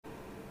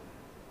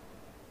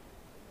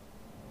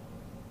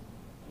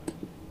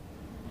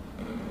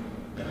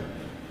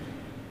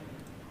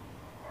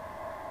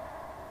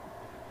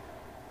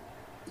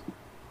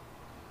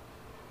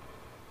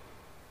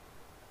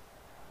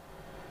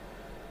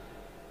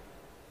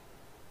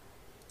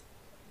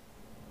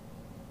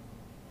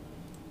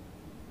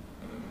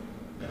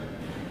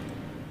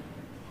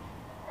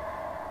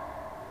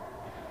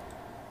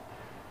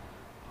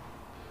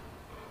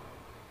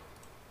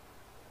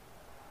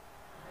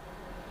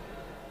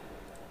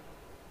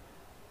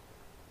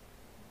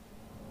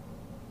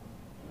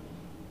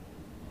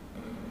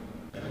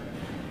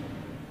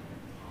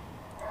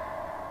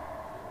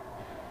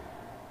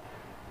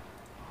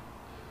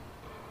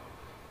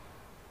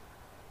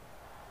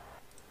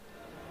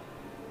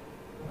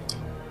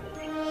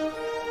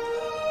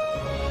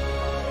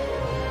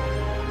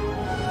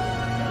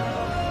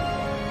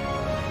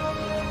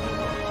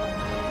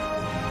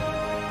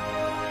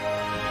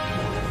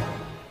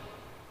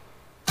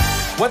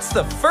What's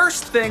the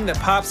first thing that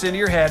pops into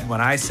your head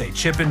when I say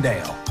Chip and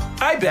Dale?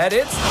 I bet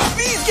it's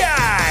these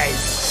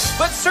guys!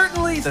 But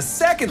certainly the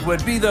second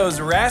would be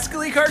those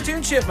rascally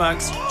cartoon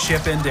chipmunks,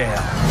 Chip and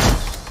Dale.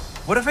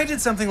 What if I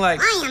did something like,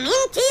 I am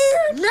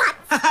into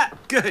nuts.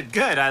 Good,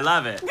 good, I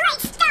love it.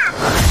 Great stuff.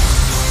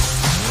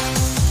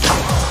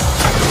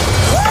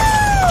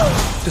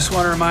 Woo! Just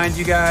want to remind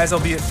you guys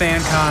I'll be at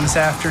FanCon this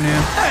afternoon.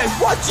 Hey,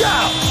 watch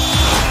out!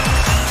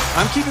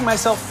 I'm keeping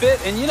myself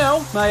fit and, you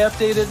know, my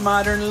updated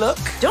modern look.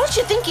 Don't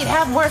you think you'd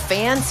have more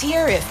fans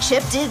here if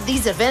Chip did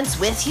these events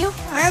with you?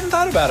 I hadn't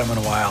thought about him in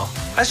a while.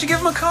 I should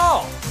give him a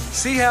call.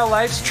 See how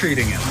life's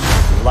treating him.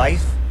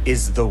 Life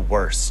is the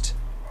worst,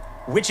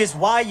 which is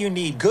why you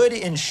need good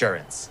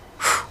insurance.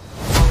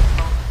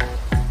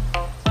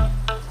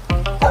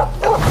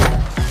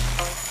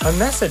 A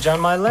message on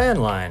my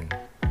landline.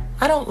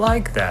 I don't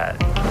like that.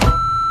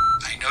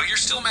 I know you're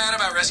still mad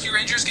about Rescue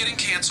Rangers getting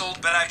canceled,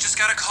 but I've just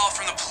got a call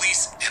from the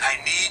police and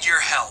I need your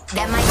help.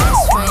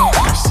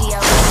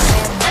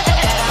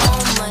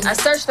 I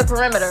searched the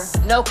perimeter.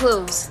 No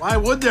clues. Why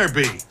would there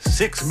be?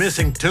 6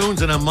 missing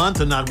tunes in a month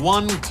and not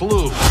one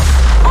clue.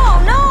 Oh,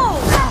 no!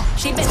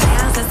 Chip!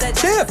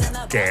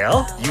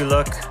 Dale, you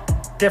look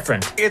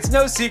different. It's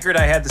no secret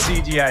I had the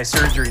CGI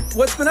surgery.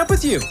 What's been up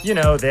with you? You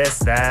know, this,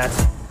 that,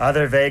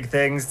 other vague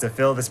things to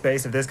fill the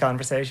space of this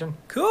conversation.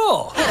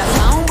 Cool.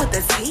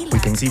 We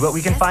can see what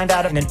we can find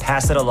out and then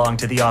pass it along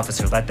to the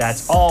officer, but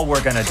that's all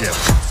we're gonna do.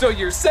 So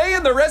you're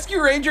saying the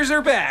Rescue Rangers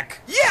are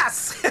back?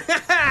 Yes!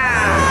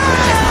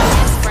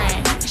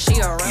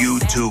 You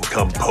two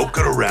come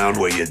poking around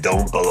where you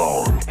don't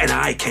belong, and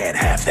I can't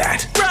have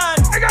that. Run!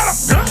 I got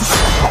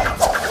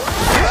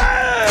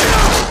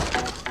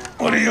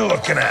him! What are you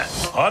looking at?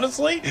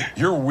 Honestly,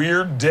 your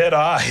weird dead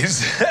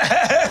eyes.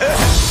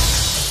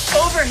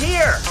 Over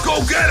here!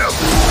 Go get him!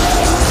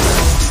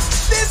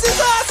 This is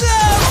awesome!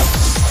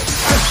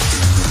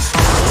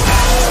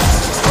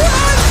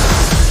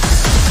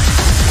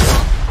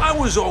 I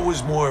was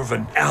always more of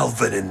an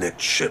Alvin and the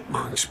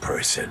Chipmunks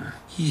person.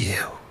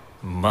 You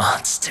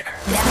Monster.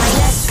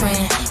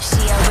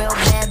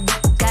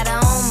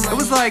 It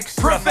was like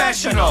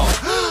professional.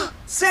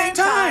 Same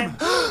time.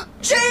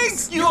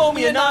 Jinx! You owe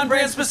me a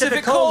non-brand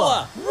specific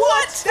cola.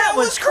 What? That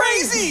was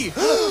crazy.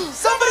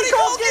 Somebody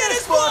called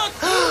Guinness Book.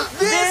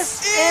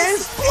 This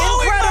is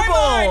incredible.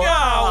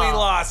 Oh, we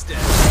lost it.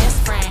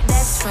 Best friend,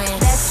 best friend,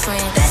 best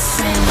friend, best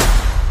friend.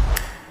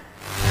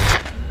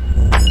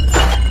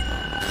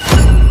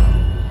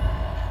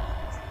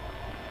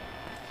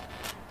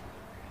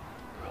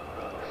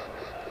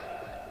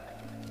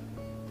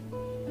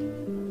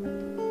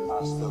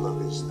 Hasta la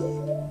vista,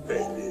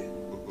 baby.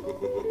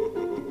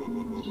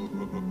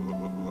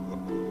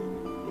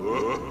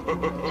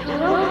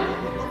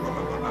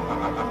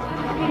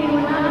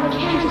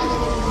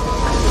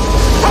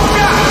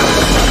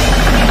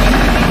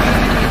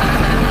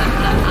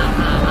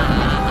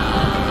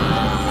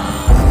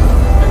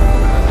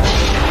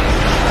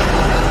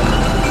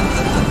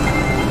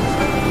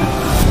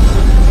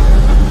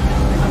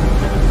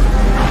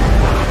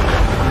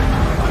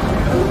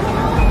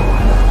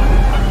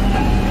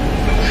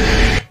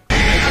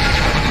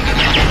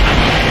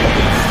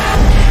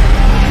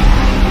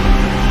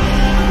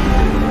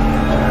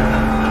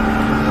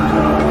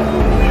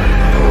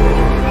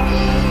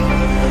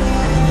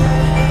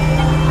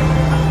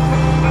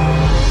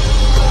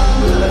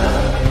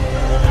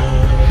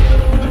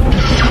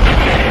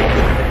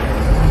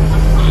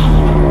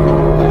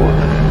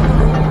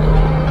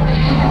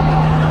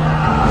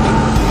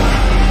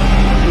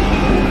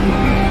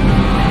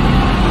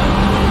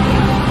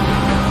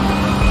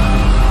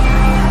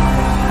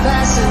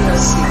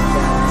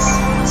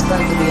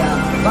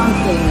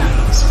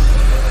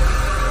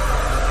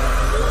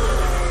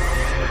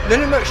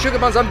 No, Sugar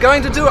Buns, I'm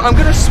going to do it. I'm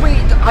going to sweet.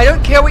 I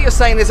don't care what you're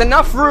saying. There's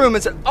enough room.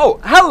 Oh,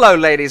 hello,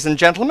 ladies and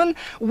gentlemen.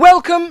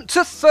 Welcome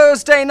to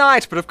Thursday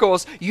night. But of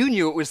course, you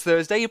knew it was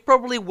Thursday. You'd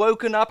probably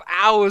woken up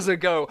hours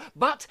ago.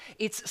 But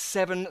it's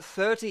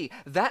 7:30.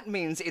 That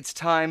means it's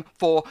time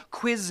for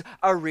Quiz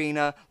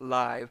Arena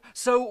Live.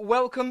 So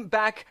welcome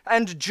back,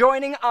 and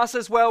joining us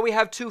as well, we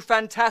have two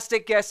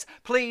fantastic guests.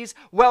 Please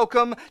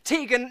welcome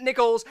Tegan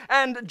Nichols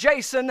and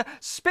Jason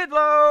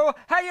Spidlow.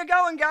 How you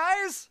going,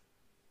 guys?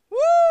 Woo!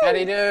 How do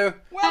you do?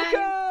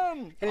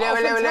 Welcome! Hello,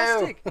 hello,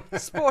 fantastic.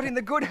 Sporting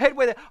the good head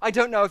weather. I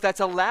don't know if that's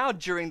allowed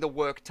during the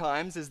work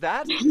times, is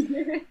that?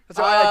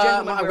 So,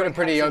 I've got a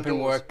pretty open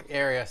work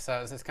area,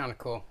 so it's kind of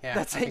cool. Yeah,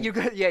 that's it. You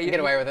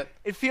get away with it.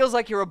 It feels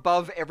like you're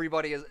above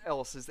everybody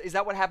else. Is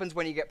that what happens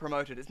when you get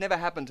promoted? It's never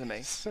happened to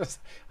me. I've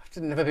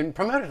never been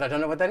promoted. I don't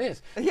know what that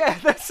is. Yeah,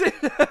 that's it.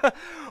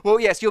 Well,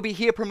 yes, you'll be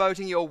here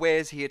promoting your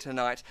wares here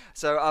tonight.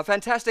 So,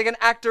 fantastic. An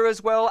actor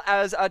as well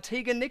as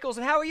Tegan Nichols.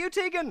 And how are you,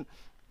 Tegan?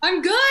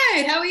 I'm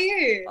good. How are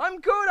you? I'm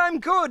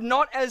good.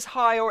 Not as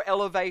high or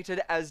elevated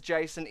as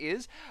Jason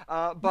is,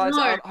 but No.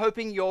 I'm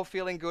hoping you're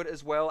feeling good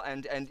as well.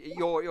 And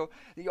you're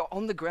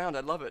on the ground.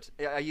 I love it.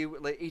 Are you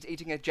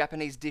eating a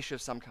Japanese dish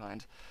of some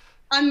kind?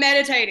 I'm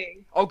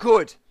meditating. Oh,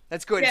 good.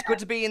 That's good. Yeah. It's good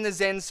to be in the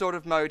Zen sort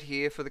of mode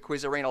here for the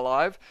Quiz Arena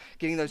Live,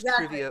 getting those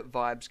trivia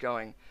vibes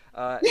going.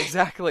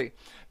 Exactly.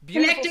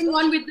 Beautiful Connecting stuff.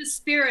 one with the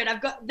spirit.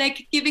 They're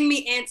giving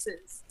me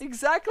answers.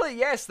 Exactly,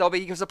 yes. They'll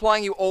be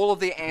supplying you all of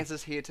the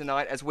answers here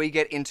tonight as we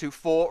get into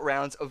 4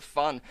 rounds of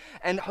fun.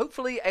 And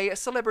hopefully a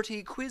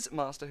celebrity quiz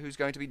master who's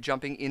going to be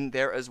jumping in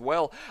there as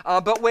well.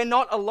 But we're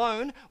not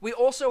alone. We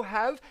also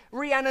have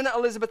Rhiannon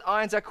Elizabeth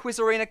Irons, our Quiz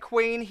Arena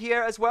queen,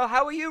 here as well.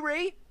 How are you,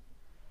 Rhi?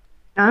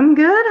 I'm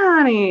good,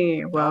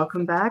 honey.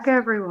 Welcome back,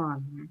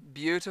 everyone.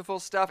 Beautiful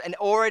stuff, and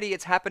already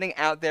it's happening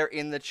out there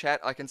in the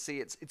chat. I can see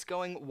it's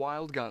going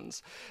wild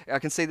guns. I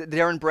can see that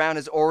Darren Brown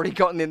has already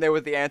gotten in there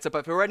with the answer.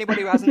 But for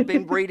anybody who hasn't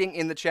been reading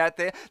in the chat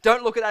there,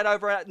 don't look at that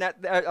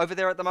over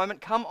there at the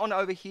moment. Come on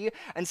over here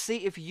and see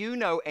if you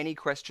know any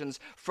questions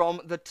from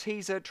the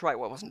teaser trailer.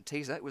 Well, it wasn't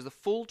teaser; it was the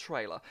full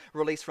trailer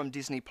released from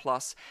Disney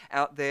Plus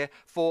out there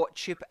for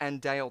Chip and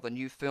Dale, the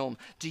new film.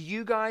 Do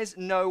you guys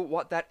know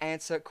what that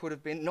answer could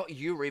have been? Not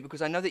you, Rhi,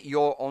 because I know that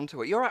you're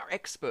onto it. You're our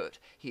expert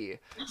here,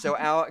 so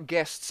our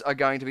guests are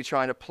going to be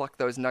trying to pluck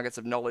those nuggets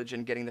of knowledge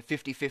and getting the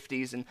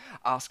 50-50s and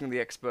asking the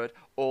expert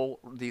all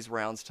these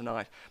rounds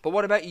tonight. But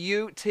what about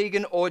you,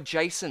 Tegan or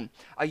Jason?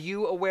 Are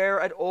you aware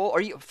at all?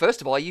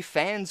 First of all, are you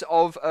fans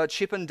of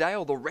Chip and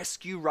Dale, the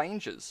Rescue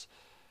Rangers?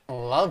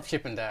 Love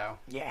Chip and Dale.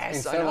 Yes,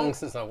 It's been so long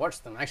since I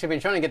watched them. Actually, I've been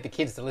trying to get the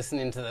kids to listen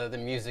into the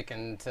music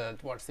and to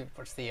watch the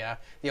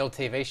old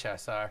TV show.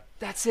 So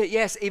that's it.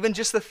 Yes, even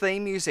just the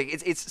theme music.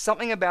 It's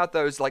something about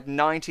those like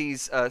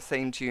 90s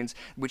theme tunes,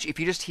 which if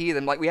you just hear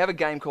them, like we have a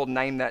game called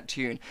Name That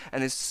Tune,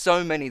 and there's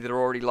so many that are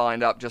already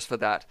lined up just for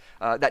that.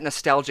 That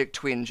nostalgic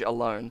twinge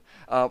alone.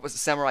 Was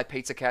Samurai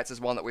Pizza Cats is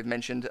one that we've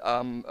mentioned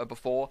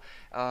before.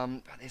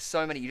 There's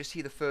so many. You just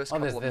hear the first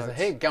couple of notes. There's a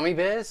hit. Gummy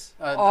Bears.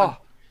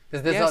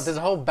 There's a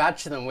whole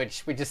batch of them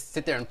which we just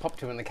sit there and pop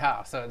to in the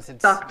car. So it's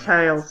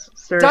DuckTales.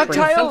 Seriously.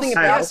 DuckTales. Something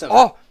about them.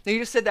 Oh, you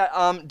just said that.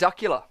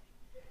 Duckula.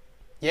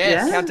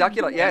 Yes. Count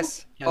Duckula.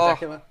 Yes. Count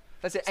Duckula.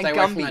 That's it. Stay and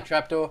away Gumby. from that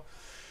trapdoor.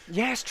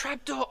 Yes,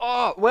 trapdoor.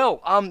 Oh,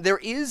 well, there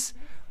is.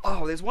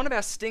 Oh, there's one of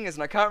our stingers,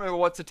 and I can't remember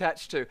what's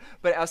attached to,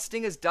 but our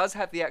stingers does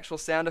have the actual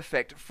sound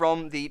effect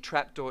from the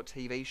Trapdoor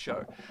TV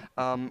show,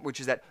 which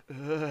is that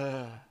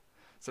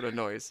sort of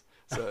noise.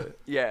 So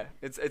yeah,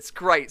 it's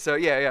great. So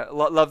yeah,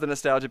 love the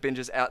nostalgia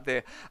binges out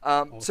there.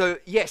 So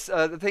yes,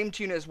 the theme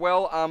tune as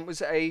well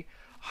was I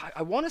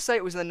want to say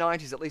it was in the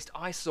 90s. At least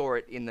I saw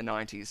it in the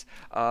 90s.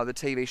 The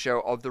TV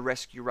show of the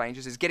Rescue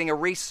Rangers is getting a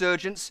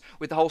resurgence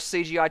with the whole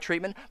CGI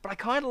treatment, but I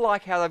kind of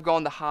like how they've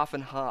gone the half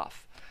and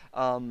half,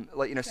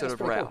 sort of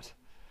route. Cool.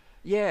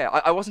 Yeah,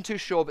 I wasn't too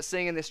sure, but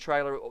seeing in this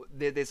trailer,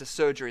 there's a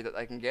surgery that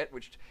they can get,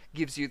 which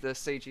gives you the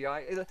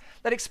CGI.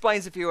 That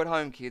explains it for you at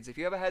home, kids. If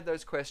you ever had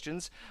those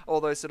questions, all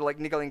those sort of like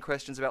niggling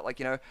questions about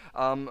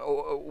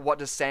what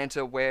does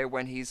Santa wear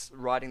when he's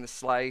riding the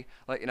sleigh,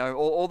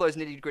 all those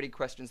nitty-gritty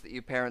questions that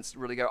your parents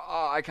really go,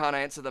 oh, I can't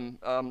answer them,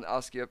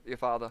 ask your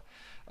father.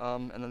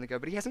 And then they go,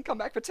 but he hasn't come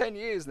back for 10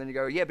 years. And then you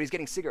go, yeah, but he's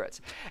getting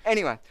cigarettes.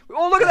 Anyway,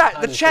 look at that.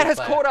 The chat has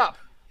caught up.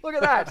 Look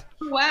at that.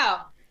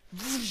 Wow.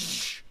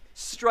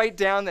 Straight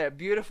down there.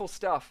 Beautiful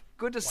stuff.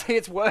 Good to see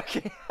it's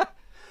working.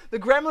 The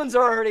gremlins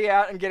are already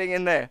out and getting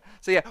in there.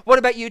 So yeah, what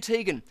about you,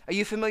 Tegan? Are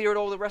you familiar at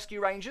all with the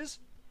Rescue Rangers?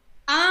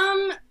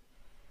 No.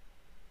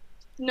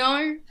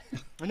 No.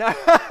 Good.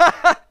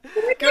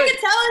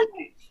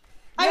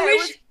 I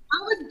wish I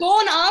was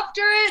born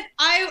after it.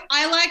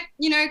 I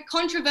like,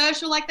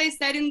 controversial, like they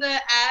said in the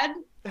ad.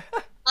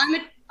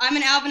 I'm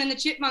an Alvin and the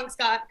Chipmunks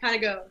kind of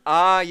girl.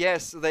 Ah,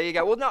 yes. There you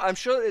go. Well, no, I'm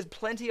sure there's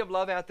plenty of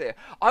love out there.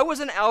 I was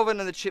an Alvin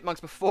and the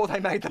Chipmunks before they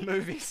made the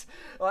movies.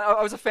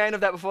 I was a fan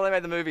of that before they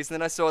made the movies, and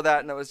then I saw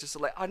that, and it was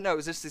just like, I don't know, it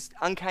was just this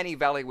uncanny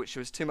valley, which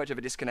was too much of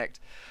a disconnect.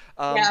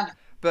 Yeah.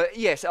 But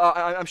yes,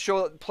 I'm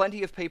sure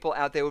plenty of people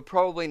out there would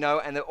probably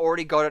know, and they've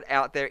already got it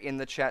out there in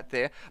the chat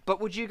there.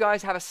 But would you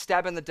guys have a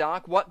stab in the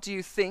dark? What do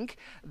you think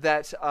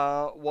that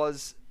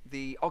was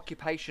the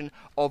occupation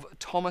of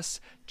Thomas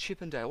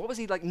Chippendale? What was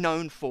he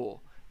known for?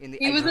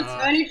 He was a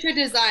furniture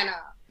designer.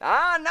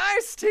 Ah,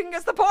 nice! Tegan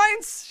gets the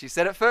points. She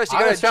said it first.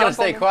 I was trying to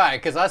stay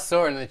quiet because I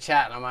saw it in the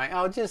chat, and I'm like,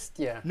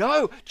 yeah.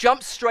 No,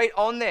 jump straight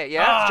on there,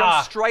 yeah?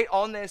 Jump straight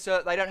on there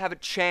so they don't have a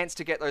chance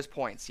to get those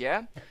points,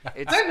 yeah?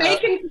 Don't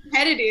make him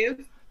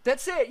competitive.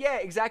 That's it, yeah,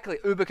 exactly.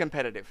 Uber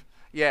competitive.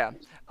 Yeah.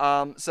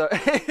 So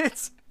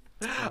it's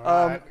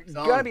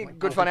gonna be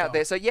good fun out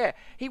there. So yeah,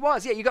 he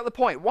was. Yeah, you got the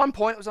point. 1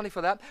 point. It was only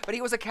for that. But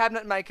he was a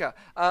cabinet maker.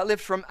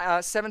 Lived from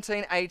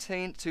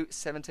 1718 to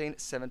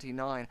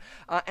 1779.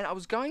 And I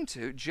was going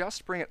to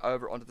just bring it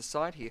over onto the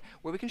side here,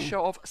 where we can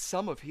show off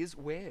some of his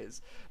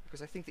wares,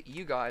 because I think that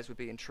you guys would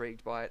be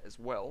intrigued by it as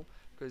well.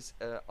 Because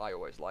I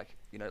always like,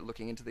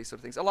 looking into these sort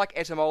of things. I like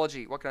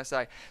etymology. What can I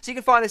say? So you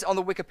can find this on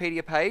the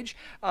Wikipedia page,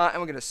 and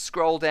we're going to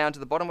scroll down to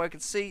the bottom where you can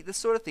see the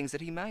sort of things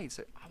that he made.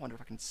 So I wonder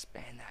if I can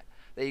span that.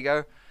 There you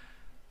go.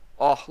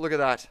 Oh, look at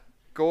that.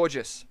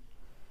 Gorgeous.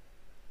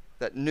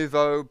 That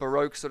Nouveau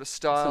Baroque sort of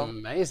style. That's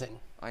amazing.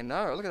 I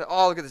know. Look at that.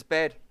 Oh, look at this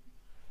bed.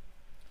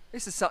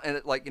 This is something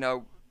that,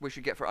 we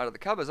should get for under the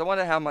covers. I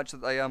wonder how much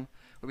that they will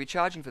be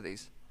charging for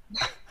these.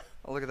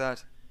 Oh, look at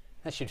that.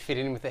 That should fit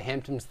in with the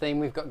Hamptons theme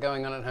we've got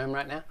going on at home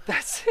right now.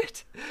 That's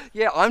it.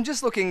 Yeah, I'm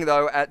just looking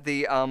though at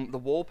the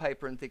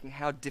wallpaper and thinking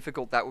how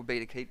difficult that would be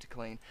to keep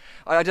clean.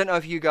 I don't know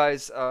if you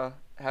guys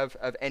have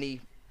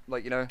any,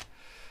 like, you know,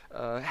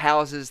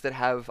 houses that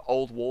have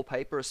old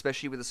wallpaper,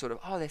 especially with the sort of,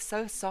 oh, they're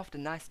so soft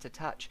and nice to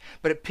touch,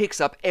 but it picks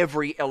up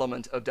every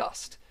element of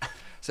dust.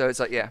 So it's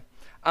like, yeah.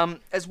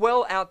 As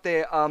well out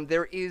there,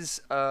 there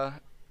is,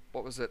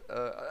 what was it,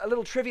 a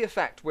little trivia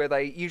fact where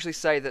they usually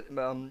say that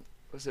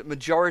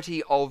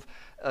majority of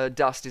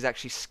dust is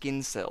actually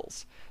skin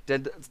cells.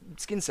 Dead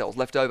skin cells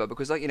left over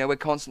because, like, you know, we're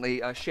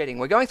constantly shedding.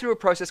 We're going through a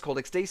process called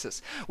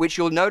ecdysis, which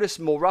you'll notice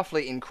more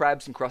roughly in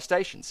crabs and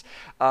crustaceans,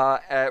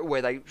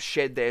 where they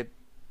shed their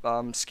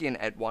skin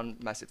at one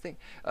massive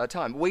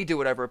time. We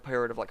do it over a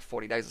period of like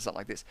 40 days or something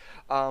like this.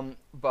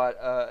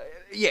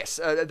 Yes,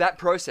 that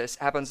process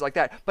happens like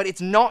that. But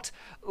it's not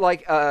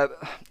like a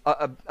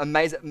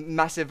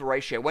massive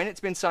ratio. When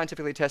it's been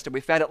scientifically tested, we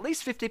found at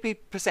least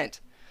 50%.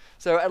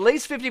 So at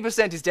least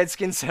 50% is dead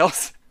skin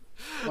cells.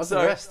 What's the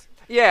rest?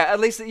 Yeah, at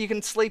least you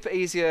can sleep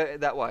easier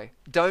that way.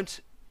 Don't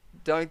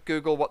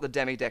Google what the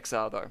demi-decks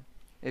are, though,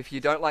 if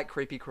you don't like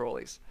creepy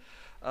crawlies.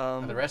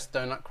 Are the rest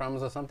donut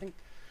crumbs or something?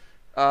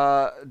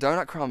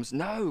 Donut crumbs,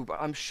 no,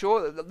 but I'm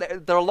sure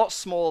they're a lot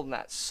smaller than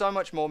that, so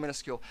much more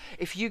minuscule.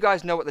 If you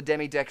guys know what the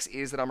demi-decks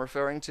is that I'm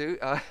referring to,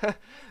 I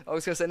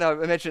was going to say, no,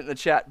 I mentioned it in the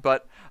chat,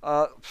 but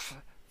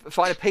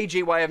find a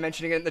PG way of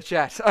mentioning it in the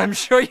chat. I'm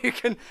sure you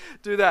can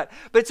do that.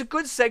 But it's a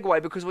good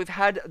segue because we've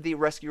had the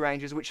Rescue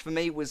Rangers, which for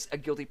me was a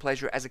guilty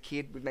pleasure as a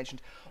kid. We've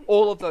mentioned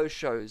all of those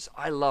shows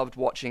I loved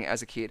watching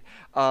as a kid.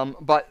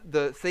 But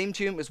the theme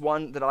tune was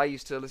one that I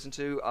used to listen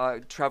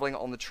to traveling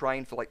on the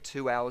train for like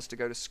 2 hours to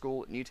go to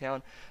school at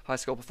Newtown High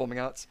School Performing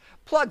Arts.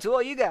 Plug to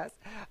all you guys.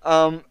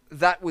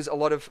 That was a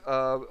lot of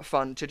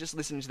fun to just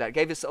listen to that. It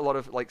gave us a lot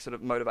of like sort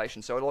of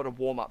motivation. So a lot of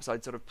warm-ups,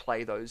 I'd sort of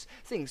play those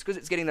things because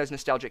it's getting those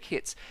nostalgic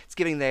hits. It's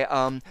getting their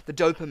the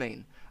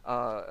dopamine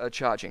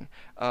charging,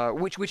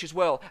 which as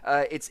well,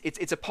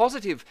 it's a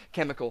positive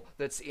chemical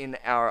that's in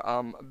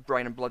our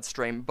brain and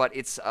bloodstream, but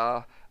it's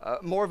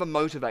more of a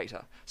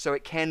motivator. So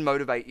it can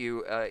motivate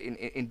you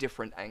in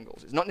different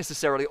angles. It's not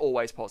necessarily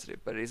always positive,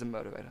 but it is a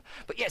motivator.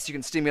 But yes, you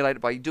can stimulate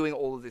it by doing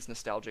all of this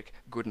nostalgic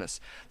goodness.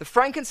 The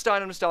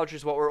Frankenstein of nostalgia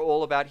is what we're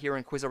all about here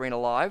in Quiz Arena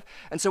Live.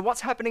 And so what's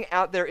happening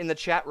out there in the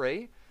chat,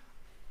 Ree?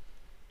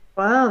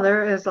 Well,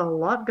 there is a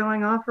lot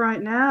going off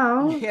right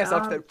now. Yes,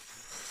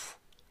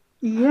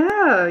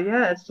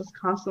 yeah, it's just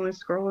constantly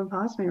scrolling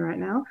past me right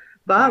now.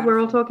 But we're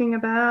all talking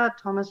about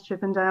Thomas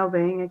Chippendale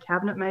being a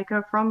cabinet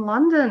maker from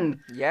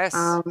London. Yes.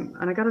 And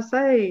I gotta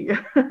say,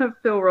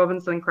 Phil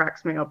Robinson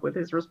cracks me up with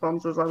his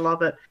responses. I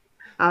love it.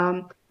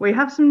 We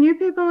have some new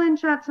people in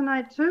chat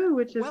tonight too,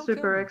 which is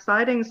super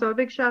exciting. So a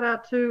big shout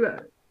out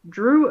to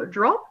Drew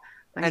Drop.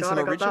 Thank God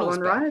I got that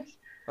one right.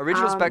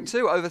 Originals back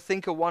too.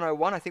 Overthinker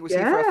 101, I think, was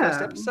here for our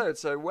first episode.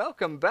 So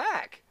welcome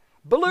back.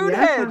 Balloon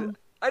Head.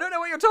 I don't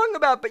know what you're talking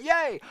about, but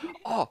yay.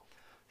 Oh,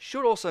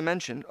 should also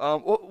mention,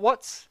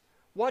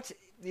 what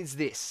is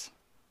this?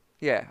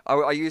 Yeah,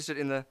 I used it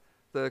in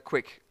the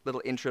quick little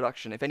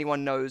introduction. If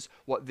anyone knows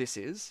what this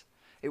is,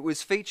 it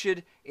was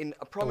featured in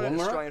a prominent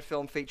Australian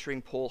film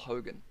featuring Paul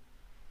Hogan.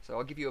 So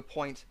I'll give you a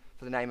point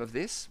for the name of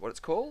this, what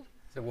it's called.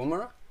 Is it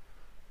Woomera?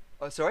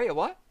 Oh, sorry, a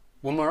what?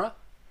 Woomera?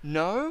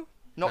 No,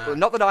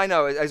 not that I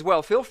know as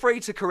well. Feel free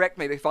to correct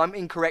me if I'm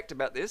incorrect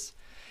about this.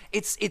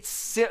 It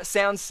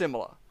sounds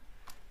similar.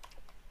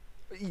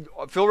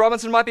 Phil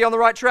Robinson might be on the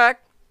right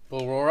track.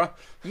 Bull Roarer?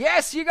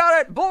 Yes, you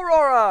got it! Bull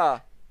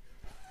Roarer!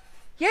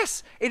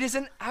 Yes, it is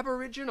an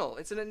Aboriginal.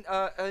 It's an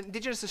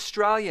Indigenous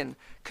Australian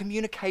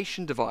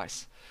communication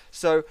device.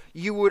 So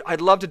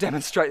I'd love to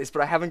demonstrate this,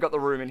 but I haven't got the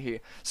room in here.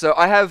 So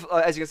I have,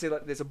 as you can see,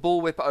 there's a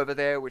bullwhip over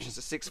there, which is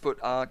a 6-foot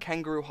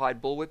kangaroo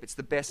hide bullwhip. It's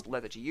the best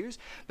leather to use.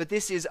 But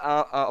this is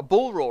a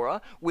bull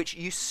roarer, which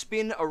you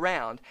spin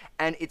around,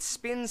 and it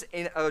spins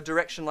in a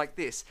direction like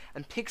this,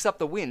 and picks up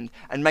the wind,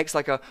 and makes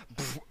like a,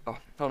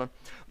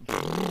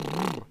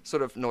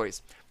 sort of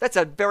noise. That's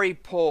a very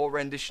poor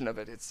rendition of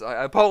it.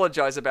 I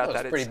apologize about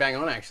that. It's pretty bang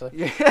on, actually.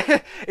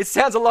 Yeah, it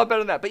sounds a lot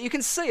better than that. But you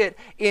can see it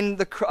in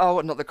the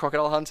not the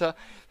Crocodile Hunter.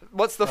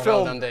 What's the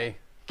film? Dundee.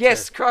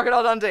 Yes,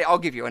 Crocodile Dundee. I'll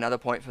give you another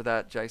point for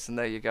that, Jason.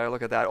 There you go.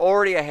 Look at that.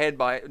 Already ahead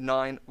by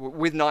 9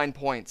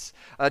 points.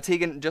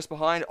 Tegan just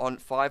behind on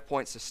 5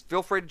 points. So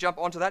feel free to jump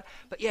onto that.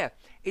 But yeah,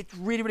 it's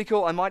really, really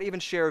cool. I might even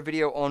share a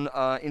video on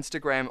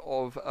Instagram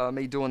of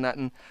me doing that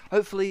and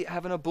hopefully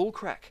having a bullwhip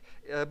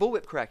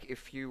crack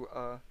if you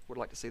would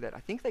like to see that. I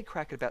think they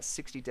crack at about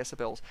 60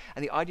 decibels.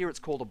 And the idea it's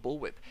called a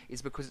bullwhip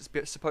is because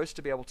it's supposed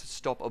to be able to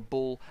stop a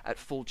bull at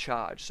full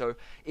charge. So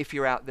if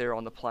you're out there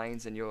on the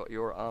plains and you're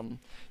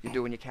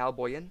doing your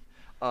cowboying,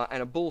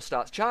 and a bull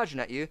starts charging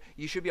at you,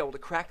 you should be able to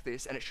crack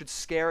this, and it should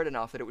scare it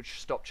enough that it would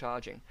stop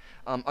charging.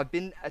 I've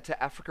been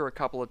to Africa a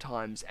couple of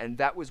times, and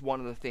that was one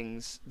of the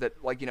things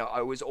that, like, you know,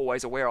 I was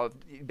always aware of,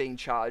 being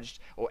charged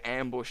or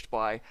ambushed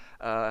by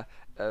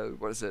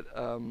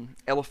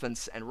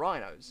elephants and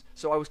rhinos.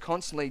 So I was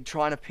constantly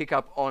trying to pick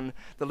up on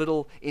the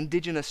little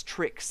indigenous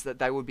tricks that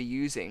they would be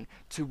using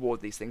to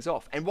ward these things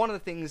off. And one of the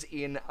things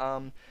in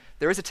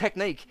there is a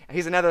technique.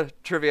 Here's another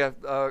trivia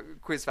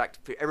quiz fact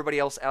for everybody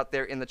else out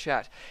there in the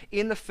chat.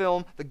 In the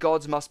film, The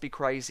Gods Must Be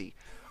Crazy,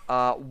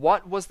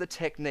 what was the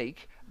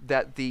technique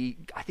that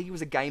I think he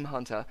was a game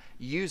hunter,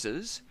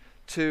 uses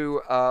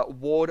to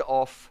ward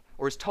off,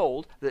 or is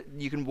told that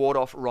you can ward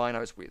off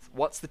rhinos with?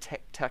 What's the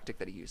tactic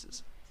that he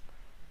uses?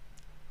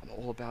 I'm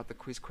all about the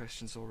quiz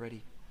questions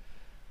already.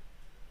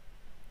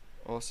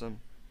 Awesome.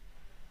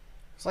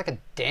 It's like a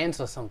dance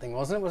or something,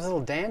 wasn't it? Was it a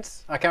little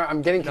dance?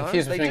 I'm getting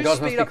confused between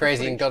Gods Must Be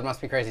Crazy and God Must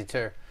Be Crazy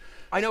 2.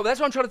 I know, that's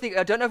what I'm trying to think.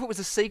 I don't know if it was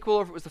the sequel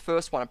or if it was the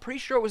first one. I'm pretty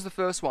sure it was the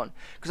first one,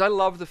 because I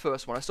loved the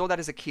first one. I saw that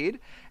as a kid,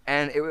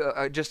 and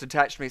it just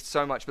attached me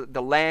so much. But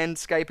the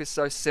landscape is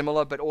so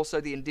similar, but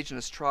also the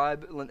indigenous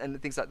tribe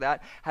and things like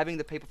that. Having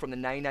the people from the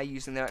Nene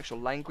using their actual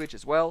language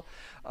as well.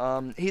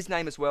 His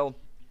name as well,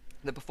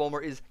 the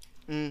performer, is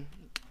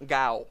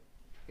Gao,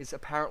 is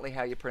apparently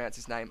how you pronounce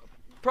his name.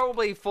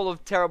 Probably full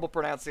of terrible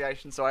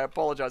pronunciation, so I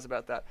apologize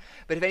about that.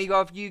 But if any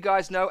of you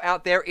guys know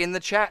out there in the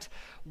chat,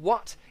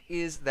 what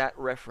is that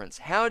reference?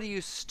 How do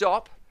you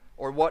stop,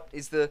 or what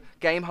is the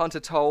game hunter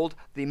told,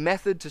 the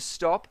method to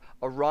stop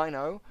a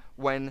rhino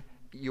when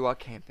you are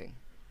camping?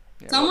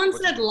 Yeah, Someone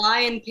said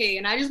lion pee,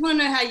 and I just want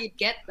to know how you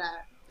get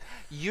that.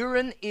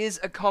 Urine is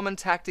a common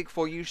tactic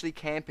for usually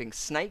camping.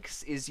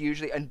 Snakes is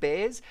usually, and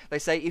bears, they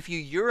say if you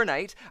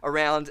urinate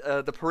around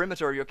the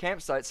perimeter of your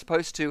campsite, it's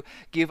supposed to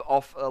give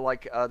off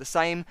the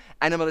same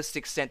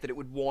animalistic scent that it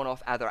would warn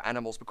off other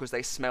animals, because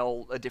they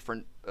smell a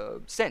different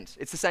scent.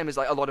 It's the same as,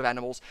 like, a lot of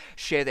animals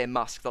share their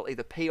musk. They'll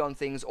either pee on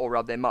things or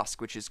rub their musk,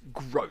 which is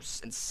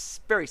gross and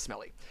very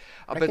smelly.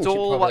 But it's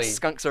all what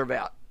skunks are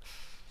about.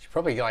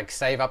 Probably like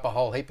save up a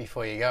whole heap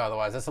before you go,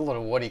 otherwise that's a lot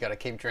of water you got to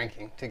keep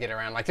drinking to get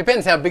around. Like,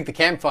 depends how big the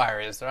campfire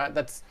is, right?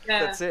 That's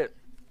it.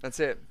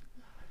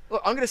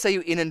 Look, I'm going to say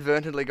you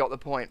inadvertently got the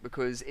point,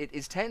 because it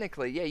is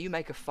technically, yeah, you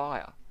make a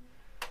fire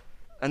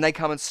and they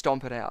come and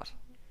stomp it out.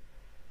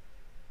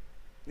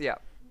 Yeah.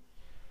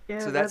 Yeah,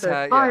 so that's they're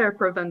how, fire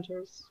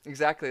preventers.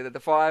 Exactly, the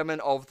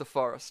firemen of the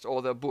forest,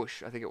 or the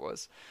bush, I think it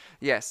was.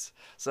 Yes.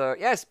 So,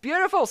 yes,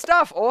 beautiful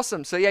stuff.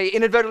 Awesome. So, yeah, you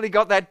inadvertently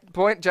got that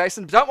point,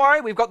 Jason. Don't worry,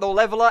 we've got the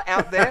leveler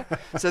out there,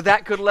 so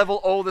that could level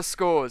all the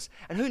scores.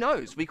 And who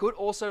knows, we could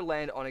also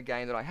land on a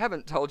game that I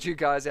haven't told you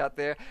guys out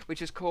there,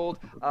 which is called,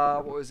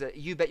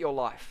 You Bet Your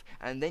Life.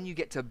 And then you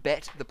get to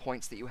bet the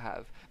points that you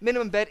have.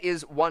 Minimum bet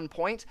is 1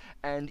 point,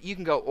 and you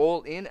can go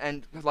all in,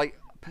 and, like,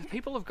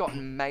 people have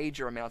gotten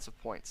major amounts of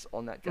points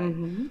on that game.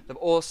 Mm-hmm. They've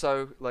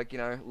also,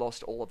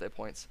 lost all of their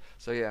points.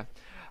 So, yeah.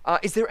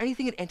 Is there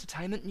anything in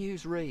entertainment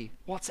news, Ree?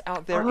 What's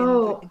out there in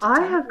entertainment?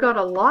 I have got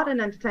a lot in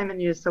entertainment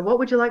news. So what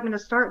would you like me to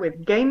start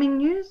with? Gaming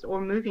news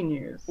or movie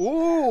news?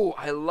 Ooh,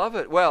 I love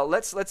it. Well,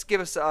 let's give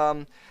us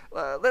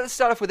let's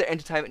start off with the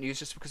entertainment news,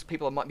 just because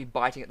people might be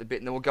biting at the bit,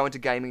 and then we'll go into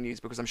gaming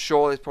news, because I'm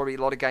sure there's probably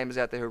a lot of gamers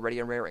out there who are ready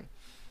and raring.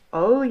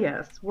 Oh,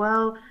 yes.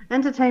 Well,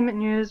 entertainment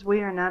news,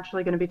 we are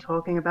naturally going to be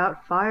talking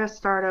about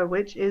Firestarter,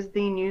 which is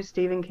the new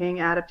Stephen King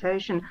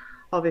adaptation.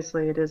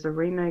 Obviously, it is a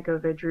remake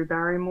of a Drew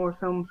Barrymore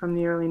film from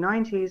the early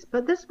 90s,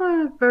 but this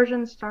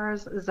version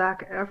stars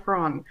Zac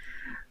Efron.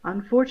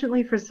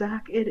 Unfortunately for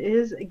Zac, it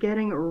is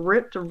getting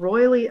ripped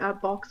royally at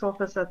box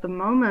office at the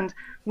moment,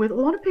 with a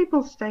lot of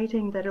people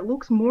stating that it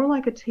looks more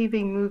like a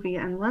TV movie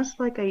and less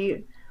like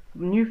a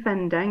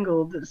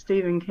newfandangled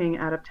Stephen King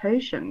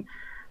adaptation.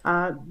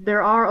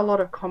 There are a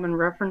lot of common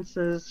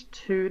references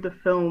to the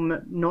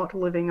film not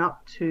living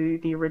up to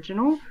the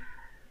original.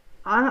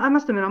 I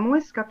must admit, I'm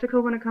always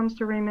skeptical when it comes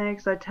to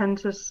remakes. I tend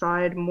to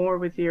side more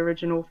with the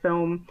original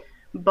film,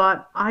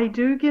 but I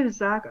do give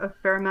Zac a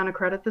fair amount of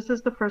credit. This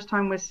is the first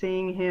time we're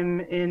seeing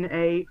him in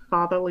a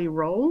fatherly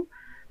role,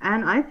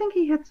 and I think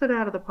he hits it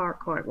out of the park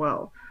quite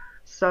well.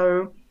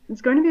 So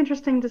it's going to be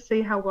interesting to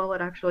see how well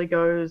it actually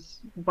goes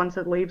once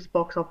it leaves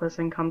box office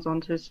and comes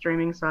onto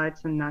streaming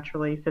sites and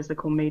naturally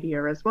physical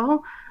media as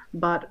well.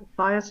 But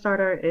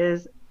Firestarter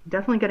is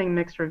definitely getting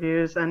mixed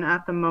reviews, and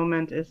at the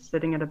moment is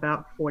sitting at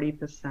about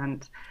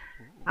 40%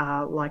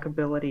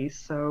 likability.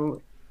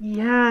 So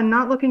yeah,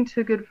 not looking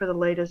too good for the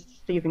latest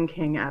Stephen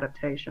King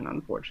adaptation,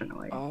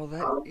 unfortunately. Oh,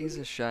 that is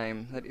a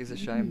shame. That is a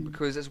shame,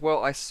 because as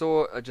well, I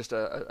saw just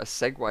a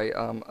segue,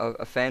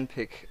 a fan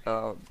pic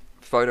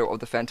photo of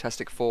the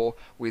Fantastic Four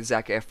with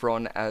Zac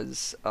Efron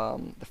as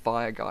the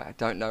fire guy. I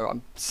don't know.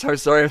 I'm so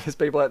sorry if there's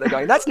people out there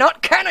going, that's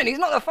not canon. He's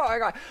not the fire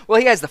guy. Well,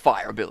 he has the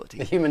fire ability.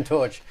 The Human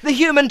Torch. The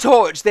Human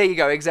Torch. There you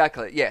go.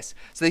 Exactly. Yes.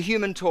 So the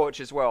Human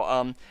Torch as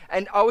well.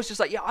 And I was just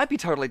like, yeah, I'd be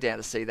totally down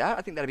to see that.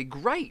 I think that'd be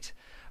great.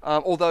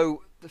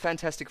 Although the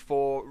Fantastic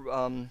Four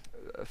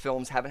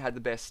films haven't had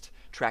the best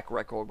track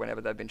record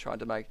whenever they've been trying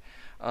to make.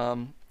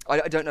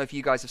 I don't know if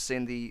you guys have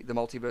seen the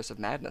Multiverse of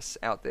Madness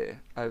out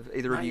there. Have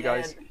either of you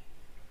guys?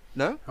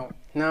 No? Oh,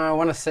 no, I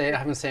want to see it. I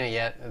haven't seen it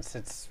yet.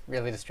 It's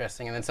really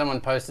distressing. And then someone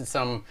posted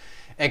some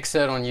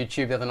excerpt on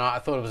YouTube the other night. I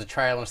thought it was a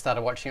trailer and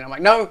started watching it. I'm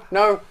like, no.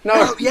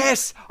 Oh,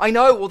 yes, I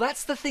know. Well,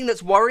 that's the thing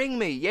that's worrying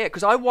me. Yeah,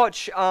 because I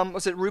watch,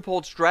 what's it,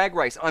 RuPaul's Drag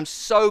Race. I'm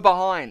so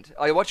behind.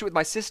 I watch it with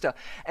my sister,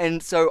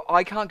 and so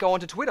I can't go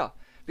onto Twitter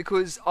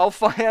because I'll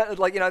find out,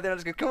 like, then I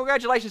just go,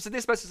 congratulations to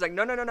this person's like,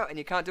 no, and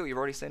you can't do it. You've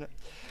already seen it.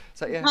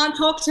 So yeah. You can't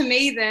talk to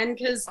me then,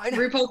 because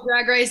RuPaul's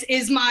Drag Race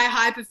is my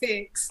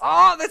hyperfix.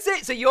 Oh, that's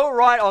it. So you're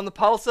right on the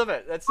pulse of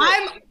it. That's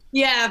it.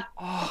 Yeah.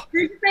 Oh.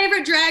 Who's your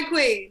favorite drag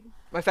queen?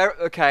 My favorite.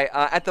 Okay.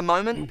 At the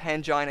moment,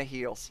 Pangina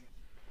Heels.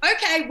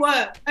 Okay.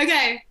 What?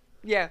 Okay.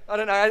 Yeah, I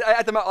don't know.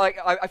 At the moment, like,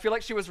 I feel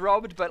like she was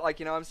robbed, but like,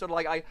 I'm sort of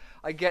like,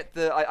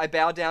 I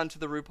bow down to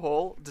the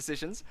RuPaul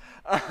decisions.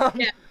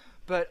 Yeah.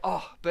 But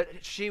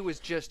she was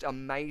just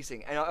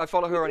amazing, and I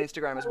follow her on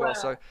Instagram as well.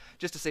 So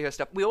just to see her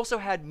stuff. We also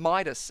had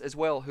Midas as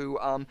well, who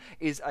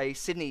is a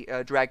Sydney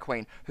drag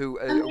queen who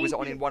was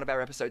on in one of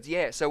our episodes.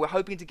 Yeah, so we're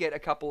hoping to get a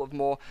couple of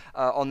more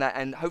on that,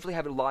 and hopefully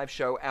have a live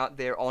show out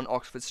there on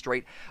Oxford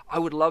Street. I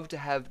would love to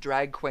have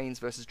drag queens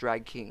versus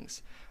drag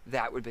kings.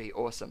 That would be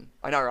awesome.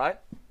 I know, right?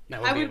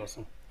 That would be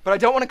awesome. But I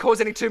don't want to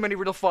cause too many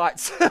real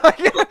fights.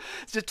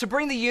 It's just to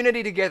bring the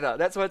unity together.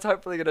 That's what it's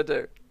hopefully going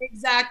to do.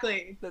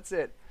 Exactly. That's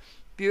it.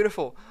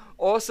 Beautiful.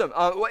 Awesome.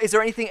 Is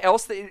there anything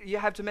else that you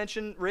have to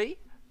mention, Ree?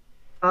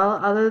 Well,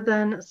 other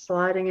than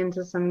sliding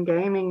into some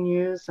gaming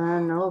news,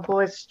 and oh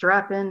boy,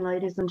 strap in,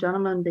 ladies and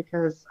gentlemen,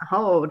 because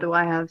do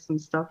I have some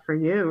stuff for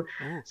you.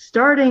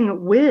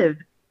 Starting with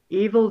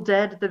Evil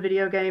Dead, the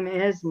video game,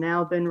 has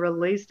now been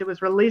released. It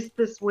was released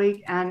this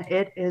week, and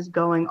it is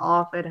going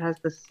off. It has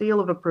the seal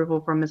of approval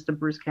from Mr.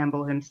 Bruce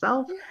Campbell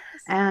himself,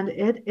 and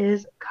it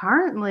is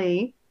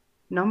currently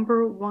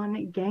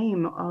 #1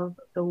 game of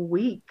the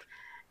week.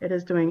 It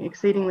is doing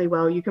exceedingly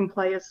well. You can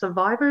play as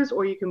survivors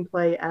or you can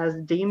play as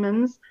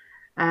demons.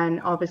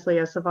 And obviously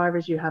as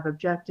survivors, you have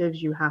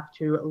objectives. You have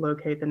to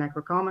locate the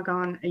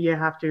Necronomicon. You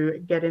have to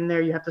get in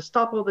there. You have to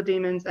stop all the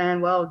demons. And,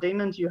 well,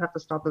 demons, you have to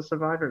stop the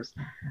survivors.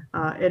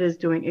 It is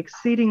doing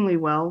exceedingly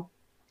well.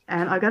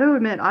 And I got to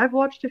admit, I've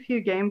watched a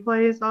few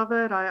gameplays of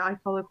it. I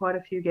follow quite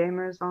a few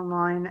gamers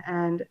online.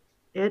 And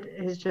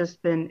it has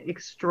just been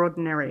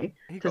extraordinary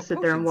to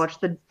sit there and watch.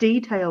 The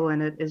detail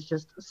in it is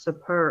just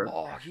superb.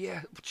 Oh,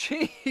 yeah.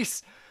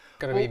 Jeez.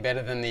 Got to be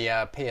better than the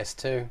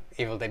PS2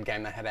 Evil Dead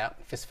game they had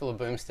out, Fistful of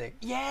Boomstick.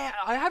 Yeah,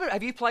 I haven't.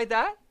 Have you played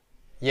that?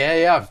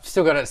 Yeah, I've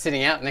still got it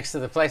sitting out next to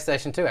the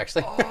PlayStation 2,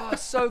 actually. Oh,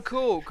 so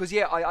cool. Because,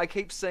 yeah, I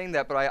keep seeing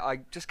that, but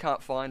I just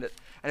can't find it.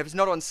 And if it's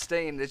not on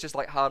Steam, there's just,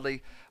 like,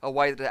 hardly a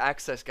way to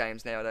access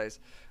games nowadays.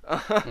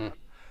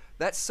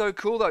 That's so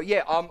cool, though.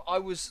 Yeah, I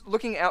was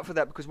looking out for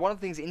that because one of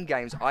the things in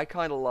games I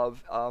kind of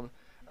love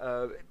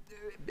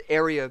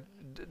area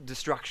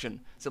destruction.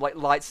 So like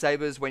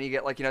lightsabers, when you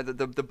get like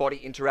the body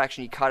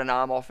interaction, you cut an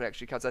arm off and it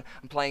actually cuts it.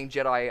 I'm playing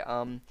Jedi,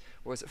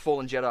 what was it,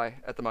 Fallen Jedi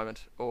at the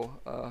moment, or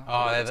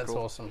that's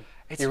awesome.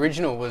 The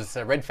original was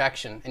Red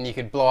Faction, and you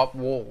could blow up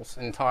walls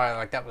entirely.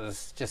 Like that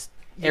was just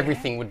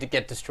everything would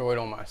get destroyed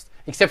almost,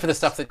 except for the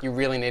stuff that you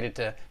really needed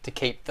to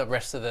keep the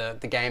rest of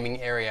the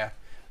gaming area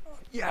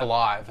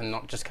alive and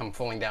not just come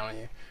falling down on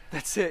you.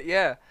 That's it,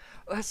 yeah.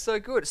 That's so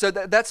good. So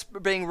that's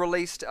being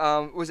released,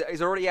 is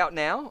it already out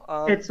now?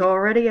 It's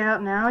already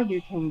out now.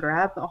 You can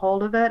grab a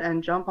hold of it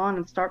and jump on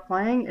and start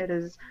playing. It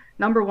is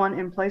 #1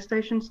 in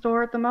PlayStation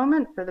Store at the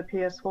moment for the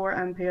PS4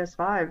 and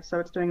PS5, so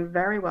it's doing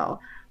very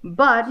well.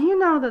 But you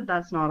know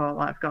that's not all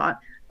I've got.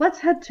 Let's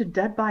head to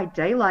Dead by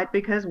Daylight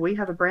because we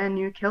have a brand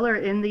new killer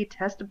in the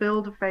test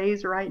build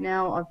phase right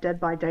now of Dead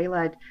by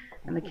Daylight.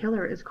 And the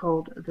killer is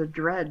called the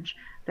Dredge.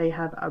 They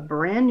have a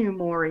brand new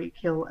Mori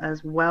kill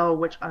as well,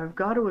 which I've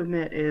got to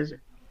admit is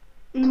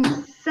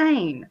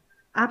insane.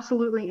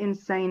 Absolutely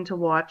insane to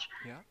watch.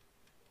 Yeah.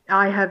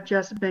 I have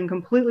just been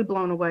completely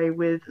blown away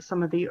with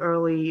some of the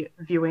early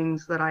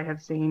viewings that I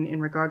have seen in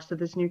regards to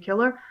this new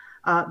killer.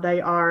 They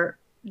are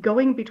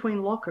going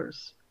between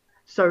lockers.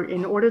 So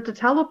in order to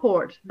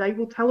teleport, they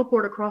will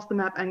teleport across the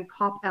map and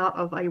pop out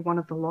of one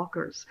of the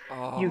lockers.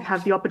 You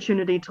have the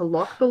opportunity to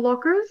lock the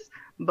lockers,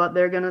 but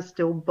they're going to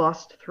still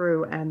bust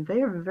through, and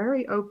they are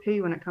very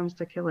OP when it comes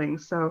to killing.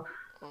 So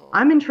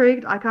I'm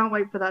intrigued. I can't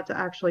wait for that to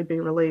actually be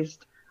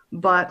released.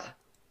 But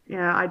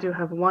yeah, I do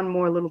have one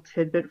more little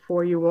tidbit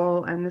for you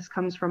all, and this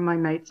comes from my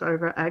mates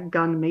over at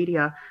Gun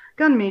Media.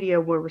 Gun Media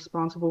were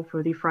responsible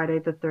for the Friday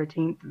the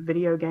 13th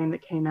video game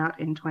that came out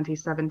in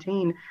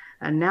 2017,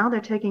 and now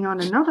they're taking on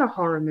another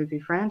horror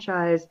movie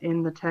franchise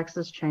in the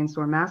Texas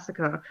Chainsaw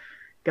Massacre.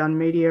 Gun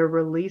Media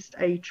released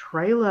a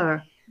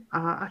trailer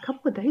a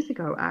couple of days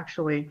ago,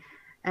 actually,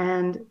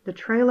 and the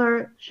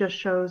trailer just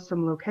shows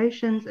some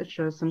locations, it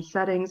shows some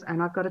settings,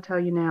 and I've got to tell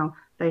you now,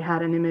 they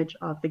had an image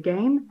of the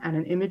game and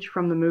an image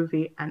from the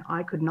movie, and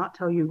I could not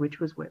tell you which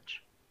was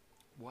which.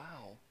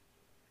 Wow.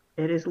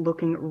 It is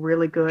looking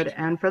really good.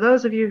 And for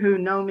those of you who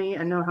know me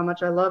and know how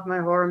much I love my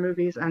horror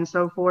movies and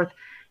so forth,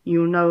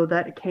 you know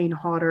that Kane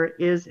Hodder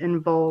is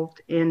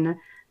involved in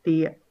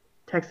the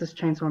Texas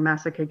Chainsaw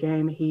Massacre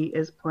game. He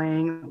is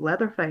playing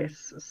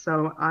Leatherface.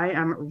 So I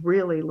am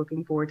really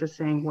looking forward to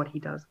seeing what he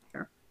does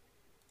there.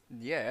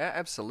 Yeah,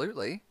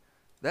 absolutely.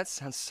 That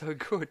sounds so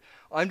good.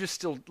 I'm just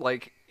still,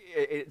 like,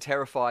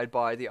 terrified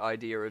by the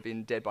idea of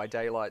in Dead by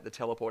Daylight, the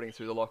teleporting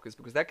through the lockers,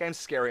 because that game's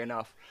scary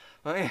enough.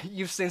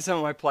 You've seen some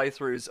of my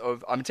playthroughs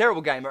of... I'm a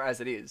terrible gamer as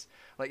it is.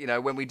 Like, you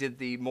know, when we did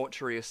the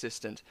mortuary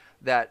assistant,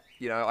 that,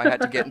 you know, I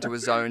had to get into a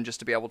zone just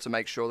to be able to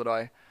make sure that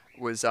I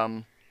was,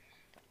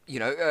 you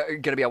know,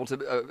 going to be able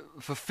to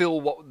fulfill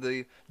what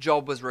the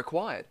job was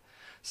required.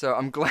 So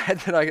I'm glad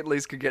that I at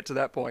least could get to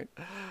that point.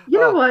 You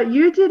know what?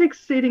 You did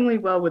exceedingly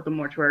well with the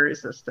mortuary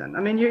assistant. I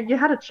mean, you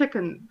had a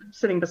chicken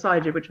sitting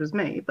beside you, which was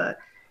me, but...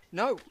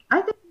 No.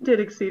 I think you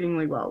did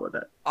exceedingly well with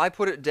it. I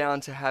put it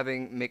down to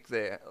having Mick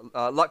there.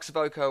 Lux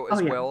Voco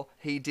as well.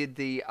 He did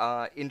the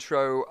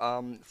intro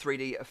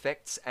 3D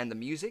effects and the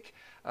music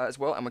as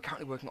well. And we're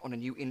currently working on a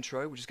new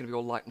intro, which is going to be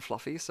all light and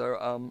fluffy.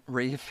 So,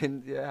 Reeve,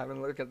 having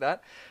a look at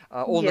that.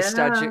 All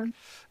nostalgic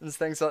and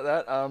things like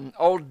that.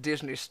 Old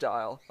Disney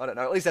style. I don't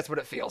know. At least that's what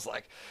it feels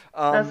like.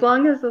 As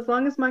long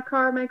as my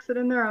car makes it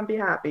in there, I'll be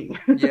happy.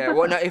 Yeah,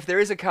 well, no, if there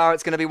is a car,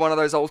 it's going to be one of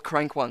those old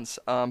crank ones.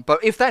 But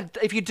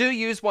if you do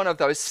use one of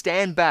those,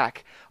 stand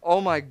back. Oh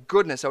my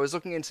goodness, I was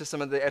looking into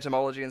some of the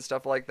etymology and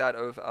stuff like that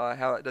of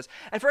how it does.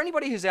 And for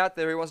anybody who's out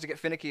there who wants to get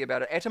finicky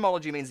about it,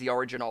 etymology means the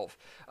origin of,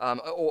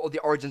 or the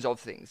origins of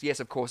things. Yes,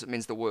 of course, it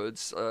means the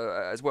words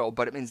as well,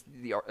 but it means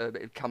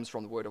it comes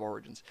from the word of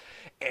origins.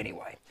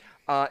 Anyway,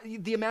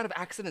 the amount of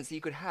accidents that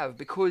you could have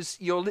because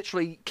you're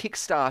literally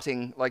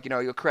kick-starting, like, you know,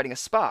 you're creating a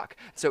spark.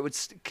 So it would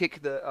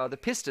kick the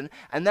piston,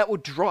 and that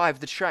would drive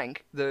the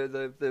shank,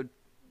 the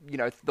you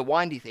know, the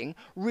windy thing,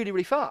 really,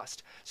 really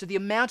fast. So the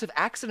amount of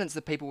accidents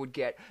that people would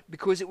get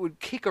because it would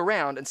kick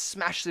around and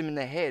smash them in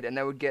the head and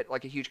they would get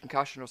like a huge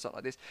concussion or something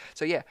like this.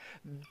 So yeah,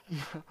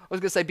 I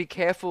was going to say be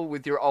careful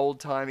with your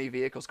old-timey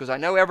vehicles because I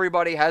know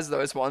everybody has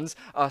those ones,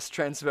 us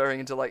transferring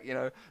into like, you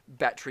know,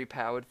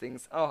 battery-powered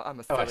things. Oh, I'm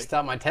a silly. Oh, I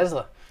start my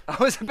Tesla.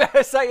 I was about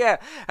to say, yeah,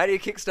 how do you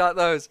kickstart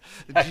those?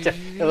 A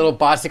little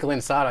bicycle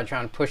inside, I try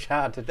and push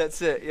hard to...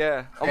 That's it,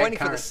 yeah. I'm waiting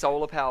for the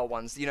solar power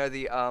ones. You know,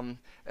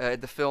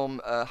 the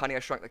film Honey, I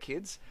Shrunk the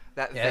Kids,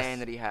 that van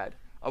that he had.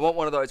 I want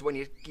one of those when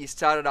you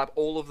start it up,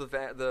 all of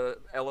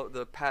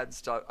the pads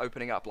start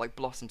opening up like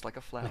blossoms, like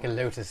a flower. Like a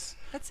lotus.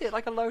 That's it,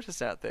 like a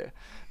lotus out there.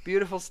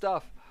 Beautiful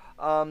stuff.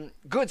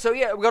 Good, so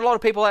yeah, we've got a lot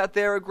of people out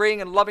there agreeing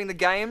and loving the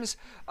games.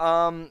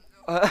 What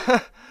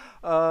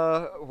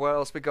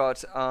else we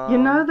got? You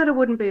know that it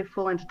wouldn't be a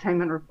full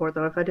entertainment report,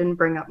 though, if I didn't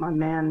bring up my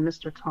man,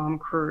 Mr. Tom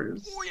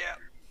Cruise. Oh, yeah.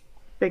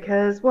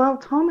 Because, well,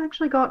 Tom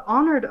actually got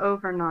honored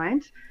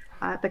overnight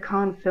at the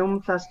Cannes Film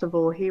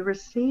Festival. He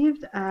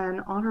received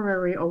an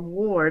honorary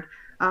award.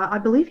 I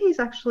believe he's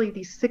actually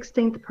the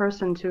 16th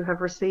person to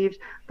have received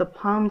the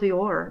Palme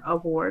d'Or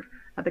award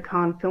at the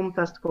Cannes Film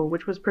Festival,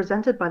 which was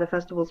presented by the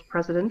festival's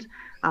president,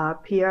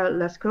 Pierre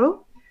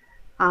Lescaut.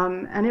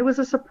 And it was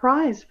a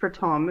surprise for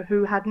Tom,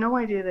 who had no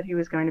idea that he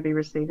was going to be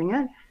receiving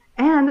it.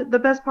 And the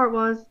best part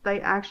was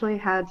they actually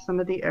had some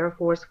of the Air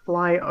Force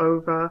fly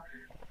over,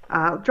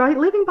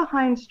 leaving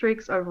behind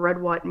streaks of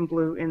red, white, and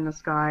blue in the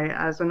sky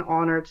as an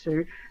honor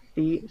to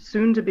the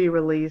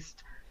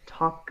soon-to-be-released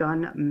Top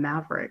Gun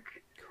Maverick.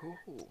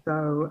 Cool.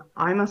 So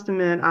I must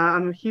admit,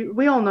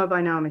 we all know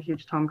by now I'm a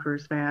huge Tom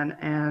Cruise fan,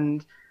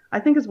 and I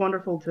think it's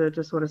wonderful to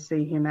just sort of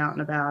see him out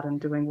and about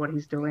and doing what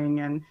he's doing.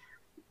 And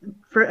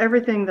for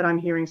everything that I'm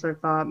hearing so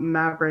far,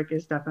 Maverick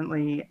is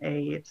definitely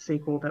a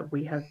sequel that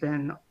we have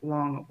been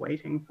long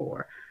waiting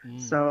for.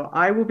 So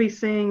I will be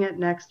seeing it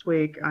next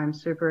week. I'm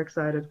super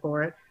excited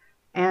for it.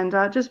 And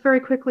just very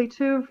quickly,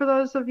 too, for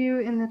those of you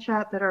in the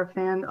chat that are a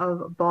fan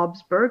of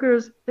Bob's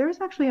Burgers, there is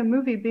actually a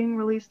movie being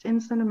released in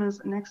cinemas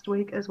next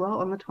week as well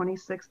on the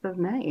 26th of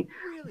May.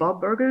 Really?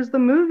 Bob Burgers, the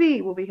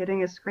movie, will be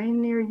hitting a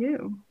screen near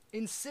you.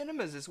 In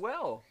cinemas as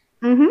well?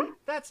 Mm-hmm.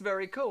 That's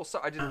very cool. So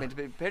I didn't mean to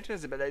be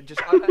patronizing, but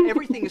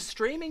everything is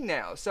streaming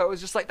now. So it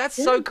was just like, that's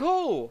so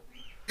cool.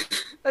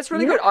 That's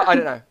really good. I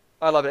don't know.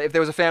 I love it. If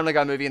there was a Family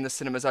Guy movie in the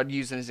cinemas, I'd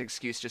use it as an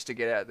excuse just to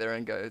get out there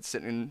and go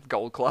sit in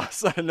gold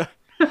class. I don't know.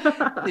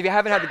 If you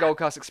haven't had the gold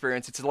class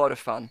experience, it's a lot of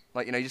fun.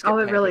 Like, you know, you just get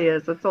it really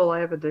is. That's all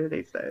I ever do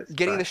these days.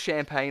 Getting the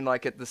champagne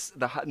like at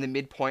in the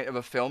midpoint of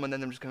a film, and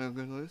then them just going,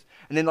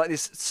 and then like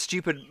this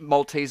stupid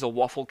Maltese or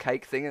waffle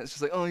cake thing, and it's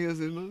just like, oh yes,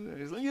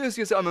 like,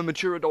 yes, I'm a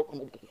mature adult.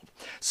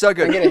 So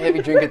good. And get a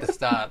heavy drink at the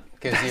start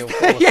because you'll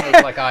fall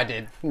asleep like I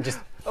did.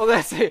 Oh,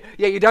 that's it.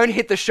 Yeah, you don't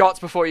hit the shots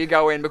before you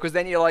go in because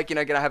then you're like, you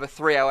know, gonna have a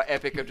 3-hour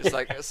epic of just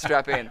like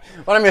strap in.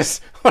 What I miss.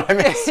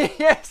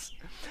 Yes.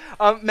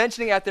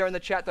 Mentioning out there in the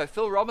chat, though,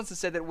 Phil Robinson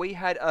said that we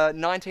had a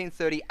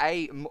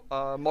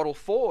 1930A model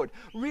Ford.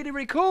 Really,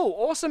 really cool.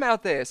 Awesome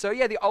out there. So,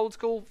 yeah, the old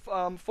school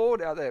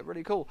Ford out there.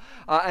 Really cool.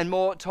 And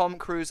more Tom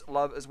Cruise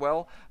love as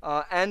well.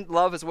 And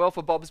love as well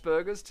for Bob's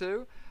Burgers,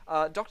 too.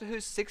 Doctor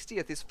Who's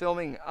 60th is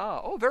filming.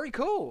 Oh, very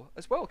cool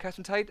as well.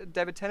 Catherine Tate,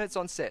 David Tennant's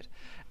on set.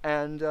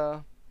 And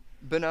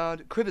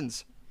Bernard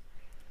Cribbins.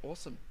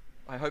 Awesome.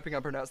 I'm hoping I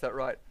pronounced that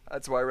right.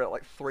 That's why I read it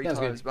like 3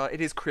 times. But it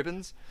is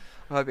Cribbins.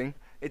 I'm hoping.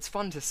 It's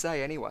fun to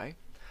say anyway.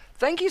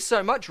 Thank you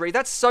so much, Reed.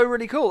 That's so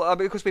really cool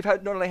because we've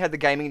not only had the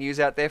gaming news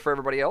out there for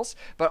everybody else,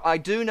 but I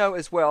do know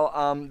as well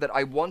that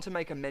I want to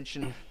make a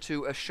mention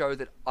to a show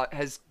that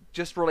has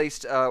just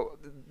released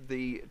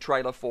the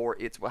trailer for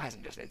its, well, it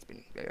hasn't just, it's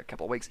been a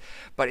couple of weeks,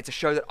 but it's a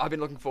show that I've been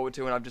looking forward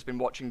to, and I've just been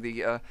watching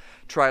the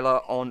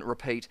trailer on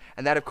repeat,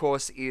 and that, of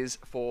course, is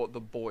for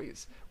The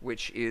Boys,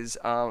 which is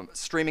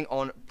streaming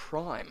on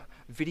Prime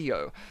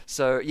Video.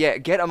 So, yeah,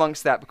 get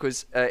amongst that,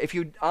 because if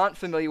you aren't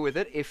familiar with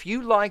it, if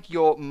you like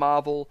your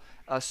Marvel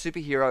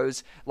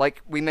superheroes,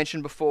 like we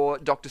mentioned before,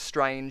 Doctor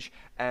Strange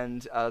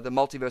and the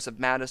Multiverse of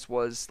Madness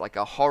was like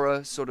a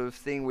horror sort of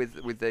thing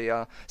with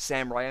the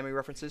Sam Raimi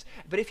references.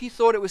 But if you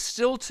thought it was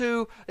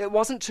it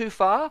wasn't too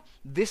far,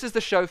 this is the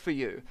show for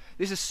you.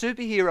 This is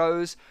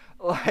superheroes,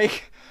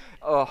 like,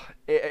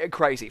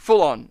 crazy,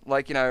 full on,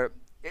 like, you know.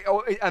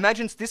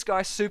 Imagine this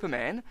guy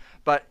Superman,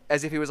 but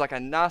as if he was like a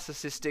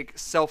narcissistic,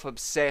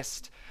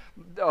 self-obsessed,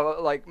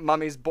 like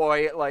mummy's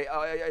boy. Like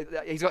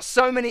he's got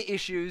so many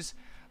issues,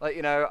 like,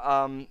 you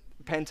know,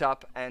 pent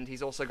up, and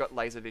he's also got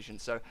laser vision.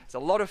 So it's a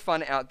lot of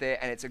fun out there,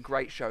 and it's a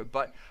great show.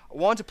 But I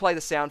wanted to play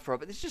the sound for it,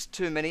 but there's just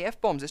too many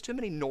F-bombs. There's too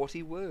many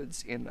naughty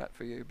words in that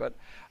for you. But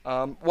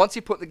once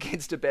you put the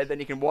kids to bed, then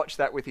you can watch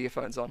that with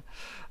earphones on.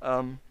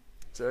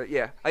 So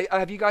yeah,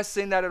 have you guys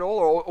seen that at all,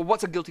 or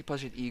what's a guilty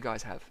pleasure that you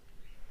guys have?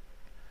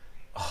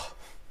 Oh,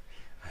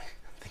 I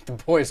think The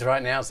Boys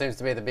right now seems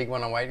to be the big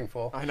one I'm waiting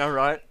for. I know,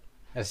 right?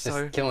 It's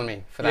just killing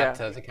me for that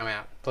to come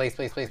out. Please,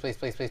 please, please, please,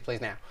 please, please,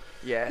 please now.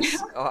 Yes,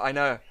 I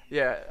know.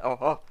 Yeah.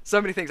 So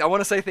many things. I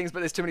want to say things, but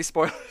there's too many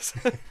spoilers.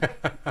 But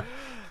yeah.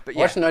 I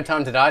watched No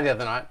Time to Die the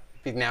other night.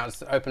 Now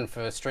it's open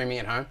for streaming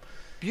at home.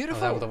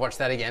 Beautiful. I was able to watch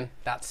that again.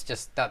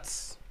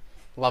 That's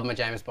love my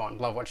James Bond.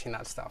 Love watching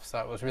that stuff. So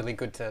it was really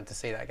good to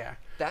see that go.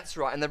 That's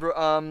right. And they've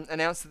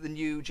announced that the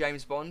new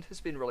James Bond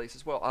has been released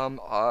as well.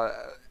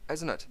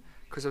 Hasn't it?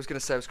 Because I was going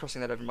to say, I was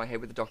crossing that over my head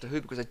with the Doctor Who,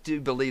 because I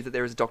do believe that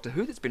there is a Doctor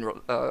Who that's been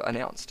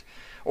announced,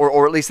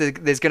 or at least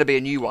there's going to be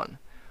a new one.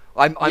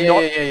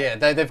 Yeah.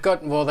 They've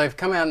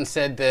come out and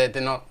said that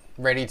they're not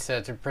ready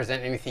to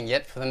present anything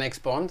yet for the next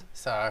Bond.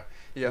 So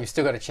you've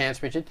still got a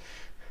chance, Richard.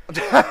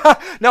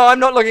 No, I'm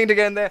not looking to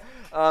get in there.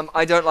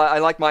 I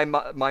like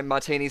my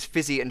martinis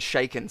fizzy and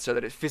shaken so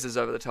that it fizzes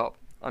over the top.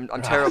 I'm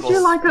terrible. Would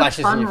you like a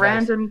fun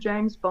random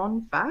James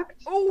Bond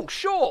fact? Oh,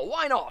 sure.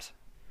 Why not?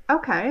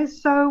 Okay,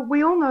 so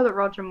we all know that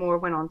Roger Moore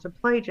went on to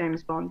play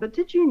James Bond, but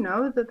did you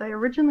know that they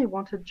originally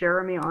wanted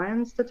Jeremy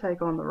Irons to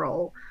take on the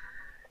role?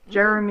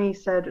 Jeremy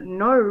said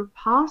no,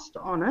 passed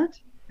on it,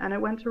 and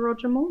it went to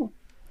Roger Moore.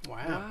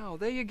 Wow,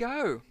 there you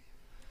go.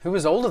 Who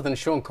was older than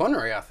Sean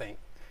Connery, I think.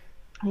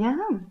 Yeah.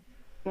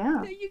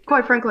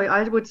 Quite frankly,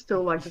 I would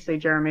still like to see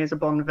Jeremy as a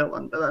Bond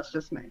villain, but that's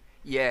just me.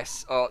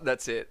 Yes,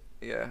 that's it.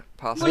 Yeah,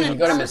 pass. You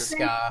got him as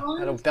Scar.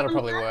 That'll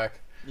probably work.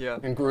 Yeah.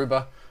 And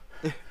Gruber.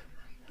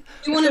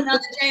 You want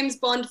another James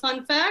Bond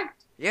fun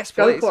fact? Yes,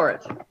 please. Go for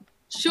it.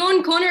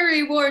 Sean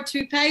Connery wore a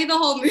toupee the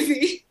whole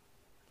movie.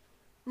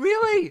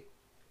 Really?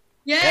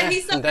 Yeah,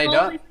 he's so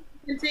bald in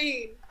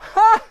 17.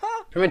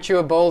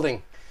 Premature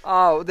balding.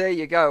 Oh, there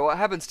you go. What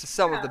happens to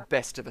some of the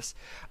best of us?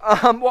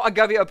 Well, I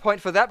gave you a point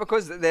for that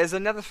because there's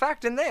another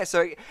fact in there.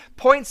 So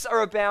points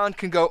are abound,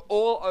 can go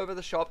all over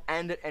the shop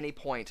and at any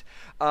point.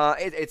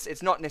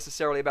 It's not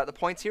necessarily about the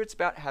points here. It's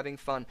about having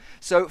fun.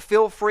 So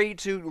feel free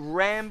to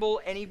ramble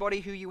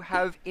anybody who you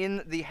have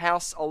in the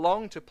house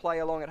along to play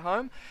along at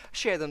home.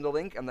 Share them the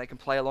link and they can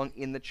play along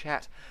in the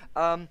chat.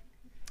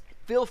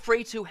 Feel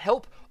free to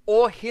help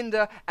or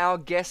hinder our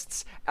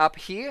guests up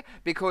here,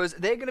 because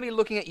they're going to be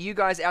looking at you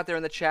guys out there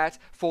in the chat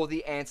for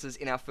the answers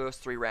in our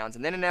first 3 rounds.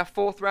 And then in our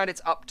 4th round,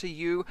 it's up to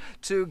you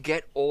to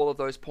get all of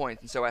those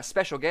points. And so our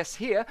special guests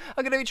here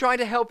are going to be trying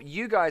to help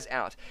you guys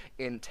out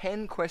in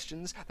 10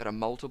 questions that are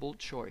multiple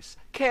choice.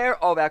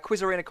 Care of our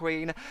Quiz Arena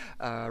Queen,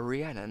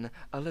 Rhiannon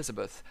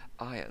Elizabeth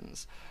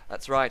Irons.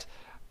 That's right.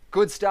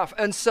 Good stuff.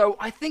 And so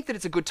I think that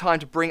it's a good time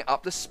to bring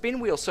up the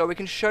spin wheel so we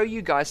can show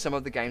you guys some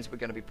of the games we're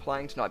going to be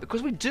playing tonight,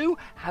 because we do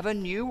have a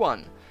new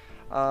one,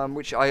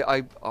 which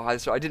I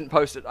didn't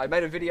post it. I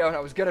made a video and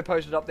I was going to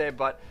post it up there,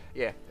 but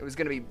yeah, it was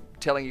going to be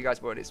telling you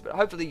guys what it is. But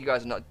hopefully you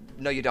guys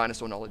know your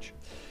dinosaur knowledge.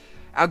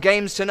 Our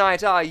games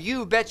tonight are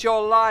You Bet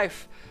Your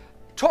Life,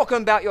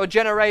 Talking About Your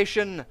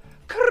Generation,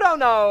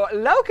 Chrono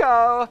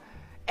Loco,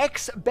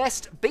 X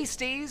Best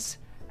Beasties,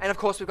 And of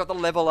course, we've got the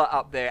leveler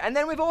up there. And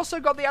then we've also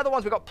got the other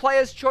ones. We've got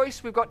Player's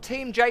Choice, we've got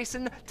Team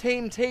Jason,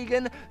 Team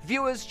Tegan,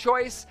 Viewer's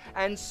Choice,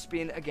 and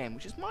Spin Again,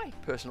 which is my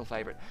personal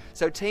favourite.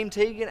 So Team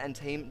Tegan and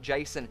Team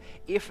Jason,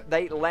 if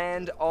they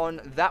land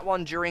on that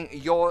one during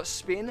your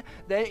spin,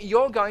 then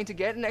you're going to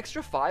get an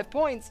extra 5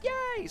 points.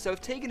 Yay! So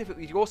if Tegan, if it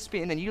was your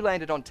spin and you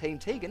landed on Team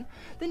Tegan,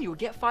 then you would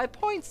get 5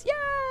 points.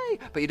 Yay!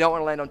 But you don't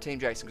want to land on Team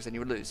Jason because then you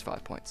would lose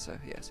 5 points. So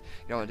yes,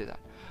 you don't want to do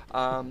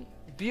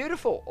that.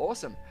 Beautiful.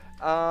 Awesome.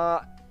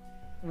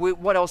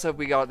 What else have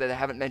we got that I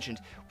haven't mentioned?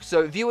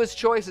 So viewer's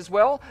choice as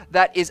well.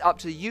 That is up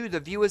to you, the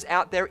viewers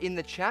out there in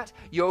the chat.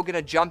 You're going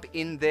to jump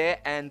in there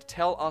and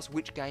tell us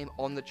which game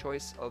on the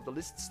choice of the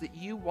lists that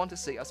you want to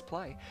see us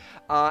play.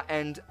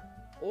 And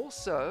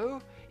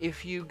also,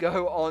 if you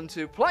go on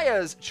to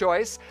player's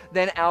choice,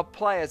 then our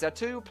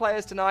two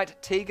players tonight,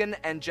 Tegan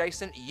and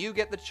Jason, you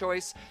get the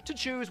choice to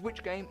choose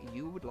which game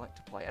you would like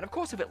to play. And of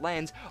course, if it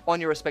lands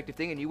on your respective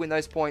thing and you win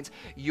those points,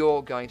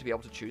 you're going to be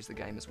able to choose the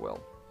game as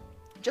well.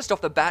 Just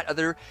off the bat, are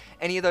there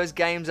any of those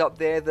games up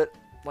there that,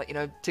 like, you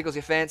know, tickles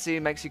your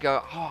fancy, makes you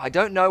go, oh, I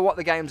don't know what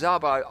the games are,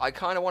 but I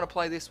kind of want to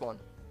play this one?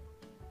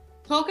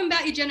 Talking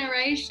About Your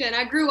Generation.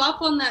 I grew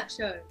up on that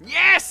show.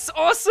 Yes!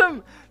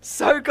 Awesome!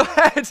 So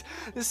glad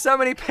there's so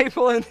many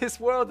people in this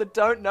world that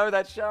don't know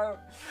that show.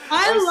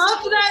 I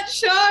love that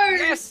show!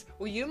 Yes!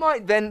 Well, you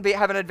might then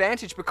have an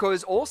advantage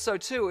because also,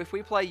 too, if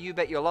we play You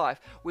Bet Your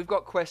Life, we've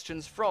got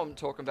questions from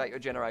Talking About Your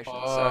Generation.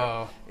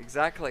 Oh. So,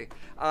 exactly.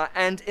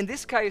 And in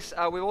this case,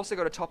 we've also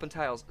got a top and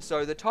tails.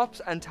 So the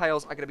tops and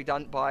tails are going to be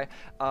done by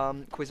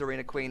Quiz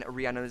Arena Queen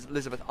Rhiannon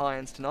Elizabeth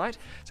Irons tonight.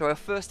 So our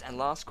first and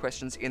last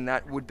questions in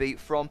that would be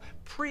from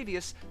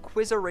previous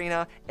Quiz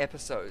Arena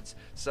episodes.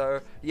 So,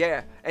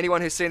 yeah,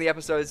 anyone who's seen the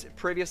episodes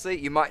previously,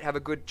 you might have a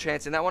good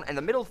chance in that one. And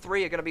the middle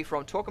three are going to be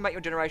from Talking About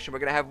Your Generation. We're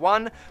going to have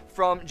one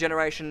from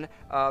Generation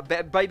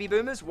Baby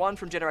Boomers, one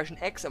from Generation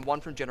X, and one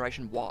from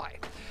Generation Y.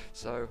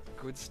 So,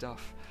 good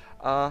stuff.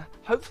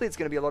 Hopefully it's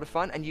going to be a lot of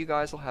fun, and you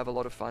guys will have a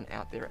lot of fun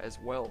out there as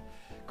well.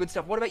 Good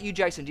stuff. What about you,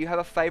 Jason? Do you have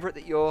a favourite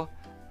that you're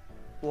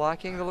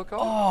liking the look of?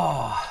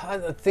 Oh, I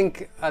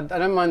think I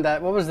don't mind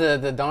that. What was the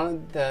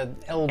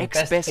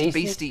Ex-Best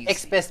Beasties?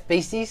 Ex-Best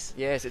Beasties?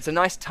 Yes, it's a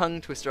nice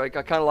tongue twister. I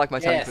kind of like my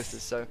tongue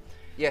twisters. So,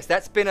 yes,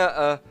 that's been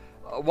a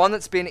one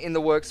that's been in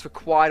the works for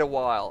quite a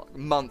while,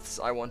 months,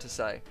 I want to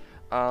say.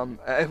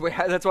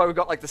 That's why we've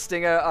got like the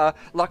Stinger,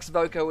 Lux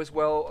Voco as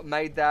well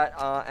made that,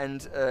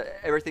 and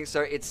everything.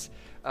 So it's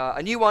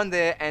a new one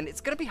there, and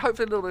it's going to be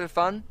hopefully a little bit of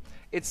fun.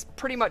 It's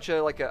pretty much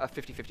like a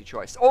 50-50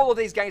 choice. All of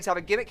these games have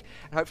a gimmick,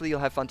 and hopefully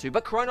you'll have fun too.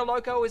 But Chrono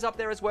Loco is up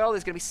there as well.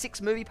 There's going to be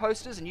 6 movie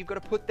posters, and you've got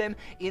to put them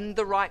in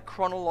the right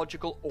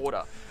chronological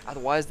order.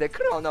 Otherwise, they're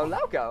Chrono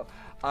Loco.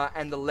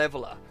 And the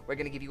leveler. We're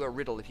going to give you a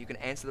riddle. If you can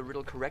answer the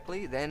riddle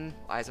correctly, then,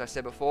 as I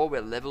said before,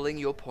 we're leveling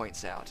your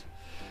points out.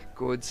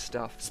 Good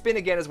stuff. Spin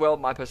Again as well,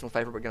 my personal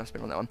favourite. We're going to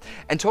spin on that one.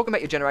 And Talking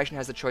About Your Generation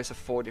has the choice of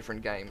 4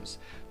 different games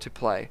to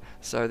play.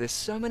 So there's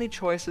so many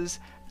choices,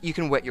 you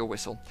can wet your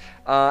whistle.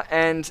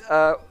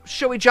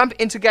 Shall we jump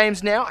into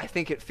games now? I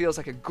think it feels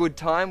like a good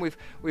time.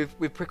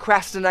 We've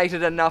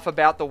procrastinated enough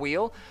about the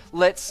wheel.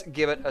 Let's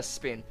give it a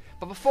spin.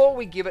 But before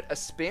we give it a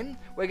spin,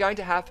 we're going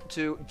to have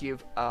to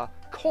give a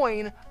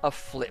coin a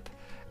flip.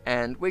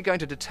 And we're going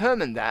to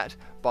determine that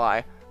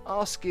by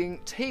asking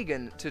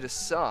Tegan to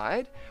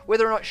decide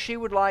whether or not she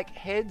would like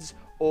heads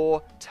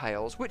or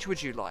tails. Which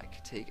would you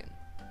like, Tegan?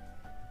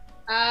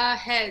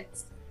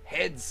 Heads.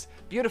 Heads.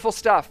 Beautiful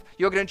stuff.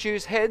 You're going to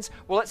choose heads.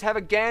 Well, let's have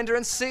a gander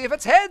and see if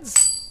it's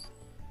heads.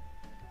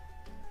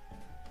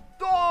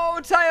 Oh,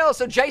 tails.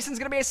 So Jason's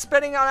going to be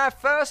spinning on our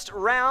first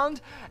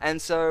round.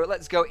 And so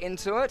let's go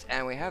into it.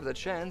 And we have the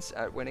chance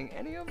at winning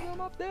any of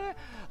them up there.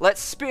 Let's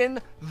spin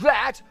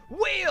that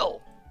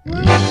wheel.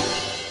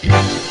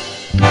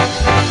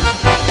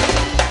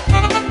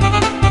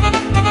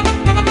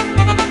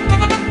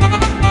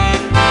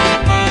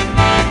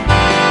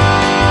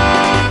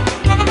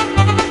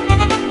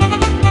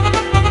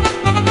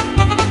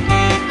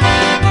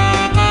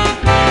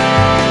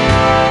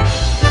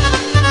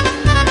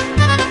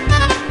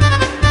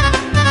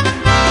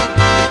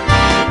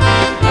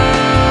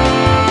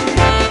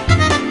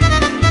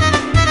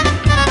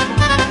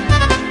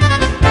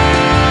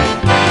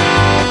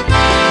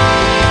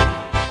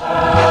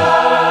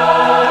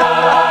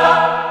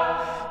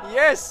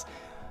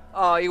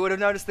 You would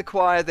have noticed the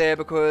choir there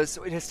because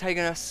it has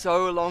taken us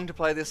so long to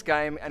play this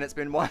game, and it's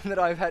been one that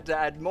I've had to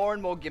add more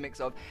and more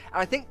gimmicks of.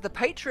 And I think the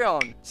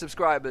Patreon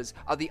subscribers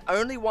are the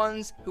only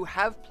ones who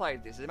have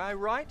played this. Am I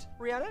right,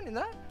 Rhiannon, in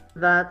that?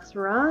 That's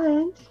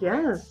right,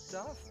 yes.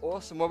 Stuff.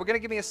 Awesome. Well, we're going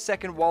to give me a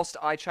second whilst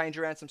I change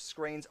around some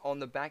screens on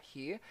the back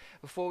here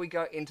before we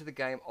go into the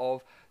game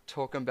of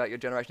Talking About Your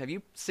Generation. Have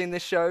you seen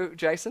this show,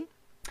 Jason?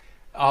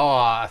 Oh,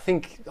 I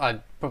think I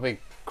probably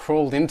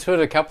crawled into it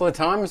a couple of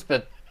times,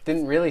 but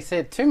didn't really see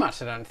it too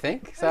much, I don't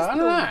think. So, I don't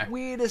know. That's the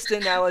weirdest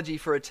analogy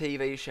for a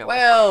TV show.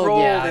 Well,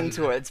 crawled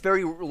into it. It's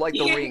very like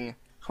The Ring.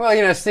 Well,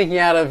 you know, sneaking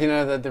out of,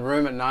 the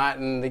room at night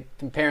and the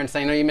parents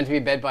saying, no, you're meant to be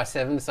in bed by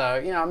 7. So,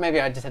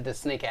 maybe I just had to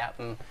sneak out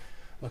and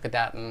look at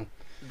that and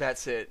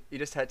That's it. You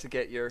just had to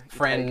get your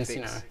friends, take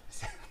you know.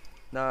 fix.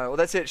 No, well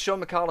that's it.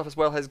 Sean McAuliffe as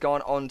well has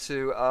gone on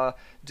to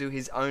do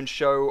his own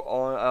show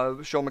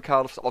on. Sean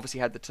McAuliffe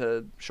obviously had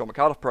the Sean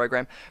McAuliffe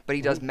program, but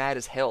he does Mad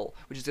as Hell,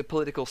 which is a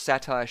political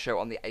satire show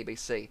on the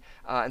ABC.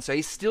 And so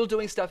he's still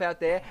doing stuff out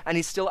there, and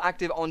he's still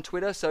active on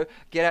Twitter. So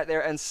get out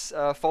there and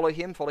follow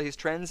him, follow his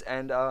trends,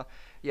 and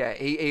yeah,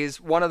 he is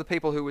one of the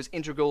people who was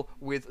integral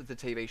with the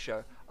TV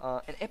show.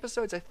 And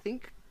episodes, I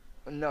think,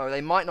 no,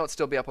 they might not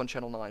still be up on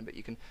Channel 9, but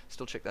you can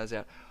still check those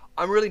out.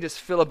 I'm really just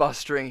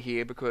filibustering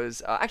here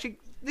because actually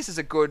this is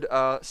a good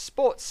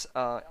sports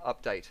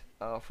update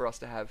for us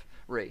to have,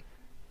 Ree,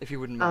 if you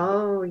wouldn't mind.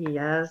 Oh,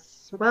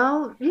 yes.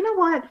 Well, you know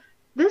what?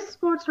 This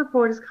sports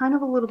report is kind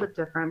of a little bit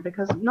different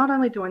because not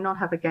only do I not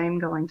have a game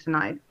going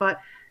tonight, but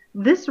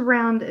this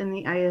round in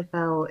the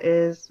AFL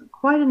is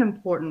quite an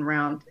important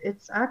round.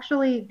 It's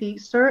actually the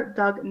Sir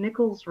Doug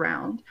Nicholls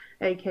round,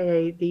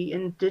 aka the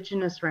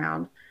Indigenous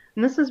round.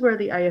 And this is where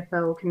the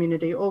AFL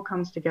community all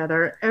comes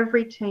together.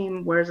 Every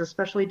team wears a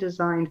specially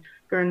designed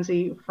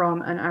Guernsey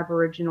from an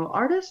Aboriginal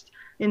artist.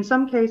 In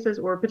some cases,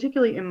 or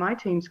particularly in my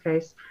team's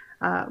case,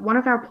 one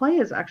of our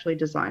players actually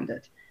designed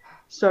it.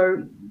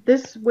 So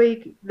this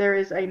week there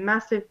is a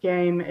massive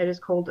game. It is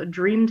called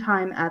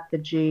Dreamtime at the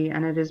G,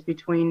 and it is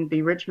between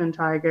the Richmond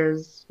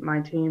Tigers,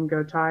 my team,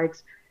 Go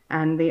Tigers,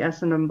 and the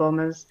Essendon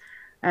Bombers.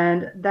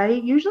 And they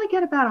usually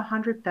get about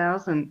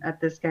 100,000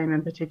 at this game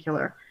in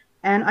particular.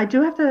 And I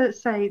do have to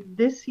say,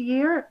 this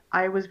year,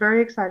 I was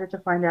very excited to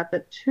find out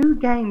that 2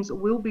 games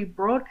will be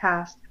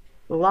broadcast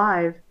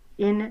live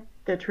in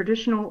the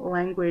traditional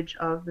language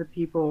of the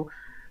people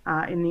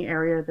in the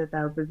area that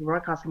they'll be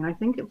broadcasting. I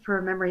think,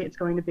 for memory, it's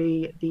going to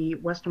be the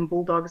Western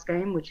Bulldogs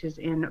game, which is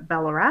in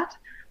Ballarat.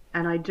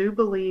 And I do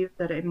believe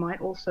that it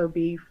might also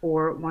be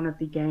for one of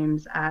the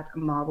games at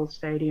Marvel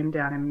Stadium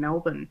down in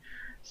Melbourne.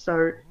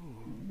 So,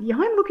 yeah,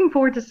 I'm looking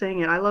forward to seeing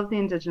it. I love the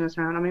Indigenous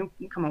round. I mean,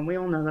 come on, we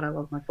all know that I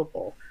love my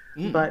football.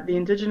 But the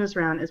Indigenous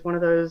round is one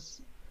of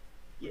those,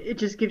 it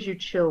just gives you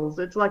chills.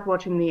 It's like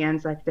watching the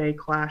Anzac Day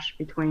clash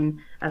between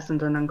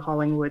Essendon and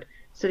Collingwood,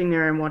 sitting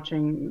there and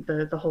watching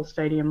the whole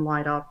stadium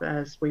light up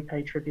as we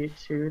pay tribute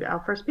to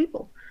our First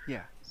People.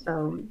 Yeah.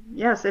 So,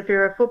 yes, if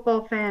you're a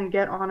football fan,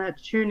 get on it.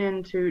 Tune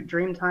in to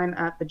Dreamtime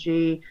at the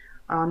G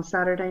on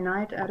Saturday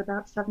night at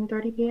about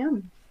 7:30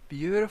 p.m.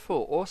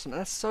 Beautiful, awesome.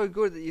 And that's so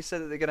good that you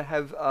said that they're going to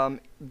have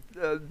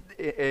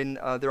in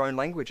their own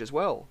language as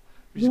well,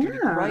 which is going to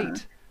be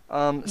great.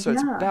 So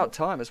it's about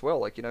time as well,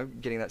 like, you know,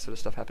 getting that sort of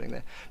stuff happening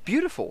there.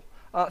 Beautiful.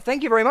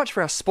 Thank you very much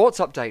for our sports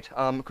update,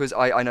 because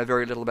I know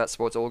very little about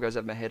sports. It all goes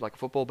over my head like a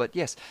football, but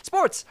yes,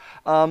 sports.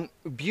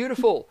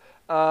 Beautiful.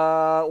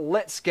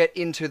 Let's get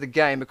into the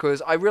game,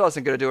 because I realize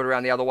I'm going to do it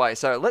around the other way.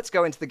 So let's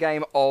go into the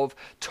game of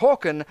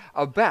talking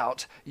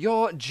about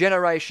your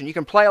generation. You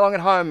can play along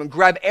at home and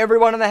grab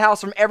everyone in the house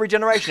from every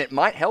generation. It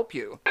might help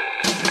you.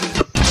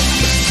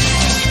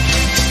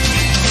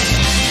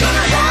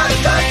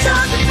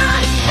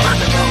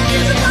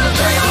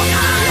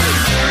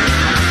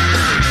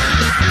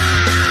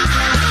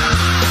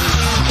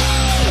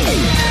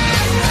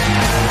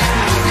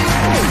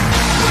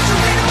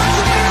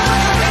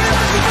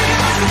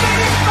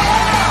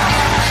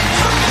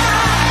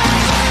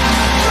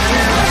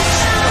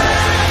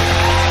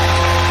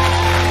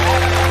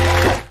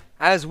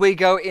 As we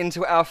go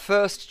into our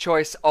first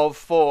choice of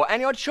 4,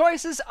 and your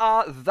choices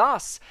are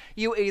thus.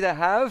 You either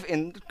have,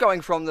 in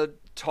going from the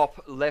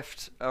top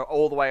left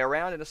all the way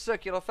around in a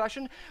circular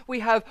fashion, we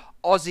have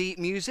Aussie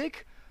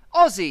music,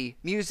 Fozzie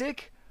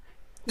music,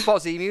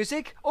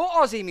 or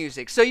Aussie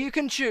music. So you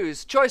can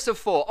choose, choice of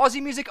 4,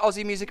 Aussie music, or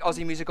Fozzie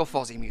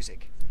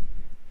music.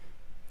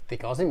 I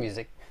think Aussie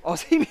music.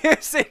 Aussie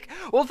music.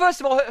 Well,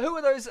 first of all, who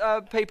are those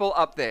people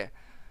up there?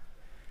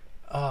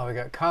 Oh, we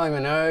got Kylie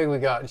Minogue, we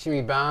got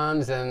Jimmy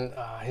Barnes, and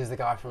here's the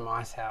guy from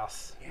Ice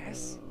House.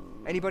 Yes.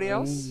 Anybody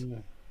else?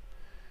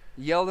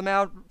 Yell them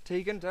out,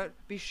 Tegan. Don't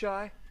be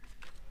shy.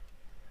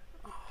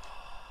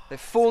 They're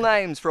full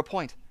names for a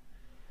point.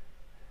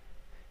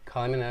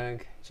 Kylie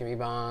Minogue, Jimmy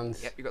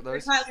Barnes. Yep, you got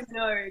those. Kylie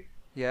Minogue.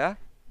 Yeah?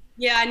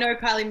 Yeah, I know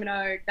Kylie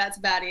Minogue. That's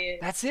about it.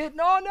 That's it?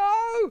 No!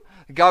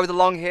 The guy with the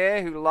long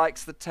hair who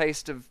likes the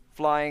taste of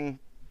flying...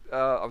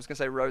 I was going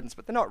to say rodents,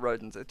 but they're not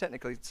rodents. They're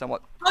technically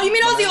somewhat... Oh, you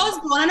mean Ozzy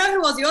Osbourne? I know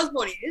who Ozzy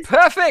Osbourne is.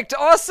 Perfect!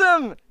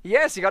 Awesome!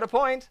 Yes, you got a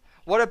point.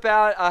 What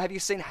about, have you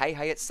seen Hey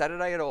Hey It's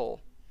Saturday at all?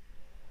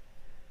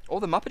 Or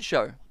The Muppet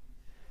Show?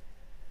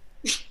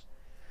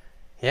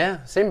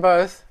 Yeah, seen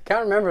both.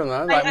 Can't remember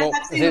them though.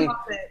 I've seen The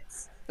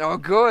Muppets. Oh,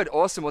 good.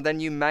 Awesome. Well, then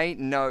you may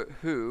know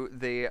who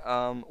the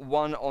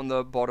one on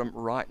the bottom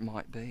right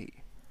might be.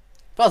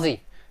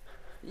 Fozzie.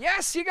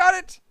 Yes, you got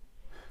it!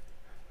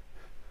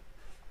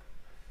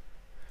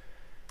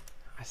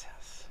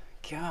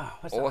 God,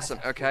 awesome.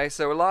 Okay,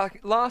 so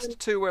last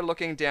 2 we're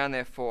looking down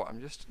there for.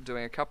 I'm just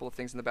doing a couple of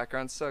things in the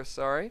background, so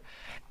sorry.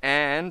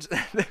 And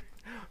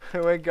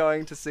we're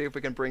going to see if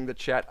we can bring the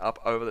chat up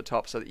over the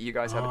top so that you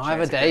guys have a chance.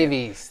 Ivor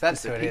Davies,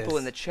 that's who it is. People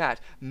in the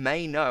chat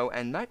may know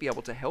and might be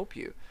able to help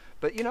you.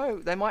 But, you know,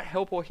 they might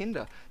help or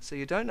hinder. So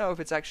you don't know if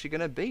it's actually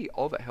going to be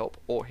of a help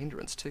or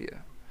hindrance to you.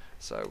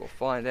 So we'll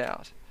find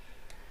out.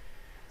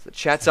 So the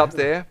chat's up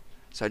there.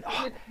 So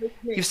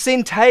you've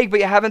seen Tag, but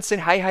you haven't seen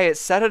Hey Hey It's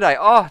Saturday.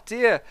 Oh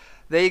dear.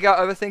 There you go.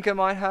 Overthinker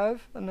might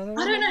have another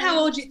one. I don't know how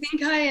old you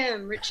think I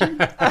am, Richard.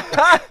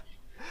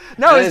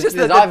 No, it's just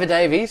there's Ivor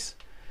Davies.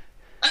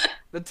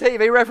 The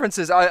TV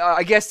references.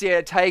 I guess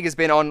yeah. Tag has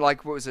been on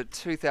like what was it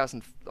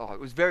 2000? Oh, it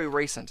was very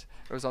recent.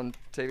 It was on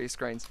TV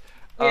screens.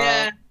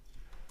 Yeah.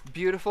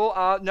 Beautiful.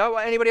 No,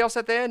 anybody else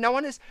out there? No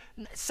one is.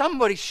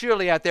 Somebody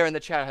surely out there in the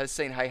chat has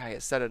seen Hey Hey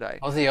It's Saturday.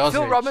 Ozzy Osrich.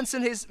 Phil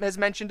Robinson has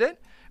mentioned it.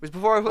 It was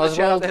before I put the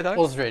chat out there though.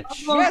 Osrich.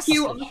 Yes.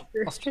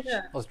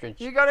 Ostrich.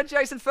 You got it,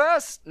 Jason,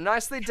 first.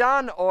 Nicely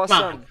done.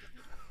 Awesome.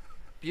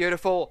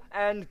 Beautiful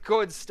and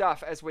good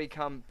stuff as we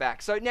come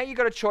back. So now you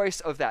got a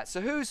choice of that. So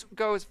whose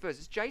goes first?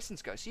 It's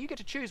Jason's go. So you get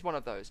to choose one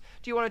of those.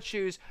 Do you want to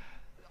choose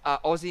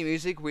Aussie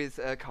music with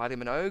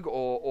Kylie Minogue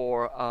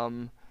or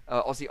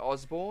Ozzy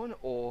Osbourne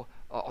or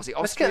Ozzy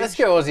Osbourne? Let's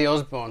go Ozzy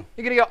Osbourne.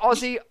 You're going to go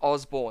Ozzy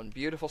Osbourne.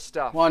 Beautiful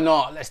stuff. Why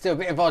not? Let's do a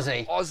bit of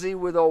Ozzy. Ozzy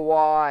with a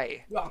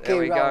Y. There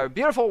we go.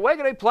 Beautiful. We're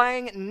going to be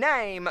playing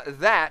Name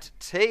That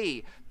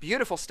Tea.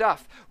 Beautiful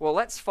stuff. Well,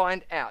 let's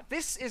find out.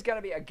 This is going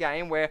to be a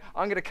game where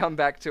I'm going to come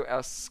back to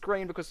our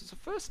screen because it's the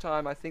first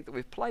time I think that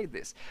we've played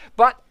this.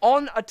 But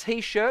on a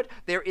t-shirt,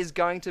 there is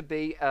going to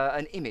be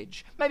an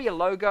image. Maybe a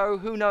logo.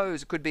 Who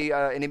knows? It could be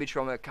an image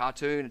from a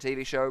cartoon, a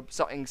TV show,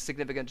 something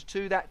significant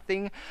to that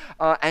thing.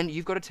 And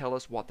you've got to tell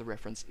us what the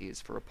reference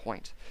is for a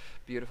point.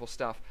 Beautiful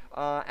stuff.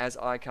 As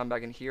I come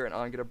back in here and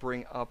I'm going to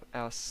bring up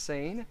our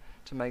scene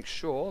to make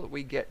sure that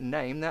we get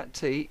Name That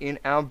Tea in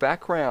our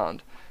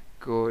background.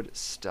 Good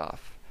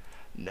stuff.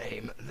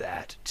 Name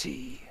That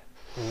Tea.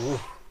 Ooh.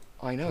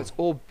 I know, it's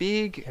all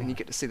big and you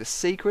get to see the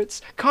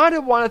secrets. Kind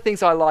of one of the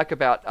things I like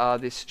about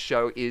this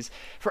show is,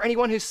 for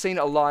anyone who's seen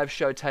a live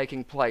show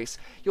taking place,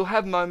 you'll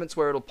have moments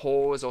where it'll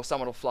pause or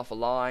someone will fluff a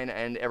line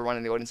and everyone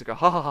in the audience will go,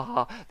 ha ha ha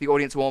ha. The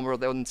audience warmer will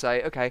then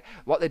say, okay,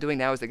 what they're doing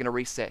now is they're going to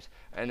reset.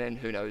 And then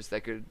who knows,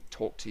 they could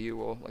talk to you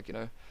or like, you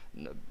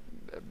know,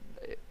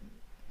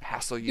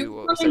 hassle you.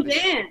 Or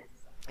something.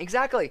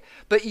 Exactly.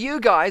 But you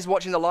guys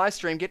watching the live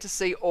stream get to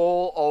see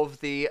all of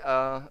the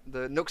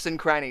nooks and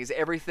crannies,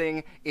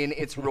 everything in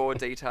its raw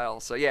detail.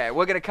 So yeah,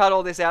 we're going to cut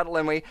all this out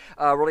when we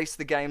release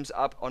the games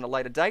up on a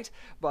later date.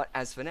 But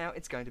as for now,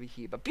 it's going to be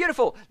here. But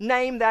beautiful.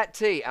 Name That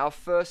Tea, our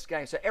first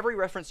game. So every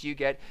reference you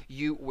get,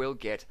 you will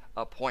get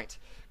a point.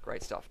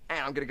 Great stuff. And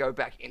I'm going to go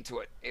back into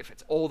it if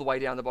it's all the way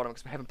down the bottom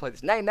because we haven't played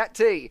this. Name That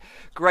Tea.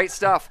 Great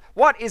stuff.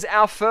 What is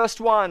our first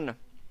one?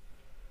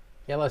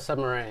 Yellow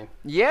Submarine.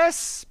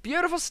 Yes,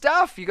 beautiful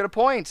stuff. You got a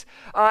point.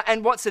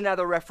 And what's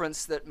another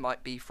reference that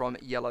might be from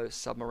Yellow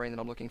Submarine that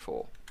I'm looking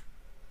for?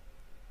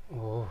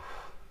 Oh,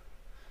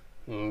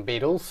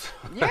 Beatles.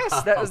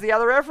 Yes, that was the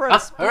other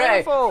reference.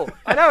 Beautiful.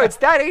 I know, it's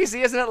that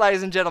easy, isn't it,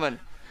 ladies and gentlemen?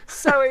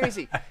 So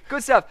easy.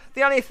 Good stuff.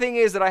 The only thing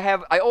is that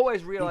I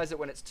always realize it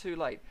when it's too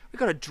late. We've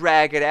got to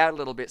drag it out a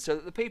little bit so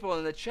that the people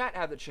in the chat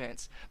have the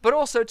chance. But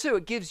also, too,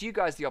 it gives you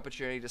guys the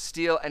opportunity to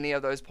steal any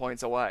of those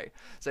points away.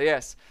 So,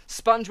 yes,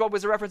 SpongeBob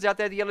was a reference out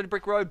there, the Yellow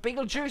Brick Road,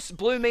 Beetlejuice,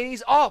 Blue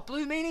Meanies. Oh,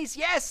 Blue Meanies,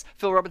 yes!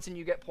 Phil Robinson,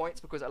 you get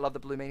points because I love the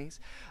Blue Meanies.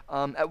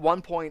 At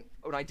one point,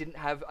 when I didn't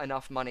have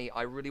enough money,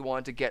 I really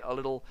wanted to get a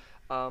little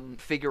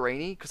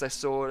figurine because I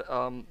saw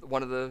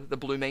one of the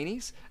Blue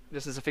Meanies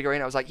just as a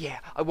figurine. I was like, yeah,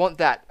 I want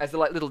that as the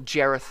like little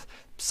Jareth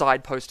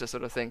side poster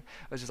sort of thing.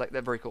 I was just like,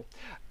 they're very cool.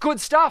 Good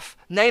stuff.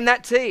 Name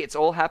That Tea. It's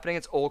all happening.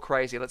 It's all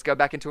crazy. Let's go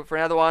back into it for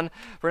another one.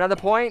 For another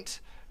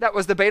point. That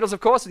was the Beatles, of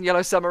course, and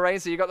Yellow Submarine,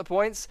 so you got the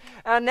points.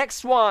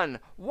 Next one.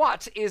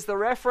 What is the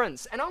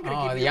reference? And I'm going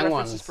to give you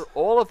references for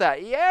all of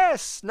that.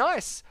 Yes,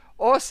 nice.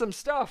 Awesome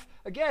stuff.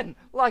 Again,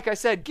 like I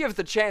said, give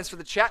the chance for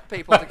the chat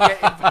people to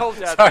get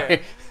involved out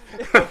there.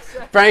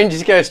 Brain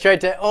just goes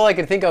straight to, all I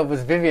could think of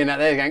was Vivian out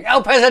there going,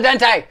 El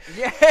Presidente!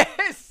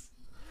 Yes!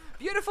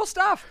 Beautiful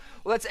stuff.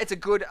 Well, it's a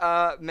good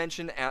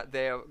mention out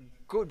there.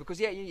 Good, because,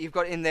 yeah, you've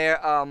got in there,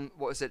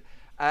 what was it?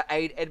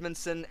 Aid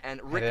Edmondson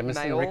and Rick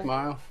Mayall. Rick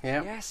Mayall,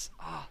 yeah. Yes.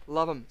 Oh,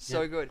 love them.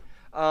 So good.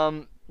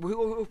 We,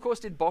 of course,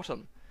 did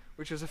Bottom,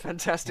 which was a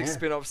fantastic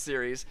spin-off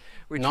series.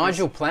 Which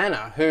Nigel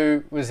Planner,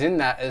 who was in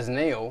that as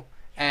Neil,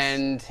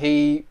 and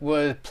he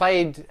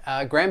played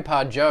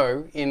Grandpa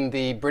Joe in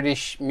the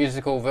British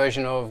musical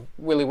version of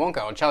Willy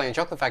Wonka, or Charlie and the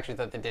Chocolate Factory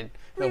that they did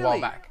a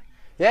while back.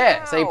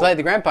 Yeah, so he played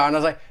the grandpa, and I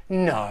was like,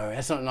 no,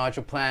 that's not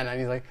Nigel Planner. And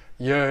he's like,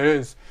 yeah, it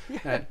is.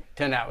 And it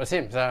turned out it was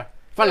him. So,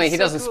 funnily, he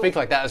doesn't speak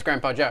like that as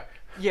Grandpa Joe.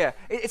 Yeah,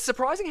 it's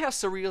surprising how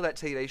surreal that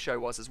TV show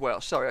was as well.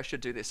 Sorry, I should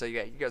do this. So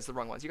yeah, you guys are the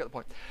wrong ones. You got the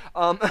point.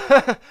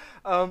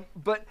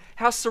 But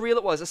how surreal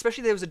it was,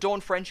 especially there was a Dawn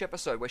French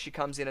episode where she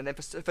comes in and then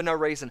for no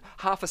reason,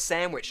 half a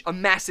sandwich, a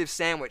massive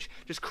sandwich,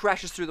 just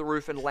crashes through the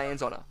roof and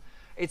lands on her.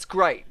 It's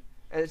great.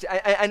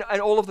 And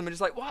all of them are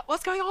just like,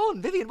 what's going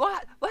on? Vivian,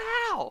 what?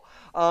 Wow.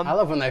 I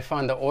love when they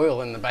find the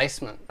oil in the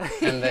basement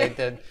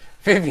and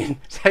Vivian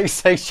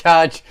takes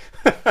charge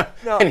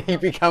and he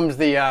becomes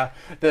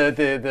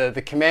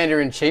the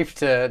commander in chief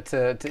to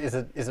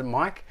is it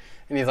Mike?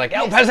 And he's like,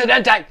 El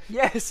Presidente!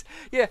 Yes,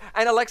 yeah,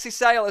 and Alexi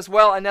Sale as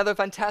well, another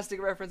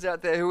fantastic reference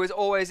out there who is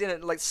always in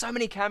it, like so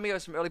many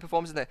cameos from early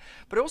performers in there.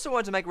 But I also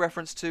wanted to make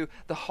reference to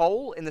the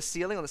hole in the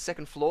ceiling on the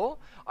second floor.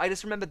 I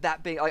just remembered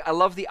that being, I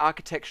love the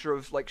architecture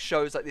of like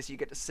shows like this. You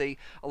get to see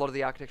a lot of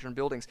the architecture in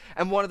buildings.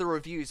 And one of the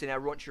reviews in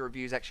our raunchy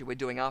reviews, actually, we're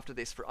doing after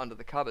this for Under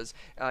the Covers.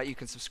 You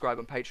can subscribe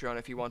on Patreon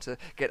if you want to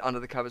get Under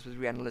the Covers with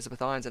Rhiannon,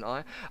 Elizabeth Irons and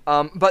I.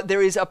 But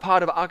there is a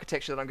part of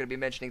architecture that I'm going to be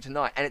mentioning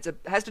tonight, and it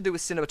has to do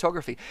with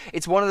cinematography.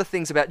 It's one of the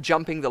things about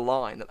jumping the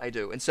line that they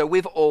do. And so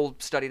we've all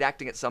studied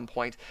acting at some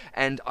point,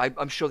 and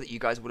I'm sure that you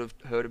guys would have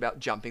heard about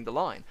jumping the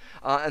line.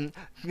 And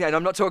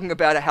I'm not talking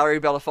about a Harry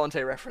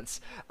Belafonte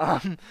reference.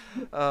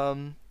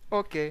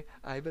 Okay,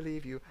 I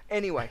believe you.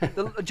 Anyway,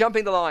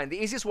 jumping the line. The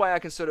easiest way I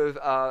can sort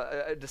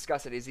of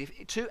discuss it is if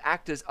two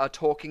actors are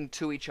talking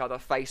to each other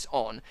face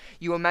on,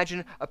 you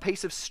imagine a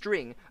piece of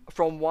string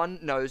from one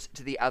nose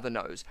to the other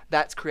nose.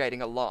 That's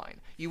creating a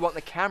line. You want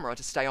the camera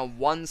to stay on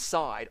one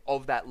side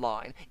of that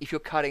line if you're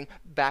cutting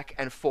back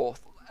and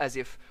forth as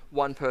if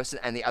one person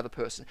and the other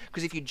person.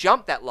 Because if you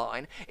jump that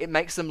line, it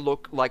makes them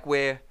look like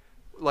we're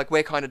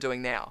kind of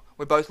doing now.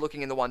 We're both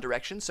looking in the one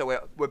direction, so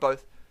we're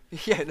both...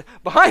 Yeah,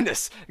 behind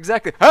us,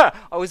 exactly. I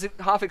was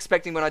half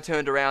expecting when I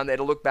turned around there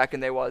to look back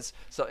and there was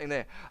something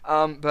there.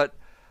 But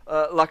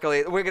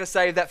luckily, we're going to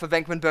save that for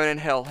Venkman Burn in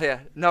Hell.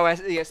 Here, no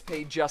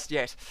ESP just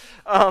yet.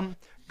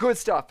 Good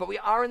stuff. But we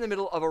are in the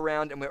middle of a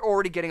round and we're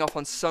already getting off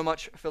on so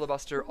much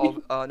filibuster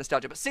of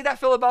nostalgia. But see that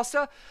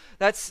filibuster?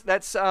 That's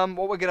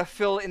what we're going to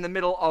fill in the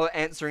middle of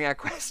answering our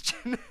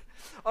question.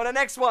 On the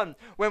next one,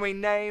 when we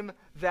name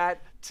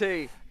that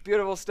tea.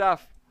 Beautiful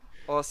stuff.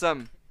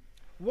 Awesome.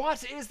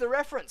 What is the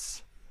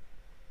reference?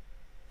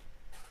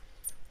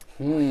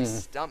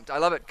 Stumped. I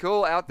love it.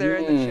 Cool. Out there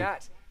in the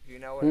chat. You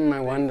know what?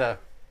 I wonder.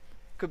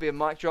 Could be a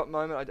mic drop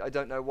moment. I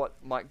don't know what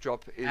mic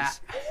drop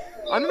is.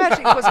 I'm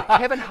imagining it was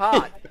Kevin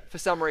Hart for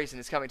some reason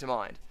is coming to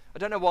mind. I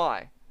don't know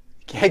why.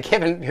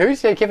 Kevin? Who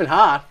said Kevin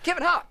Hart?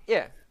 Kevin Hart.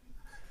 Yeah.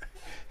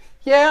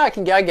 Yeah, I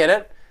get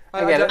it.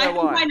 I don't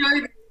know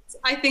why.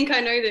 I think I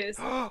know this.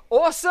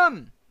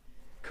 Awesome.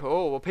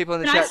 Cool. Well, people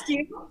in the chat.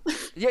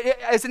 Yeah.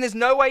 As in, there's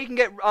no way you can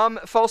get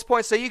false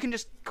points, so you can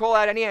just call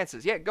out any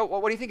answers. Yeah. Go.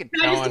 What are you thinking?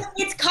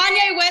 It's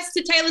Kanye West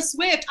to Taylor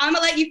Swift. I'm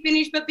gonna let you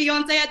finish, but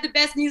Beyonce had the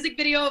best music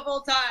video of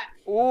all time.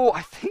 Oh,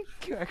 I think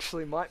you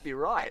actually might be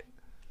right.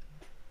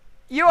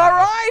 You are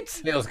right.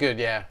 Feels good.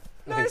 Yeah.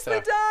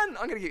 Nicely done.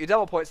 I'm gonna give you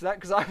double points for that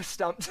because I was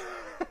stumped.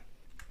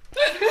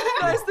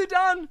 Nicely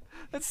done.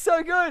 That's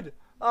so good.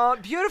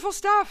 Beautiful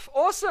stuff.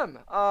 Awesome.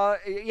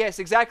 Yes,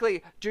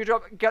 exactly.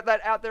 Dewdrop, get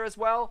that out there as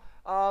well.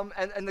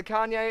 And the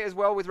Kanye as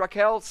well with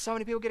Raquel. So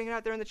many people getting it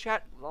out there in the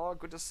chat. Oh,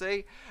 good to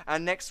see.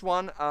 And next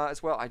one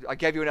as well. I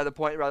gave you another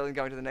point rather than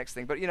going to the next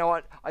thing. But you know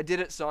what? I did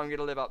it, so I'm going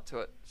to live up to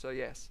it. So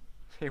yes.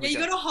 Yeah, you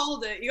got to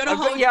hold it. You got to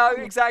hold it. Yeah,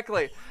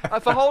 exactly.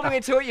 For holding me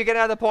to it, you get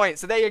another point.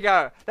 So there you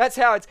go. That's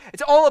how it's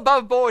all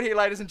above board here,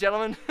 ladies and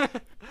gentlemen.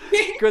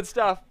 Good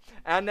stuff.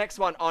 Our next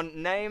one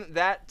on Name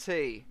That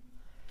Tea.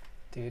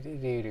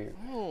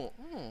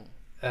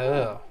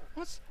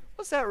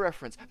 What's that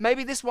reference?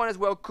 Maybe this one as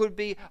well could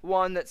be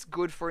one that's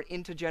good for an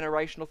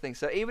intergenerational thing.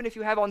 So even if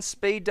you have on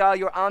speed dial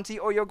your auntie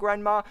or your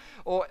grandma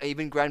or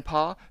even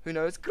grandpa, who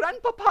knows,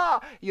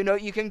 grandpapa, you know,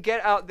 you can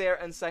get out there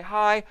and say,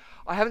 hi,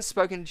 I haven't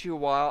spoken to you a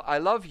while, I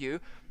love you,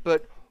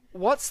 but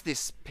what's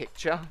this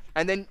picture?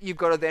 And then you've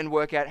got to then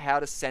work out how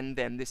to send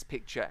them this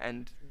picture.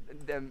 And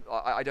them,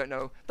 I don't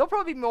know, they'll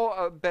probably be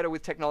more better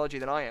with technology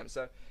than I am.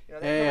 So you know,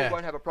 they probably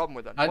won't have a problem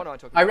with it. What am I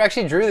talking about? I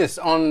actually drew this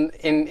on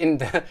in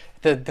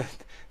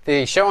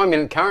the show I'm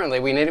in currently.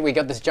 We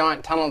got this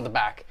giant tunnel at the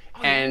back,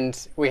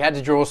 and we had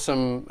to draw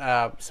some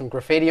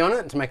graffiti on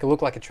it to make it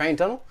look like a train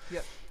tunnel.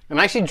 Yep.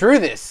 And I actually drew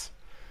this.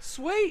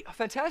 Sweet,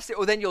 fantastic.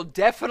 Well, then you'll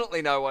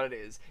definitely know what it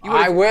is.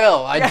 I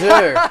will. I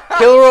do.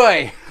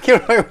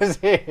 Kilroy was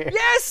here.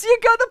 Yes, you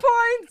got the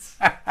points.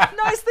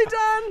 Nicely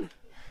done.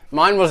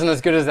 Mine wasn't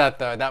as good as that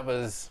though. That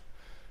was,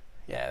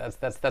 yeah,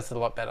 that's a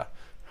lot better.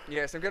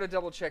 Yes, I'm going to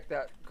double check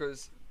that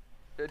because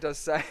it does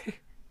say.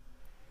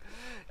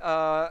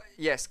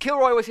 Yes,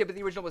 Kilroy was here, but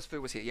the original was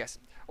Fu was here. Yes,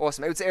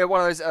 awesome. It's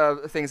one of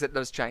those things that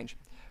does change.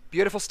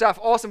 Beautiful stuff.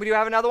 Awesome. We do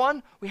have another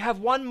one. We have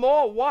one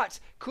more. What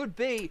could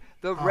be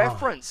the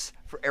reference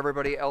for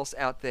everybody else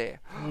out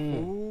there?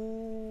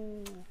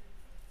 Ooh.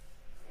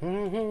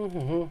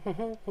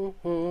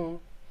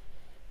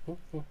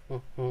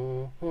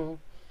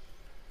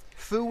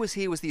 Fu was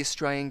here was the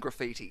Australian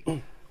graffiti,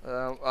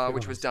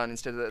 which was done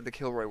instead of the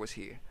Kilroy was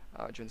here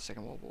during the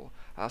Second World War.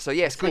 So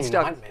yes, good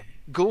stuff.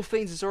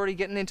 Gulfiends is already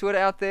getting into it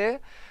out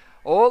there.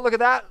 Oh, look at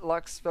that.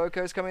 Lux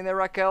Foco's coming there,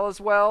 Raquel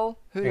as well.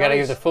 You got to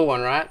give the full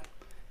one, right?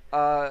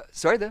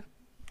 Sorry,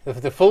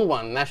 the full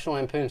one, National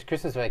Lampoon's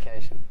Christmas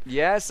Vacation.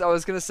 Yes, I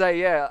was going to say,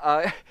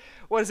 yeah.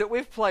 What is it?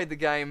 We've played the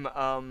game,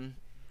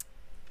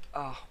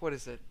 what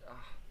is it?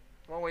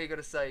 One where you got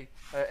to say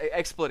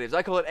expletives.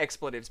 I call it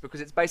expletives because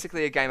it's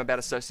basically a game about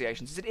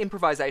associations. It's an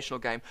improvisational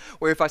game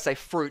where if I say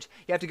fruit,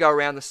 you have to go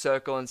around the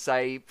circle and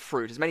say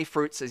fruit, as many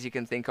fruits as you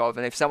can think of.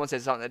 And if someone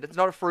says something that's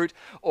not a fruit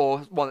or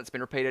one that's been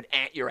repeated,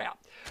 you're out.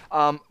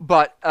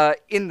 But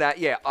in that,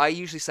 yeah, I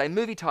usually say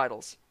movie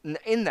titles.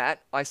 In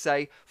that, I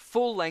say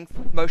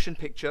full-length motion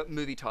picture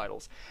movie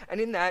titles. And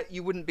in that,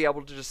 you wouldn't be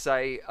able to just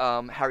say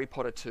Harry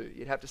Potter 2.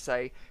 You'd have to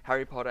say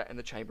Harry Potter and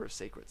the Chamber of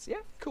Secrets. Yeah,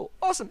 cool.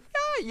 Awesome.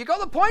 Yeah, you got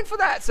the point for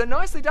that. So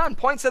nicely done.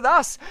 Points are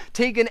thus.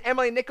 Tegan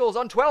Emily Nichols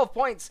on 12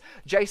 points.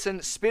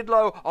 Jason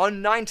Spidlow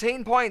on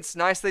 19 points.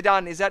 Nicely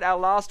done. Is that our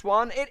last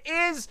one? It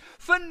is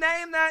for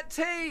Name That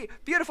Tea.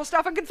 Beautiful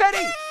stuff and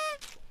confetti.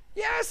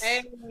 Yes.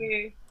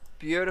 Hey.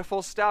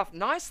 Beautiful stuff.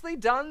 Nicely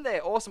done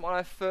there. Awesome on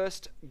our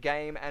first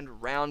game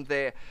and round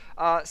there.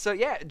 So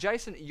yeah,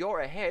 Jason,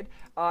 you're ahead.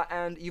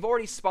 And you've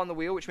already spun the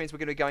wheel, which means we're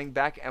going to be going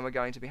back and we're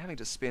going to be having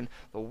to spin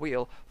the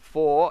wheel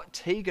for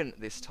Tegan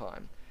this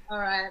time. All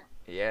right.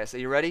 Yes, are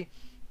you ready?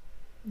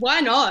 Why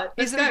not?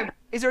 Let's go.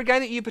 Is there a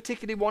game that you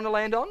particularly want to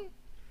land on?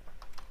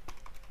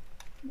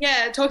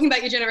 Yeah, talking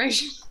about your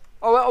generation.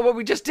 Oh, well,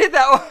 we just did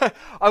that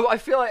one. I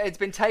feel like it's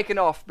been taken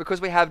off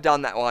because we have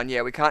done that one.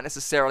 Yeah, we can't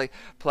necessarily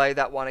play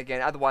that one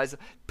again. Otherwise,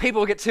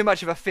 people will get too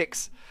much of a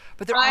fix.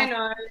 But there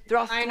are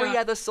three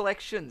other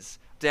selections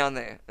down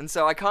there. And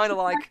so I kind of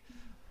like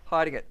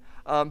hiding it.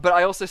 But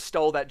I also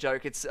stole that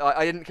joke.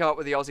 I didn't come up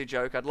with the Aussie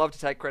joke. I'd love to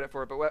take credit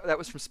for it, but that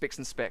was from Spicks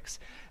and Specs.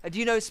 Do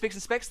you know Spicks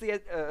and Specs,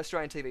 the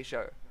Australian TV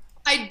show?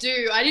 I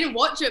do. I didn't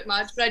watch it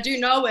much, but I do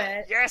know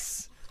it.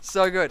 Yes!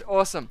 So good.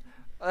 Awesome.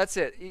 That's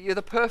it. You're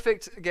the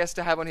perfect guest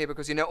to have on here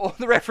because you know all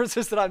the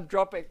references that I'm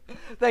dropping.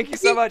 Thank you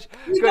so much.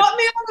 You got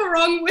me on the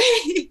wrong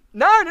way.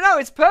 No,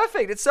 it's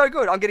perfect. It's so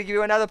good. I'm going to give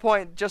you another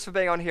point just for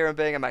being on here and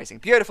being amazing.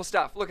 Beautiful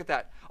stuff. Look at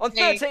that. On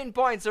 13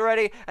 points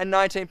already and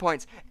 19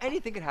 points.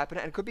 Anything can happen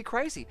and it could be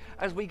crazy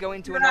as we go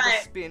into another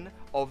spin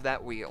of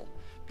that wheel.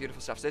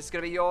 Beautiful stuff. So this is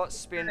going to be your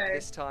spin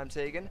this time,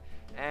 Tegan.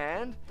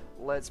 And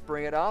let's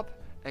bring it up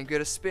and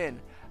get a spin.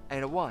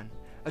 And a 1,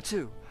 a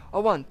 2, a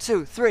 1,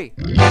 2, 3.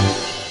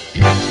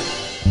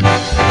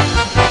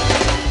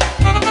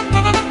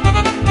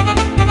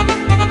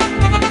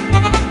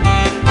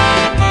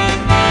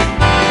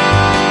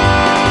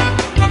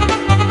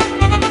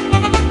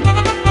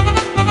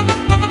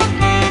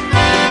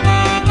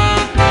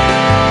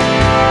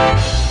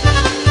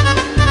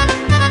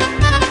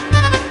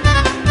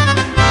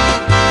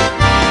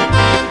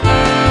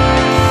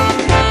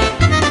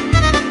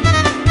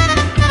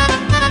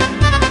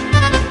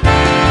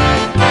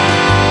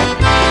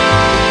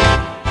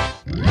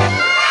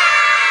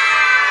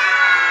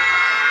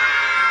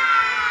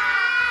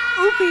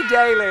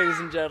 Day, ladies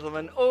and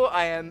gentlemen. Oh,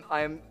 I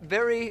am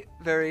very,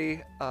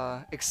 very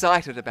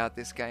excited about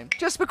this game.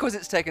 Just because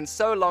it's taken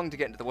so long to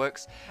get into the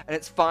works, and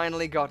it's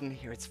finally gotten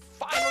here. It's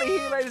finally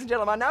here, ladies and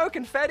gentlemen. I know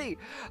confetti,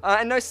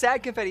 and no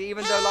sad confetti,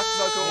 even though Lux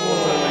Vocal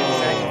also made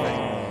sad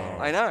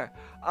confetti. I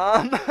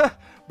know.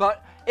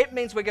 But it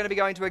means we're going to be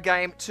going to a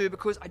game too,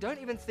 because I don't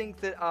even think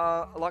that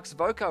Lux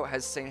Voco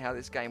has seen how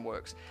this game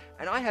works.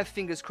 And I have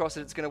fingers crossed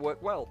that it's going to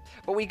work well.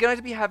 But we're going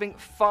to be having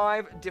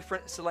 5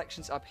 different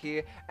selections up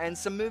here and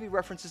some movie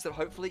references that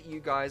hopefully you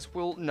guys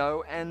will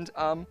know and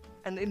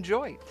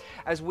enjoy.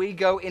 As we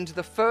go into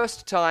the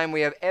first time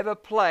we have ever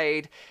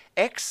played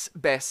X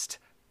Best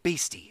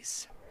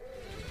Beasties.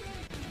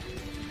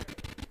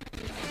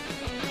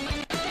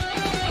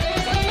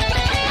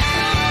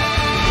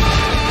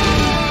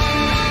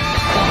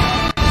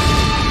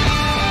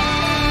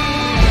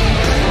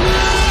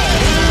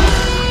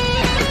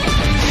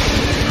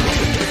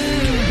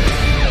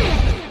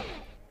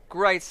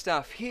 Great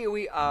stuff. Here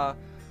we are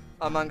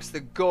amongst the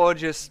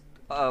gorgeous,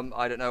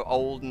 I don't know,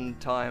 olden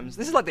times.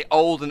 This is like the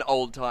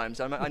old times.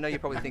 I know you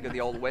probably think of the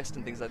Old West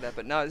and things like that,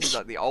 but no, this is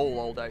like the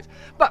old days.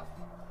 But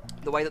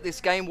the way that this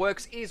game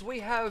works is we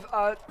have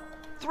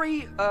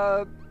 3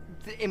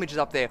 images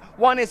up there.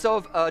 One is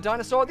of a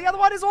dinosaur, the other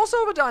one is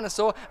also of a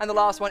dinosaur, and the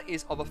last one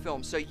is of a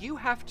film. So you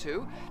have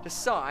to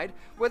decide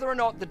whether or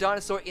not the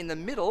dinosaur in the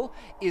middle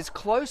is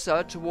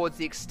closer towards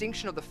the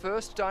extinction of the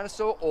first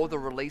dinosaur or the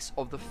release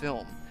of the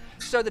film.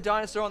 So the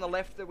dinosaur on the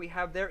left that we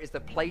have there is the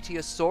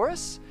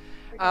Plateosaurus.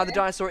 Okay. The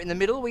dinosaur in the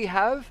middle we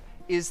have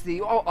is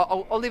the...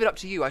 Oh, I'll leave it up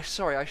to you.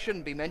 Sorry, I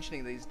shouldn't be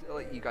mentioning these.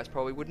 You guys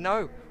probably would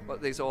know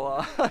what these all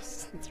are.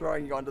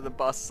 Throwing you onto the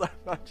bus so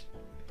much.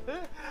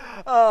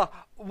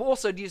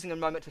 Also using a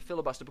moment to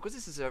filibuster, because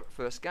this is our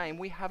first game,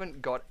 we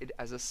haven't got it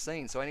as a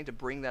scene, so I need to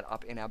bring that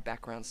up in our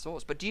background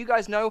source. But do you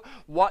guys know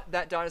what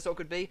that dinosaur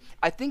could be?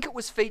 I think it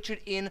was featured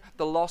in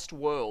The Lost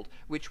World,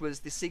 which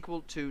was the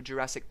sequel to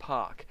Jurassic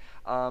Park,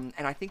 and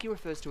I think he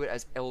refers to it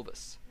as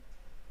Elvis.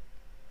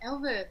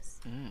 Elvis.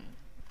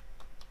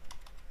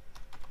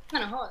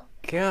 Kind of hot.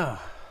 Yeah.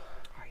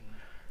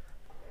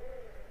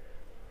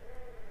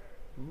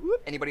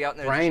 Anybody out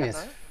there? Brain is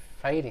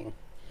fading.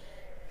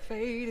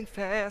 Fading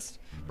fast.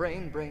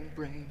 Brain.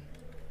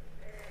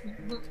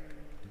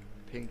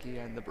 Pinky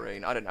and the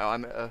Brain. I don't know.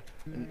 I'm an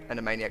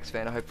Animaniacs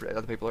fan. I hope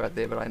other people are out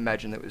there, but I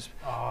imagine it was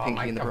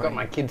Pinky and the Brain. I've got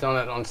my kids on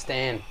it on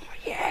Stan.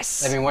 Yeah.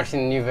 Yes. They've been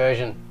watching the new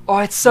version. Oh,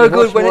 it's so You've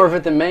good. watched more of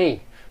it than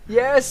me.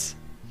 Yes.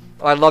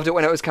 I loved it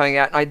when it was coming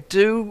out.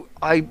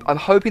 I'm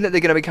hoping that they're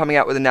going to be coming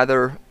out with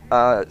another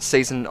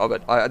season of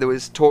it. There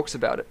was talks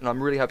about it, and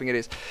I'm really hoping it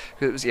is.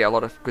 Because it was, a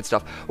lot of good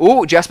stuff.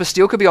 Ooh, Jasper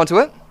Steele could be onto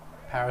it.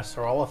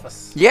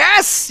 Parasaurolophus.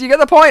 Yes! You get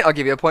the point. I'll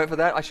give you a point for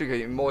that. I should give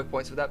you more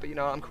points for that, but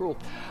I'm cruel.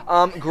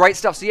 Great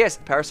stuff. So yes,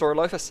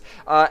 Parasaurolophus.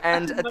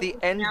 And at the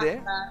end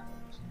there...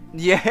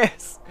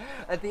 Yes.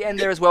 At the end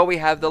there as well, we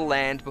have The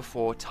Land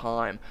Before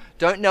Time.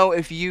 Don't know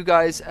if you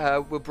guys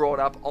were brought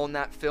up on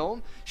that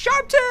film.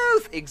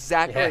 Sharptooth!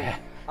 Exactly. Yeah.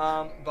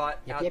 But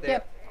out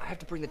there... I have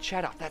to bring the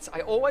chat up. I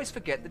always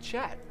forget the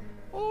chat.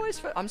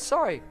 I'm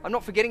sorry. I'm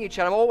not forgetting you,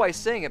 chat. I'm always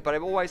seeing it, but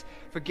I'm always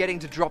forgetting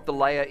to drop the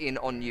layer in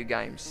on new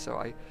games.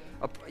 So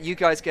you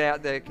guys get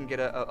out there can get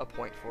a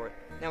point for it.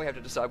 Now we have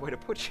to decide where to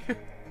put you.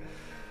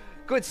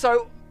 Good.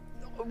 So,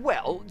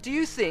 well, do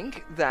you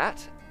think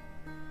that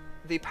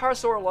the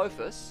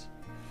Parasaurolophus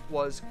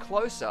was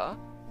closer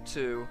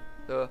to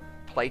the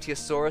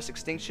Plateosaurus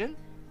extinction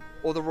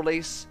or the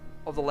release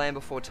of The Land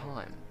Before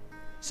Time?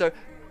 So,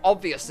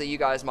 obviously, you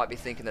guys might be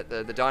thinking that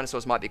the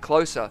dinosaurs might be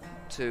closer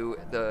to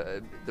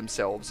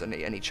themselves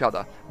and each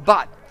other.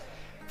 But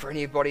for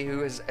anybody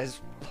who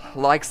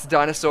likes the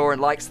dinosaur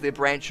and likes the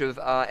branch of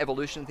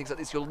evolution and things like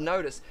this, you'll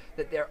notice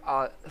that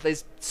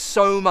there's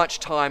so much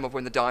time of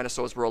when the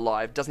dinosaurs were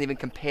alive. It doesn't even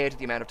compare to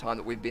the amount of time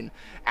that we've been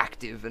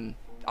active and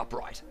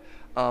upright.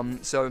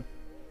 So,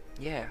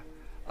 yeah.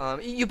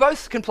 You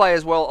both can play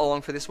as well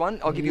along for this one.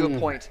 I'll give you a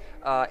point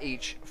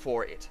each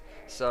for it.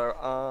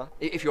 So,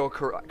 if you're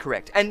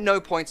correct. And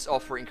no points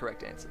off for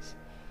incorrect answers.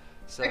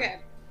 So, okay.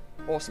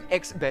 Awesome.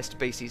 Best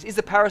species. Is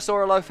the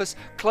Parasaurolophus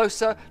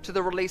closer to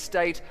the release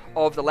date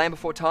of The Land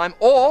Before Time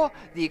or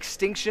the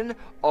extinction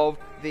of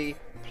the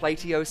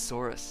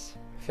Plateosaurus?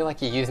 I feel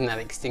like you're using that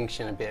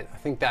extinction a bit. I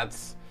think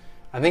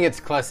it's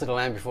closer to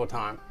Land Before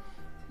Time.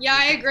 Yeah,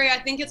 I agree. I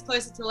think it's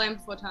closer to Land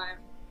Before Time.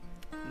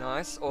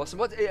 Nice. Awesome.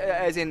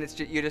 As in,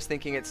 you're just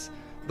thinking it's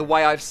the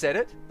way I've said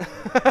it?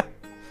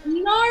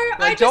 No,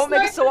 don't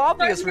make it so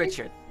obvious,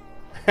 Richard.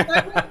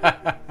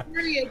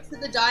 Periods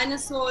that the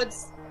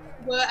dinosaurs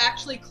were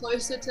actually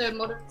closer to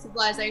modern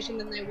civilization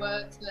than they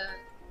were to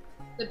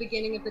the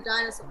beginning of the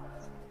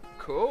dinosaurs.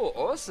 Cool,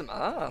 awesome.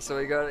 So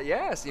we got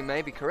yes, you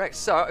may be correct.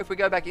 So if we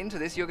go back into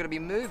this, you're going to be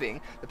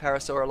moving the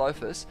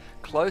Parasaurolophus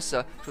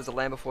closer towards The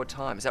Land Before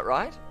Time. Is that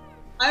right?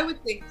 I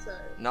would think so.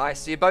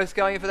 Nice. So you're both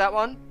going in for that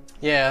one?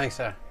 Yeah, I think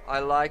so. I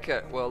like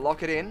it. Well,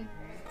 lock it in.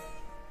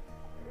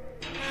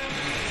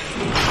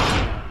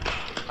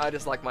 I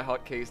just like my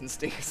hotkeys and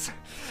stingers.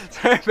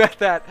 Sorry about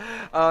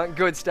that.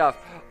 Good stuff.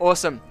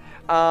 Awesome.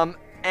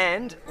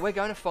 And we're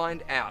going to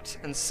find out.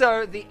 And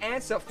so the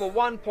answer for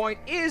 1 point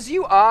is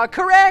you are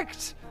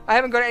correct. I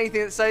haven't got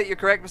anything to say that you're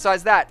correct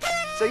besides that.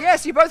 So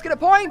yes, you both get a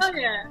point. Oh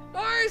yeah.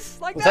 Nice.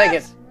 Like we'll that.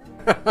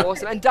 Take it.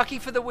 Awesome. And Ducky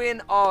for the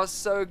win. Oh,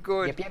 so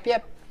good.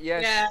 Yep.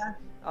 Yes. Yeah.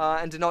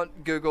 And do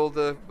not Google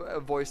the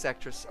voice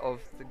actress of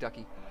the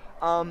Ducky.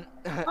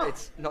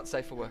 It's not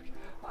safe for work.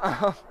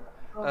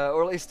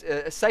 Or at least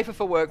safer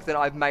for work than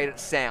I've made it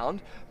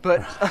sound.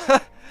 But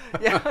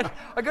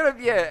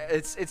yeah,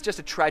 it's just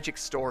a tragic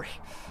story.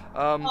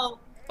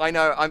 I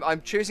know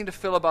I'm choosing to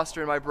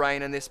filibuster in my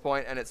brain at this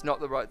point, and it's not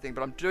the right thing.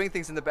 But I'm doing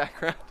things in the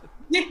background.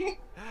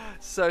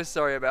 So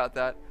sorry about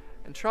that,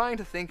 and trying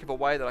to think of a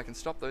way that I can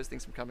stop those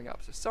things from coming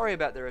up. So sorry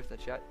about the rest of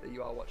the chat that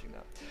you are watching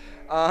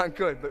that.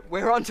 Good, but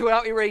we're on to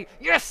our Erie.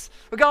 Yes,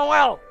 we're going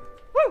well.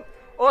 Woo!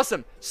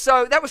 Awesome.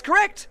 So that was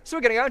correct. So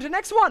we're going to go into the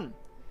next one.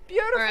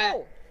 Beautiful.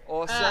 Right.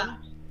 Awesome.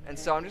 And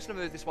so I'm just going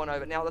to move this one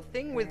over. Now, the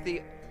thing with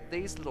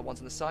these little ones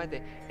on the side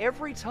there,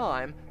 every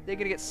time they're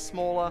going to get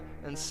smaller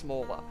and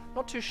smaller.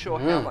 Not too sure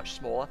how much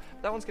smaller.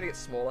 That one's going to get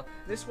smaller.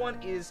 This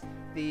one is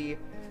the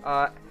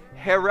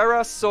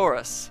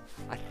Herrerasaurus.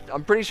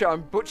 I'm pretty sure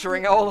I'm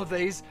butchering all of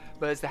these,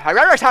 but it's the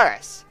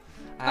Herrerasaurus.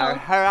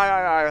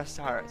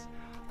 Herrerasaurus.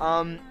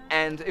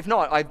 And if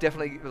not, I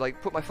definitely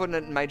put my foot in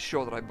it and made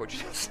sure that I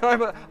butchered it. So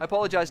I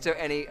apologize to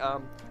any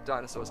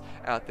dinosaurs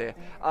out there.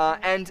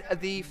 And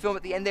the film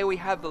at the end there, we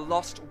have The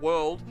Lost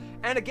World.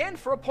 And again,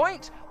 for a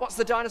point, what's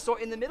the dinosaur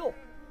in the middle?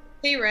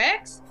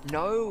 T-Rex?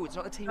 No, it's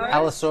not the T-Rex.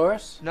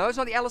 Allosaurus? No, it's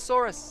not the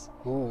Allosaurus.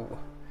 Ooh.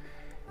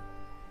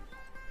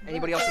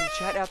 Anybody else in the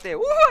chat out there?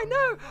 Ooh, I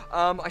know.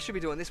 I should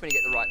be doing this when you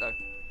get the right though.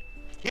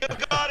 You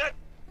got it.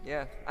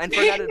 Yeah. And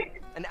for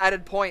an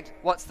added point,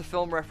 what's the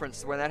film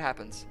reference when that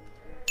happens?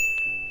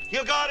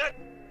 You got it.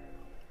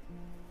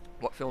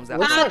 What film's that?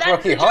 Looks like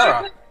Rocky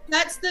Horror.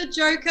 That's the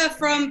Joker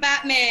from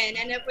Batman,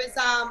 and it was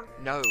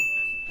No.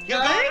 You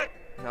got it.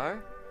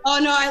 No. Oh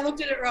no, I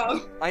looked at it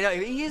wrong. I know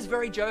he is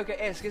very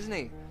Joker-esque, isn't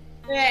he?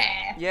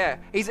 Yeah. Yeah,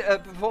 he's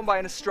performed by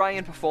an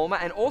Australian performer,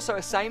 and also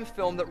a same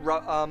film that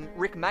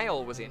Rick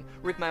Mayall was in.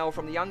 Rick Mayall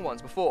from The Young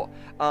Ones before.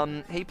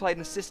 He played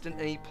an assistant,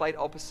 and he played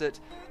opposite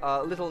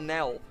Little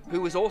Nell,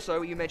 who was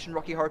also, you mentioned,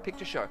 Rocky Horror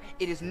Picture Show.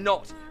 It is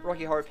not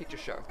Rocky Horror Picture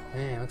Show.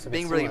 Yeah, looks a bit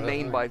Being really similar,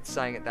 mean by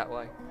saying it that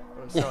way.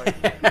 what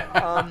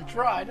I'm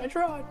saying. I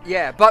tried.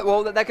 Yeah, but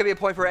well, that could be a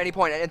point for any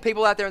point. And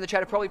people out there in the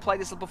chat have probably played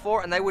this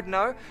before, and they would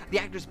know. The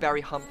actor is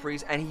Barry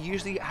Humphries, and he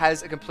usually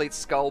has a complete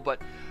skull,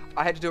 but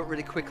I had to do it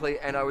really quickly,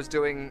 and I was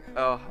doing,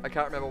 I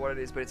can't remember what it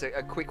is, but it's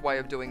a quick way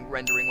of doing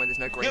rendering when there's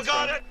no green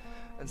screen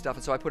and stuff.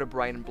 And so I put a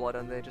brain and blood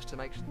on there just to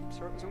make sure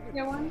it was all good.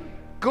 Yeah, one.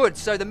 Good.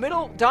 So the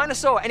middle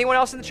dinosaur. Anyone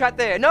else in the chat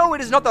there? No,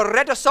 it is not the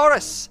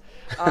Rhedosaurus.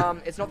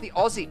 It's not the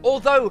Aussie.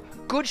 Although,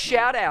 good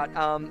shout out,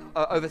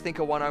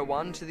 Overthinker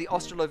 101, to the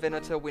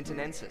Australovenator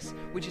wintonensis,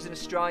 which is an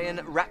Australian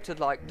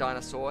raptor-like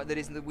dinosaur that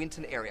is in the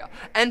Winton area.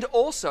 And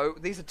also,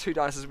 these are two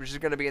dinosaurs which is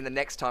going to be in the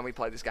next time we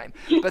play this game,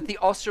 but the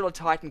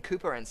Australotitan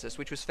cooperensis,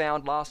 which was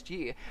found last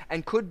year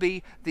and could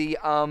be the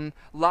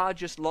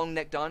largest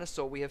long-necked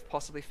dinosaur we have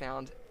possibly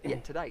found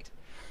yet to date.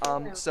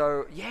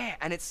 So yeah,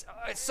 and it's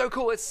so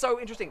cool. It's so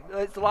interesting.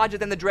 It's larger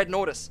than the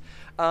Dreadnoughtus.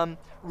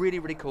 Really,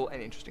 really cool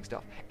and interesting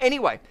stuff.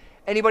 Anyway,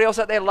 anybody else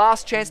out there?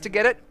 Last chance to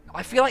get it.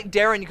 I feel like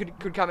Darren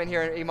could come in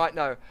here and he might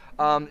know.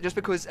 Just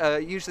because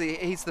usually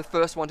he's the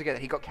first one to get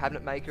it. He got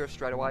Cabinet Maker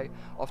straight away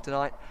off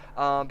tonight.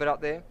 But up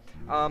there,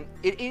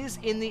 it is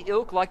in the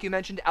ilk, like you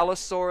mentioned,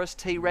 Allosaurus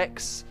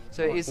T-Rex.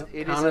 So it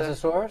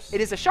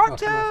is a shark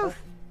tooth.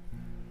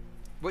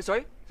 Wait,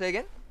 sorry. Say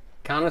again.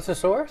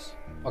 Carnotaurus?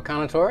 Or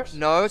Carnotaurus?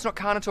 No, it's not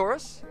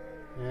Carnotaurus.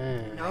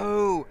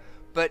 No,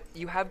 but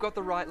you have got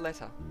the right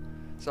letter.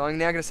 So I'm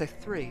now going to say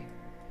 3,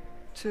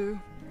 2,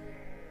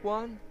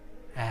 1.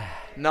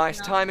 Nice,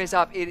 time is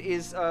up. It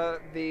is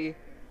the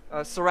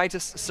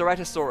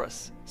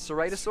Ceratosaurus.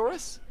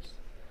 Ceratosaurus?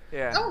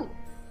 Yeah. Oh.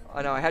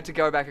 I know, I had to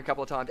go back a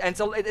couple of times. And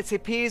so it's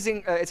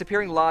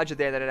appearing larger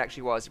there than it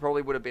actually was. It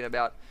probably would have been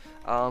about,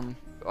 I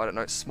don't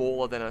know,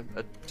 smaller than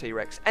a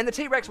T-Rex. And the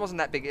T-Rex wasn't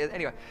that big.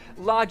 Anyway,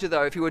 larger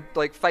though, if you were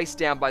like face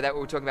down by that, we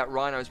were talking about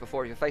rhinos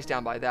before, if you're face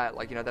down by that,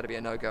 like, you know, that'd be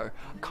a no-go.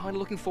 I'm kind of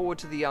looking forward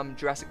to the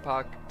Jurassic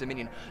Park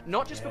Dominion.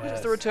 Not just because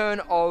it's the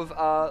return of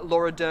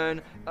Laura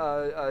Dern,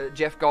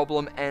 Jeff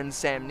Goldblum, and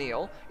Sam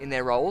Neill in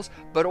their roles,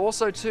 but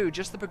also too,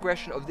 just the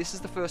progression of this is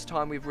the first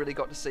time we've really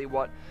got to see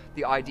what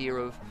the idea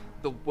of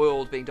the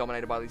world being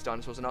dominated by these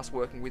dinosaurs and us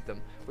working with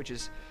them, which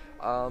is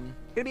going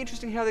to be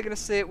interesting how they're going to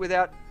see it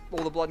without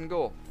all the blood and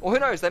gore. Or who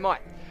knows, they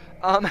might.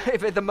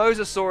 If the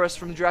Mosasaurus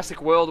from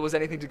Jurassic World was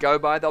anything to go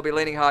by, they'll be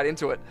leaning hard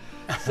into it.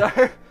 So,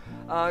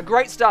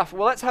 great stuff.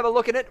 Well, let's have a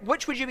look at it.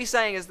 Which would you be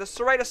saying is the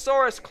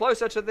Ceratosaurus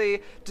closer to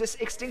the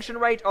extinction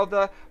rate of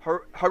the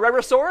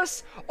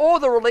Herrerasaurus,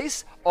 or the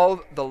release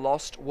of The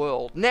Lost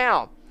World?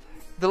 Now,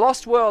 The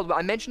Lost World,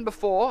 I mentioned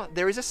before,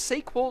 there is a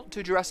sequel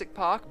to Jurassic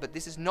Park, but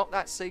this is not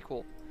that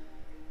sequel.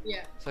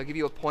 Yeah. So I'll give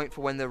you a point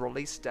for when the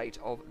release date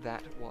of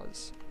that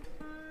was.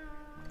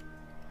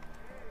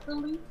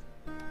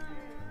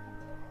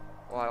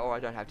 Or I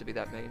don't have to be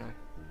that mean,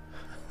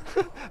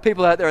 no.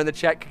 People out there in the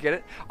chat could get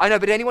it. I know,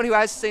 but anyone who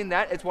has seen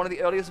that, it's one of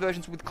the earliest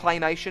versions with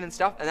claymation and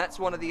stuff, and that's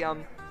one of the, a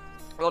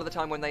lot of the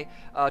time when they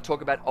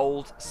talk about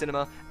old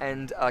cinema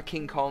and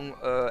King Kong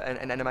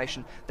and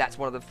animation, that's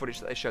one of the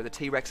footage that they show. The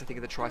T-Rex, I think,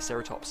 of the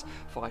Triceratops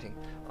fighting.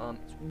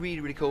 It's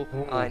really, really cool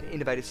and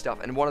innovative stuff.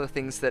 And one of the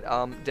things that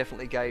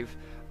definitely gave,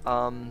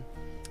 what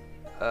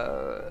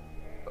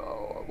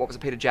was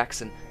it, Peter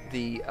Jackson,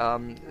 the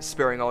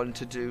spurring on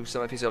to do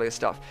some of his earlier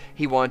stuff.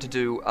 He wanted to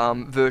do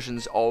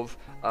versions of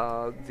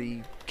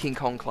the King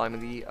Kong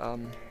climbing the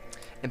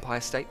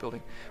Empire State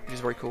Building, which is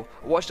very cool.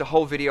 I watched a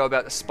whole video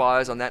about the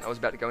spires on that, and I was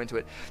about to go into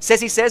it.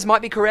 Says he says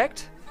might be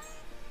correct.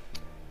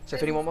 So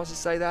if anyone wants to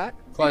say that.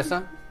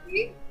 Closer.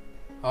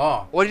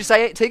 Oh. What did you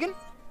say, Tegan?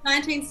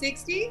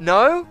 1960?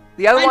 No.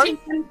 The other one?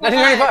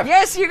 1925.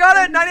 Yes, you got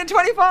it.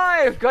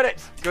 1925. Got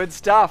it. Good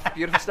stuff.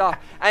 Beautiful stuff.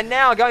 And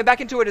now, going back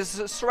into it, is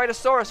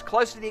Ceratosaurus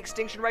close to the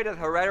extinction rate of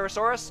the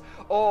Herrerasaurus,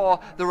 or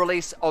the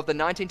release of the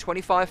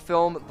 1925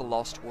 film The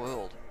Lost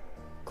World?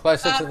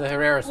 Closer to the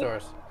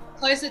Herrerasaurus.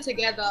 Closer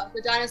together.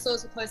 The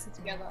dinosaurs are closer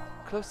together.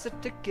 Closer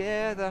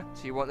together.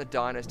 So you want the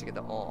dinos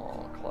together?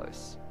 Oh,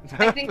 close.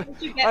 I think we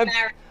should get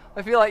married.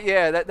 I feel like,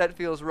 yeah, that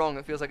feels wrong.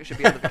 It feels like it should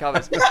be under the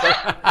covers.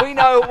 we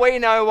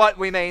know what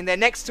we mean. They're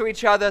next to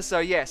each other, so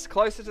yes,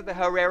 closer to the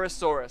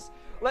Herrerasaurus.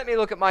 Let me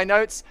look at my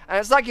notes, and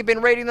it's like you've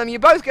been reading them. You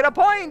both get a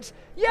point.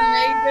 Yay!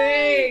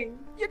 Amazing.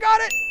 You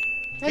got it.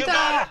 You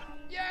got it.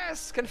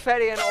 Yes,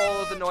 confetti and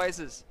all of the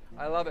noises.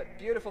 I love it.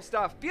 Beautiful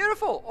stuff.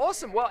 Beautiful.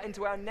 Awesome. Well,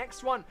 into our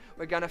next one,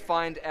 we're going to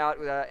find out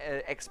with our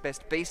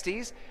ex-best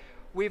beasties.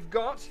 We've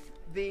got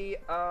the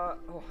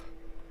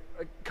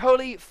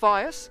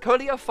Coleophias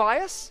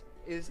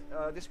is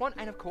this one,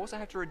 and of course I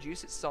have to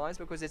reduce its size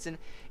because it's an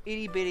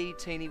itty-bitty,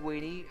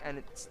 teeny-weeny, and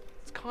it's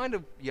kind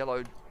of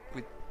yellowed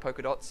with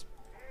polka dots,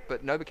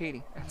 but no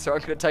bikini. And so I'm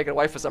going to take it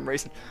away for some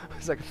reason.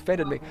 It's like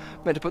offended me.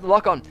 I meant to put the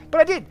lock on, but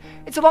I did.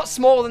 It's a lot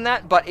smaller than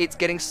that, but it's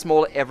getting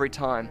smaller every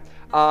time.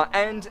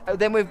 And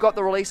then we've got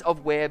the release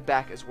of We're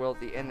Back as well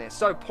at the end there.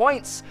 So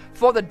points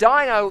for the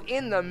dino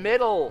in the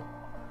middle.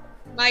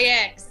 My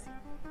ex.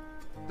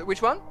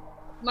 Which one?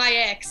 My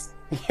ex.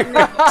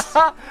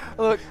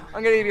 Look,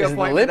 I'm going to give you a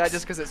point for that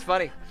just because it's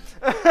funny.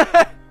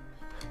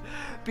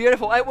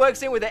 Beautiful. It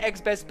works in with the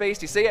ex-best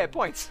beastie. So yeah,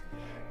 points.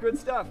 Good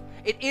stuff.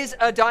 It is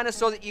a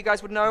dinosaur that you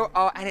guys would know,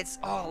 and it's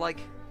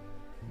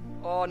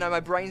oh no, my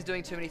brain's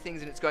doing too many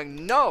things, and it's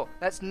going, no,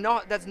 that's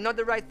not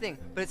the right thing.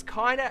 But it's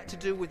kind of to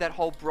do with that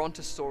whole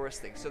Brontosaurus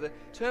thing. So the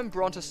term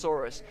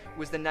Brontosaurus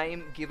was the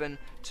name given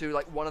to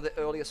like one of the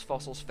earliest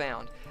fossils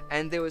found,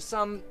 and there was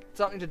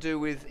something to do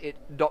with it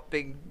not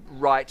being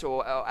right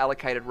or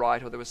allocated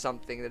right, or there was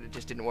something that it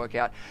just didn't work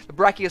out. The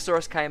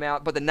Brachiosaurus came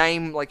out, but the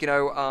name,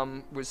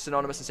 was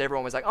synonymous, and so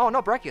everyone was like, oh,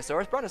 not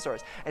Brachiosaurus,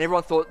 Brontosaurus, and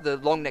everyone thought the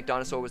long-necked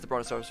dinosaur was the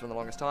Brontosaurus for the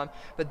longest time.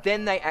 But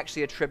then they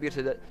actually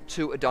attributed it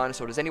to a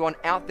dinosaur. Does anyone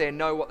out there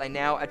know what they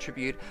now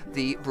attribute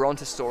the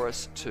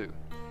Brontosaurus to?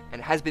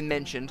 And it has been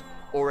mentioned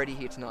already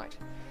here tonight.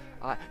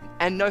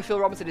 And no, Phil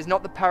Robinson, is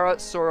not the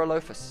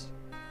Parasaurolophus.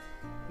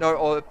 No,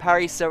 or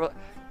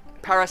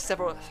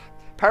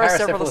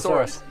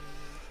Paracephalosaurus.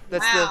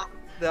 That's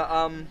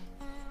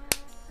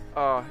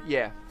Wow.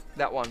 yeah,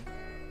 that one.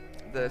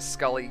 The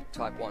Scully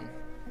type one.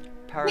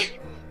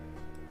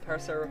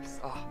 Parasaurus.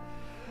 Oh,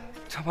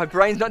 my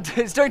brain's not.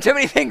 It's doing too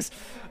many things.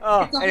 It's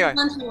a Anyway.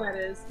 bunch of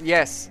letters.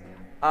 Yes.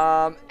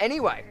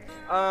 Anyway,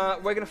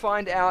 we're gonna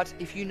find out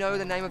if you know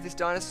the name of this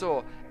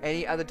dinosaur.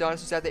 Any other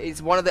dinosaurs out there?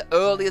 It's one of the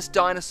earliest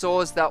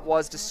dinosaurs that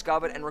was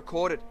discovered and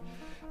recorded.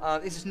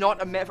 This is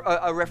not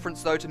a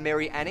reference though to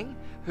Mary Anning,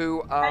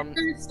 who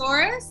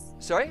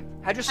Hadrosaurus? Sorry?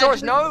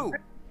 Hadrosaurus? No.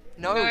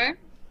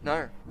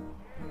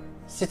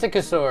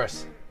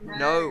 Psittacosaurus.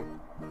 No.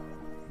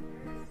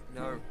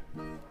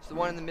 It's the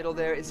one in the middle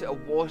there. It's a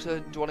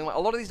water-dwelling one. A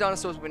lot of these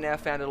dinosaurs we now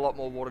found a lot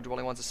more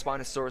water-dwelling ones. A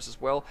Spinosaurus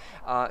as well.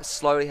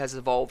 Slowly has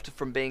evolved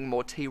from being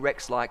more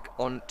T-Rex-like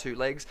on two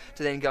legs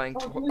to then going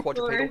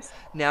quadrupedal,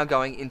 now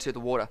going into the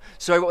water.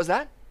 Sorry, what was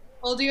that?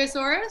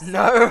 Oldiosaurus?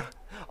 No.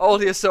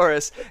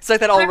 Oldiosaurus. It's like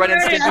that old Ren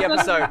and Stimpy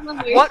episode.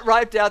 What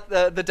wiped out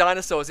the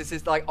dinosaurs? It's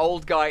this like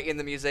old guy in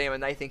the museum,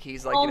 and they think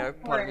he's like, part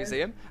of the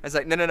museum. And it's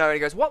like, no. And he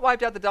goes, what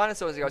wiped out the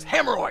dinosaurs? He goes,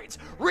 hemorrhoids.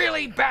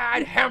 Really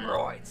bad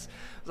hemorrhoids.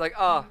 It's like,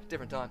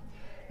 different time.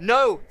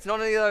 No, it's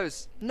not any of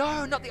those.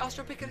 No, not the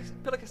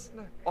Australopithecus.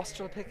 No,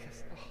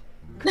 Australopithecus.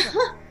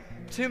 Oh,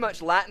 too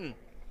much Latin.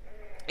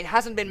 It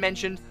hasn't been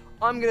mentioned.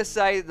 I'm going to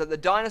say that the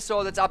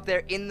dinosaur that's up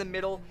there in the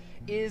middle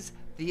is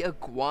the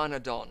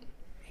Iguanodon.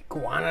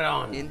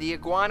 Iguanodon. In the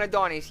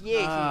Iguanodon is,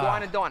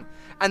 Iguanodon.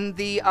 And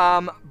the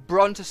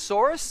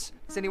Brontosaurus,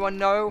 does anyone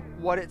know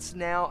what it's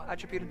now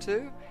attributed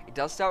to? It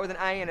does start with an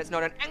A, and it's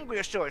not an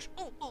Ankylosaurus.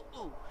 Ooh.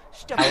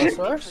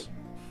 Allosaurus?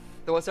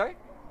 The what, sorry?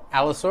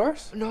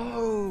 Allosaurus?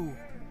 No.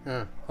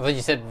 I thought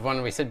you said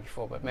one we said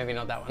before, but maybe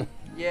not that one.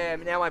 Yeah,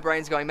 now my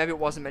brain's going, maybe it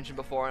wasn't mentioned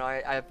before, and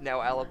I have now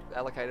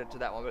allocated to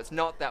that one, but it's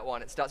not that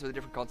one. It starts with a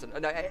different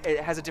consonant. No, it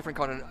has a different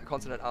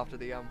consonant after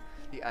the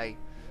A.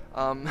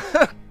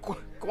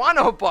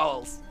 Guano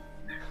balls.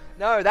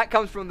 No, that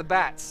comes from the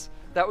bats.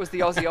 That was the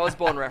Ozzy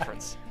Osbourne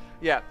reference.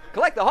 Yeah,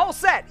 collect the whole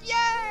set.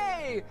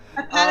 Yay!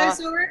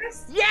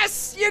 Apatosaurus?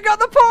 Yes, you got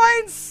the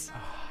points.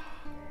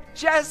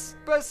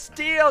 Jasper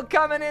Steele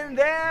coming in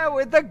there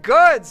with the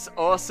goods.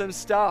 Awesome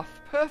stuff.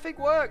 Perfect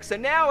work. So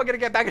now we're going to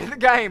get back into the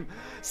game.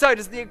 So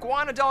does the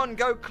Iguanodon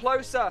go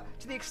closer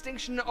to the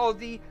extinction of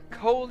the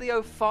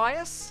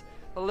Coleophyus,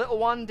 the little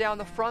one down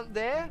the front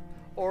there?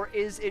 Or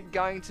is it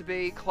going to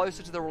be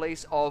closer to the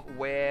release of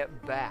We're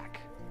Back?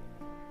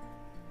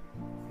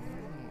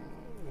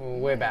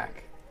 We're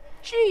back.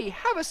 Gee,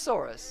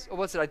 Habosaurus. Or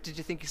what's it? Did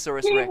you think you saw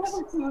us, Rex?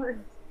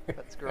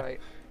 That's great.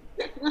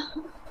 And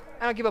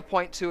I'll give a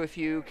point too if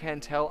you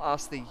can tell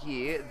us the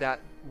year that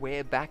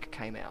We're Back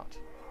came out.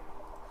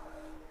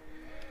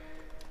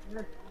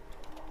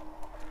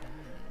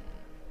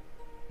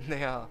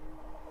 They are.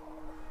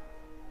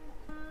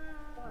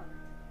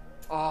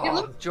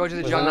 Oh, George of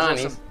the Jungle.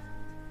 Awesome.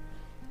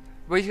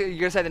 Were you going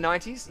to say the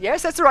 90s?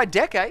 Yes, that's the right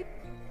decade.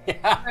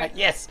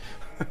 Yes.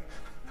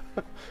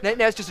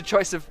 Now it's just a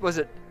choice of, was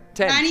it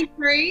 10?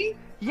 93?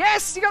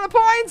 Yes, you got the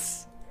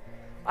points.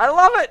 I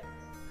love it.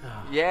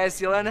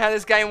 Yes, you learn how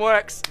this game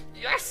works.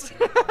 Yes.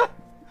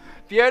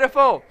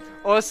 Beautiful.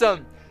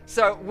 Awesome.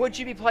 So, would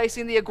you be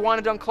placing the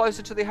Iguanodon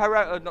closer to the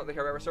not the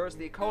Herrerasaurus,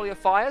 the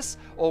Coleophyus,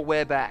 or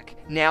We're Back,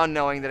 now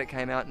knowing that it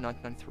came out in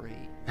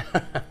 1993?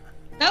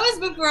 That was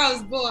before I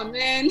was born,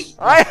 man.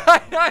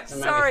 I'm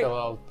sorry.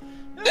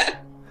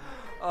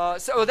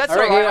 So that's all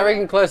right. I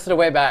reckon closer to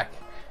We're Back.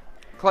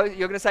 You're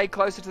going to say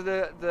closer to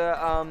the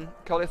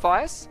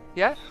Coleophyus?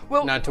 Yeah?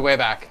 Well, no, to We're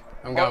Back.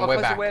 I'm going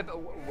We're Back.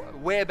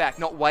 We're Back,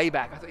 not way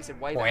back. I thought you said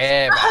way back.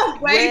 We're Back. Oh,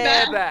 way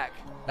back.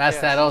 That's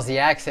that Aussie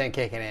accent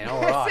kicking in.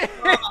 All right.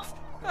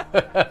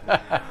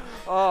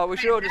 Oh, we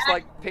should all just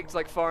picked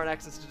foreign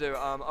accents to do.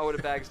 I would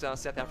have bagged down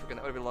South African.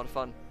 That would have been a lot of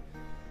fun.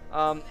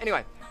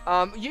 Anyway,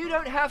 you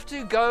don't have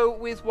to go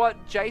with what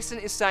Jason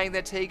is saying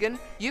there, Tegan.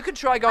 You could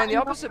try going the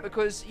opposite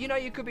because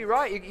you could be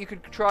right. You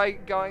could try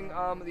going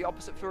the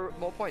opposite for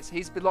more points.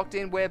 He's been locked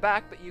in. We're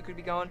Back, but you could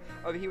be going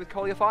over here with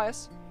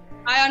Coleophyus.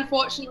 I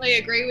unfortunately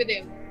agree with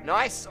him.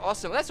 Nice,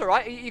 awesome. That's all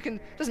right. You can.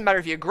 Doesn't matter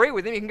if you agree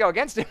with him. You can go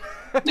against him.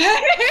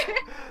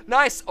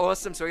 Nice,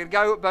 awesome. So we're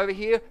gonna go over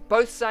here.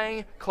 Both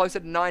saying closer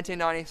to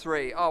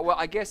 1993. Oh well,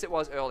 I guess it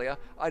was earlier.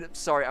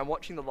 Sorry, I'm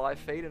watching the live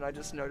feed and I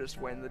just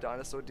noticed when the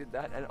dinosaur did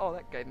that, and oh,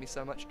 that gave me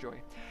so much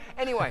joy.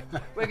 Anyway,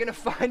 we're gonna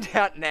find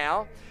out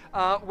now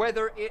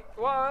whether it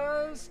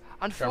was.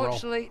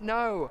 Unfortunately,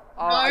 no.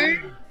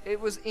 It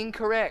was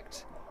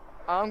incorrect.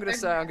 I'm going to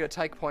say I'm going to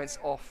take points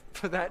off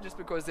for that just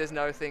because there's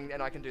no thing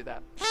and I can do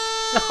that.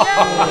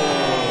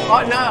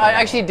 Oh, no, I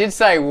actually did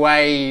say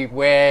way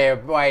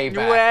back.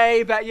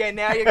 Way back. Yeah,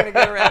 now you're going to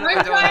get around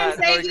Don't try and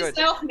save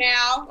yourself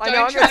now. I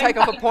know, I'm going to take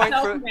off a point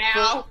for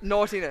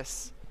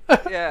naughtiness.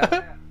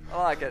 Yeah, I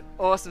like it.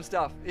 Awesome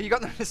stuff. You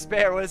got them to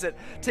spare, what is it?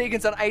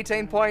 Tegan's on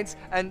 18 points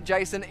and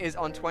Jason is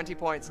on 20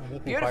 points.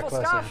 Beautiful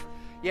stuff.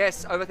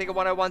 Yes, Overthinker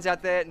 101's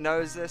out there,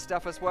 knows their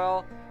stuff as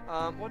well.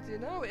 What do you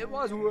know? It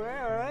was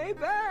way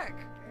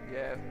back.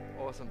 Yeah,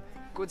 awesome.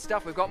 Good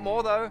stuff. We've got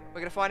more though. We're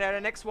going to find out our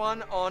next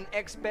one on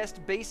X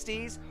Best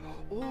Beasties.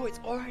 Oh, it's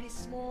already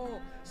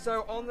small.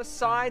 So on the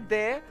side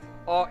there,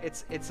 oh,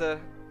 it's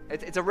a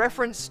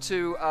reference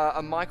to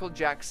a Michael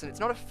Jackson. It's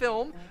not a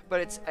film,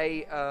 but it's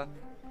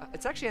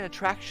actually an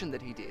attraction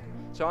that he did.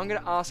 So I'm going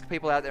to ask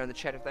people out there in the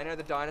chat if they know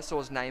the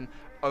dinosaur's name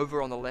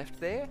over on the left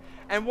there.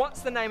 And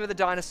what's the name of the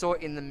dinosaur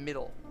in the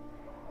middle?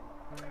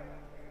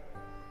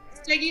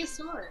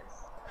 Stegosaurus.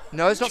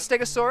 No, it's not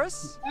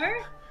Stegosaurus. No?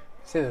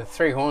 See the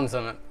 3 horns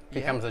on it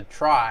becomes a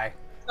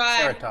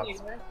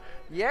Triceratops.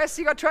 Yes,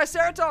 you got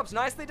Triceratops.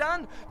 Nicely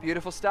done.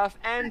 Beautiful stuff.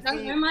 And I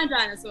don't know my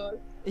dinosaurs.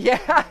 Yeah.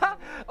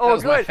 Oh, that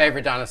was good. my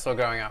favorite dinosaur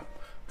growing up.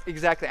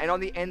 Exactly. And on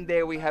the end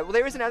there we have... Well,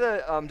 there is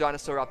another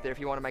dinosaur up there if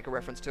you want to make a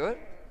reference to it.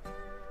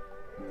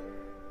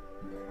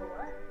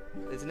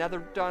 There's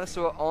another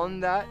dinosaur on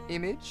that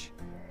image.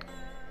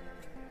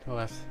 To the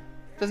left.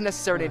 Doesn't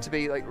necessarily need to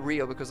be like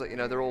real because, like, you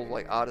know, they're all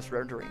like artist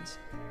renderings.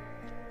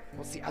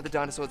 What's the other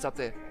dinosaur that's up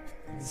there?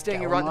 It's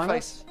staring you right in the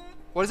face.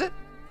 What is it?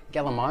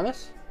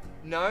 Gallimimus?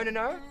 No.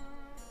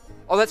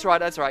 Oh, that's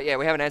right. Yeah,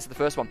 we haven't answered the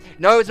first one.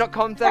 No, it's not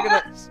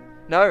Compsognathus.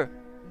 No.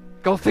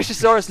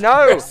 Goldfishosaurus.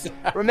 No.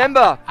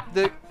 Remember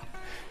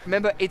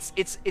it's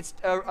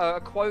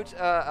a quote,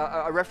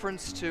 a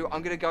reference to.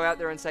 I'm going to go out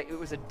there and say it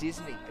was a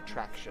Disney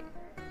attraction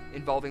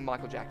involving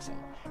Michael Jackson,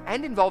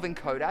 and involving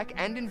Kodak,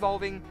 and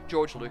involving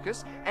George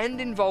Lucas, and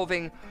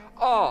involving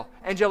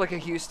Angelica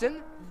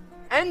Houston,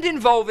 and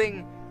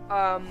involving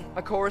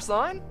a chorus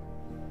line.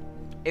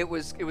 It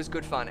was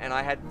good fun, and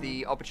I had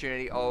the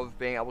opportunity of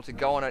being able to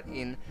go on it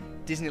in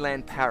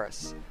Disneyland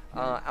Paris.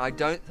 I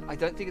don't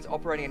think it's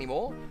operating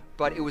anymore,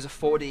 but it was a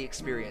 4D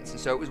experience, and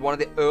so it was one of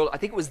the early. I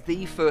think it was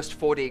the first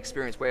 4D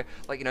experience where,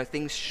 like, you know,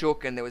 things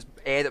shook and there was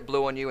air that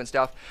blew on you and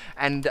stuff.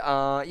 And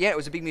yeah, it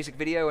was a big music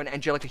video, and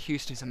Angelica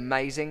Houston is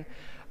amazing,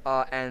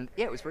 and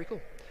yeah, it was very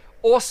cool.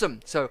 Awesome.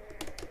 So,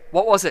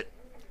 what was it?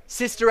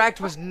 Sister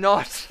Act was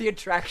not the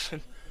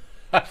attraction.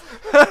 I'm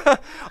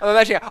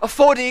imagining a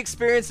 4D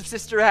experience of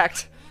Sister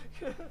Act.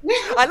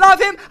 I love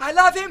him,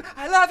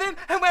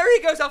 and where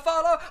he goes, I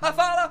follow.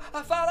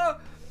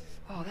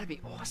 Oh, that'd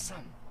be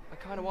awesome. I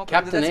kind of want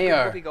Captain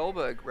EO. Whoopi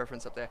Goldberg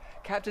reference up there.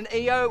 Captain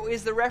EO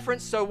is the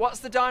reference. So what's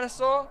the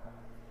dinosaur?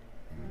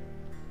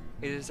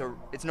 It's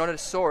not a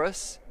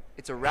saurus.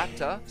 It's a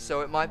raptor.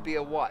 So it might be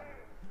a what?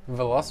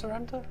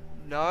 Velociraptor?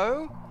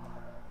 No.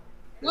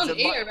 Not an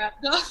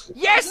Eoraptor.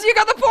 Yes, you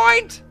got the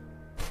point.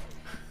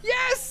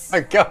 Yes!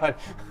 Oh god.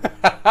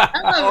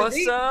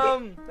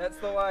 Awesome! That's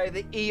the way.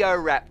 The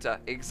Eoraptor,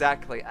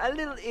 exactly. A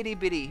little itty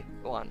bitty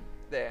one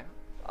there.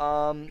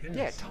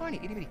 Yeah, tiny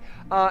itty bitty.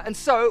 And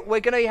so we're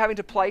going to be having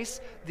to place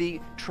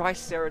the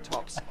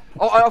Triceratops.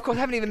 Oh, of course,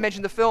 I haven't even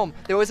mentioned the film.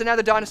 There was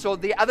another dinosaur.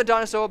 The other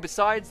dinosaur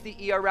besides the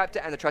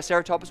Eoraptor and the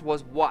Triceratops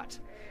was what?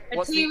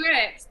 A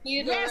T-Rex.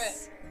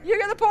 Yes! You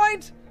get the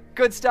point!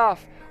 Good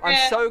stuff. I'm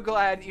so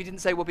glad you didn't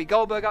say Whoopi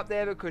Goldberg up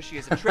there because she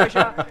is a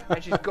treasure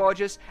and she's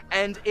gorgeous.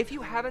 And if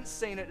you haven't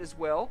seen it as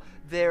well,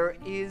 there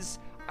is,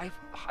 I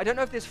don't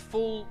know if there's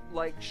full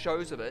like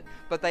shows of it,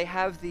 but they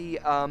have the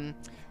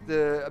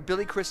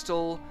Billy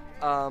Crystal,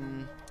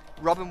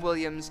 Robin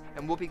Williams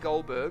and Whoopi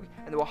Goldberg,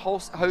 and they were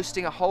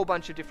hosting a whole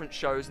bunch of different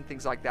shows and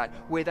things like that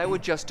where they were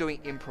just doing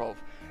improv.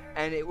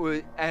 And it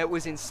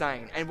was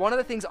insane. And one of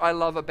the things I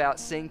love about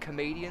seeing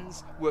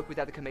comedians work with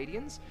other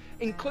comedians,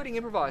 including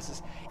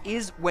improvisers,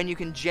 is when you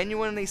can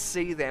genuinely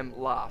see them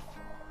laugh.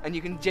 And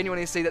you can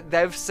genuinely see that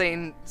they've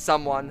seen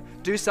someone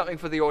do something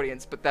for the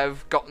audience, but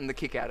they've gotten the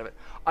kick out of it.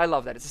 I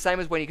love that. It's the same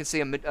as when you can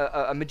see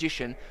a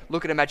magician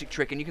look at a magic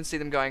trick and you can see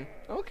them going,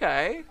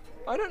 okay,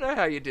 I don't know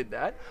how you did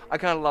that. I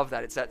kind of love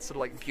that. It's that sort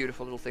of like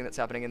beautiful little thing that's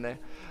happening in there.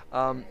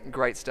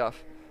 Great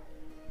stuff.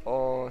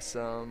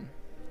 Awesome.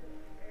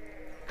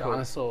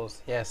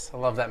 Dinosaurs, yes, I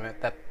love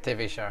that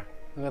TV show.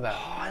 Look at that.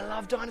 Oh, I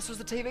love Dinosaurs,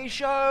 the TV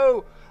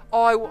show.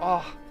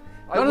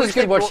 Not as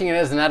good watching it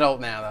as an adult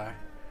now,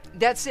 though.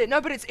 That's it. No,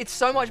 but it's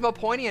so much more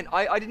poignant.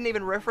 I didn't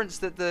even reference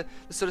that the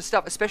sort of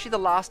stuff, especially the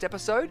last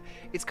episode.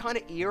 It's kind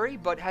of eerie,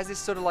 but has this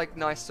sort of like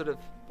nice sort of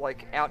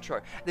like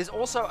outro. There's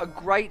also a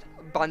great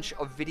bunch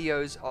of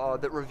videos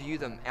that review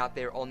them out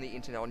there on the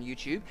internet, on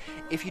YouTube.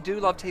 If you do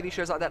love TV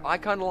shows like that, I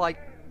kind of like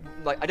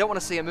I don't want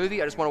to see a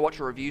movie, I just want to watch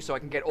a review so I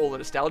can get all the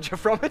nostalgia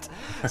from it.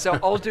 So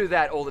I'll do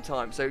that all the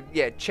time. So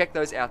yeah, check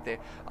those out there.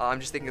 I'm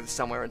just thinking of the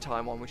Somewhere in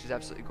Time one, which is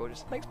absolutely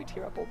gorgeous. It makes me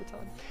tear up all the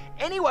time.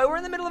 Anyway, we're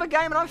in the middle of a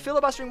game and I'm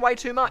filibustering way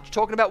too much,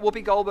 talking about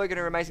Whoopi Goldberg and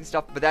her amazing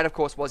stuff. But that, of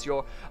course, was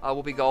your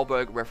Whoopi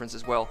Goldberg reference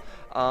as well,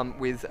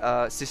 with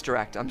Sister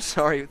Act. I'm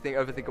sorry,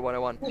 Overthinker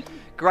 101.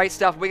 Great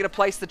stuff. We're going to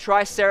place the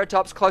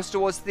Triceratops closer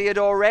towards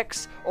Theodore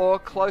Rex or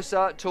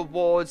closer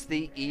towards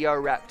the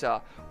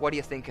Eoraptor. What are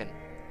you thinking?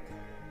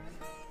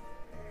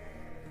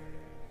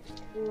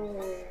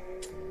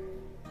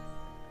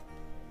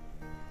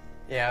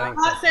 Yeah, I think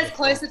my heart says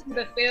closer to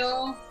the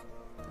film.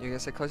 You're gonna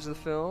say closer to the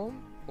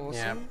film? Awesome.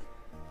 Yeah,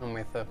 I'm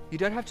with her. You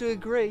don't have to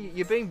agree.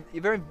 You're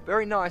very,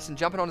 very nice and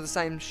jumping onto the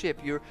same ship.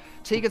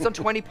 Tegan's on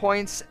 20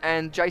 points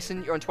and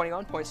Jason, you're on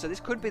 21 points. So this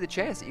could be the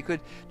chance that you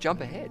could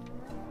jump ahead.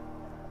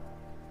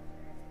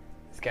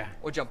 Let's go.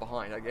 Or jump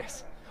behind, I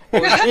guess.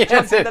 Or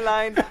jump in the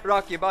line,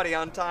 rock your body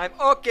on time.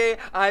 Okay,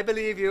 I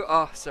believe you.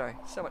 Oh, sorry,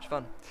 so much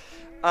fun.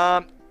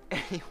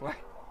 Anyway.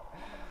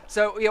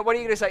 So, yeah, what are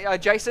you going to say?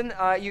 Jason,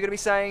 you're going to be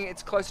saying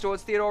it's close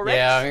towards Theodore Rex?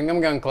 Yeah, I'm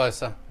going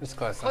closer. Just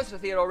closer. Closer to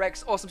Theodore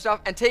Rex. Awesome stuff.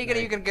 And Tegan,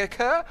 are you going to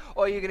concur,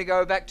 or are you going to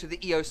go back to the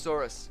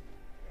Eosaurus?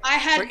 I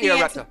had the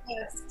answer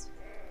first.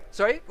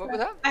 Sorry, what was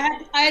that?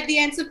 I had the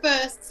answer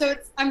first, so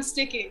I'm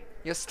sticking.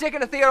 You're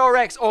sticking to Theodore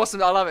Rex.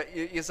 Awesome, I love it.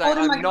 You're saying,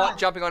 I'm not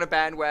jumping on a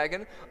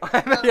bandwagon.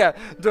 Yeah,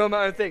 doing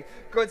my own thing.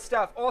 Good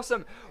stuff.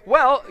 Awesome.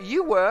 Well,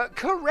 you were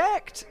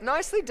correct.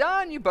 Nicely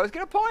done. You both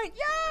get a point.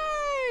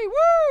 Yay!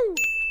 Woo!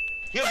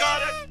 You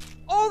got it!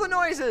 All the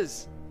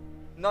noises!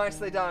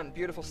 Nicely done.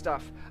 Beautiful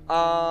stuff.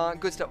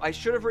 Good stuff. I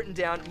should have written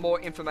down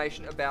more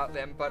information about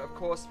them, but of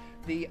course,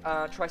 the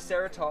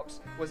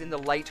Triceratops was in the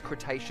late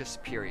Cretaceous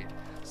period.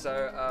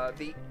 So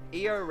the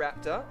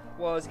Eoraptor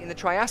was in the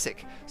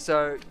Triassic.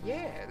 So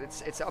yeah,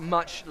 it's a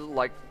much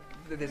like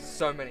there's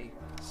so many.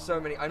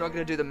 I'm not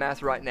going to do the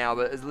math right now,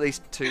 but at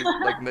least 2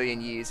 million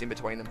years in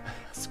between them.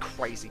 It's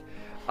crazy.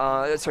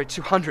 Sorry,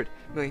 200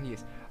 million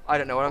years. I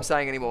don't know what I'm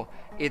saying anymore.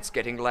 It's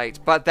getting late.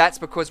 But that's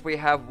because we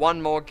have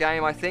one more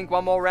game, I think.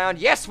 One more round.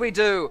 Yes, we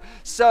do.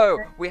 So,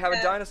 we have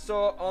a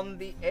dinosaur on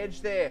the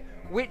edge there,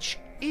 which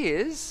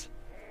is...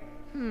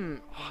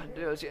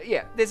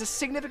 yeah, there's a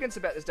significance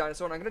about this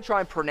dinosaur, and I'm going to try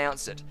and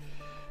pronounce it.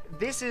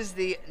 This is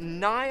the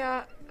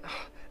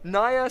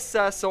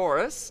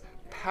Nyasasaurus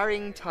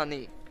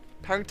parringtoni.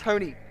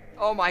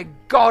 Oh my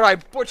god, I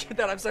butchered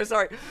that. I'm so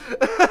sorry.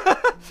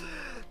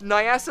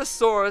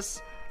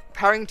 Nyasasaurus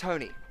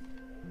parringtoni.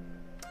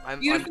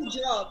 Beautiful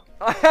job.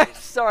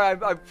 Sorry,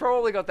 I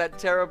probably got that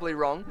terribly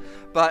wrong,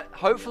 but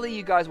hopefully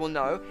you guys will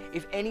know.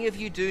 If any of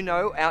you do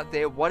know out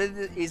there, what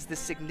is the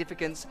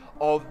significance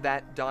of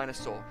that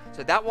dinosaur?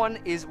 So that one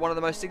is one of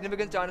the most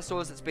significant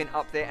dinosaurs that's been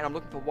up there, and I'm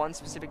looking for one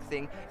specific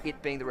thing,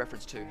 it being the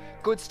reference to.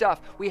 Good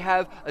stuff. We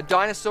have a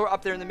dinosaur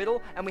up there in the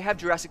middle, and we have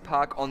Jurassic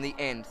Park on the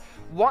end.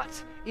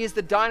 What is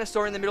the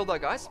dinosaur in the middle though,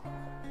 guys?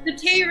 The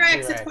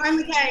T-Rex, it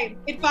finally came.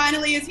 It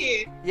finally is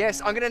here.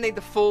 Yes, I'm going to need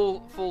the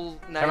full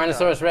name.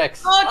 Tyrannosaurus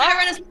Rex. Oh,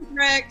 Tyrannosaurus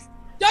Rex.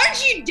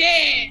 Don't you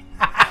dare!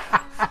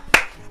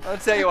 I'll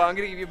tell you what, I'm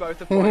going to give you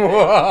both a point.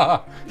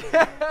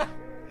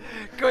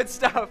 Good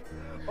stuff.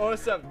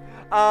 Awesome.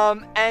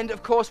 And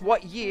of course,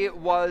 what year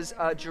was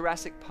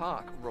Jurassic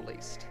Park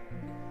released?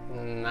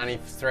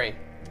 93.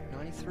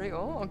 93?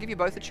 Oh, I'll give you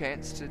both a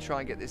chance to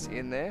try and get this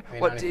in there. I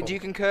mean, what, do you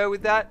concur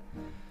with that?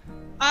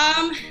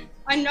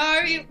 I know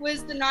it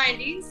was the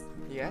 90s.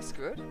 Yes,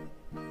 good.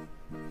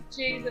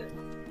 Jesus.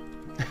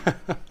 I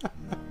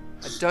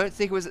don't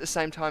think it was at the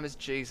same time as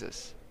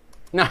Jesus.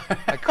 No.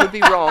 I could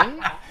be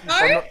wrong.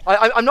 No?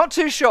 I'm not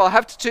too sure. I'll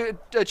have to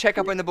check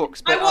up in the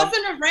books. But, I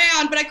wasn't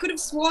around, but I could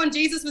have sworn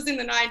Jesus was in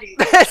the 90s.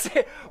 That's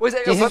it. Was he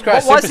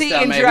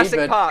in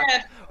Jurassic Park?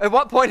 Yeah. At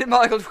what point in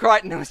Michael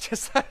Crichton it was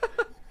just... it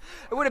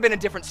would have been a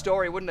different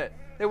story, wouldn't it?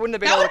 There wouldn't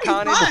have been all the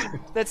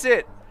carnage. That's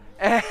it.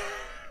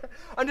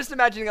 I'm just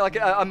imagining like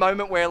a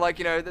moment where, like,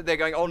 you know, they're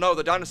going, oh no,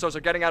 the dinosaurs are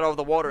getting out of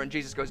the water, and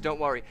Jesus goes, don't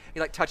worry. He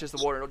like touches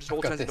the water and it just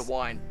all turns into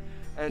wine.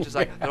 And it's just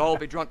like, they'll all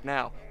be drunk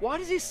now. Why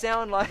does he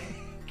sound like...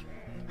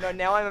 No,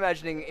 now I'm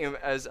imagining him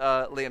as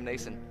Liam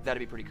Neeson.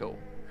 That'd be pretty cool.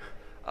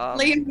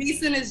 Liam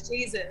Neeson is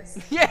Jesus.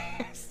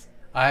 Yes!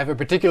 I have a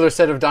particular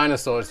set of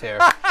dinosaurs here.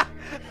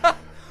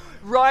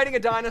 Riding a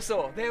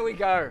dinosaur. There we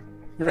go.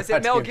 That's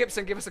it. Mel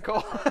Gibson, give us a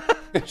call.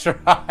 That's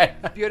right.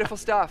 Beautiful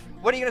stuff.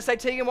 What are you going to say,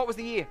 Tegan? What was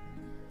the year?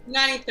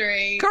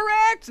 93.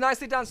 Correct!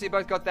 Nicely done. So you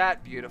both got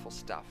that. Beautiful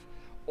stuff.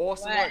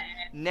 Awesome. Wow.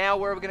 Now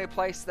where are we going to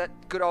place that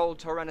good old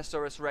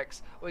Tyrannosaurus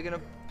Rex? We're going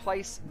to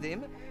place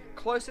them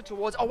closer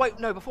towards... Oh,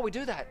 wait, no, before we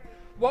do that,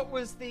 what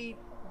was the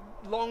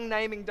long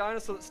naming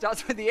dinosaur that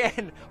starts with the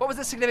N? What was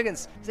the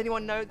significance? Does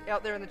anyone know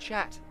out there in the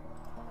chat?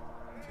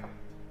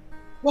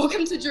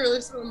 Welcome to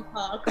Jerusalem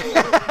Park.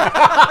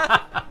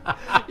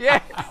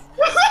 Yes.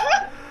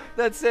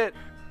 That's it.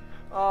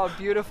 Oh,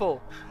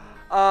 beautiful.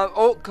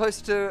 Oh,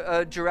 close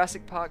to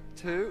Jurassic Park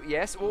 2,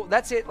 yes. Well,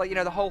 that's it. Like, you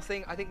know, the whole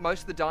thing, I think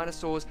most of the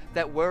dinosaurs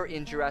that were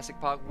in Jurassic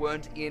Park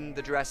weren't in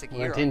the Jurassic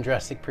era. Weren't in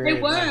Jurassic period.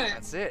 They weren't.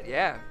 That's it,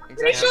 yeah. Exactly.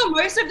 Pretty sure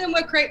most of them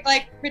were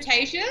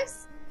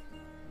Cretaceous.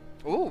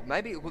 Oh,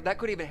 maybe that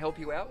could even help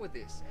you out with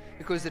this.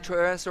 Because the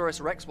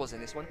Tyrannosaurus Rex was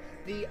in this one.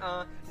 The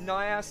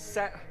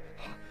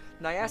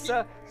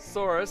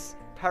Nyasasaurus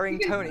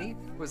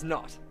Parringtoni was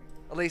not.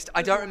 At least,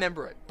 I don't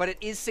remember it. But it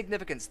is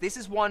significant. This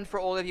is one for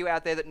all of you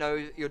out there that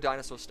know your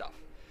dinosaur stuff.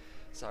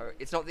 So,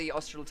 it's not the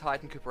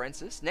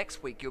Australopithecus.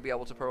 Next week, you'll be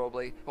able to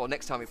probably... Well,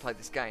 next time we play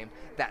this game,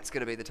 that's going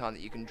to be the time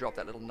that you can drop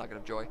that little nugget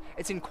of joy.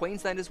 It's in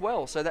Queensland as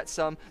well. So, that's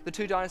the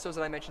 2 dinosaurs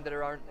that I mentioned that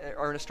are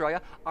in Australia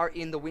are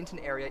in the Winton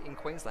area in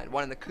Queensland.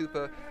 One in the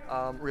Cooper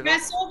River. I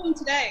saw them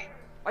today.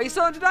 Oh, you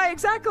saw them today?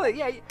 Exactly.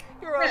 Yeah,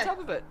 you're on top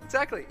of it.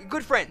 Exactly.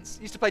 Good friends.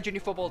 Used to play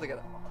junior football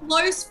together.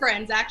 Close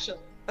friends, actually.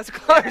 That's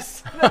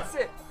close. That's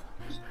it.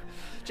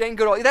 Jane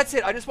Goodall. That's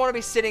it. I just want to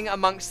be sitting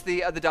amongst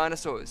the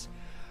dinosaurs.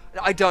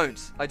 I don't,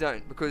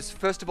 because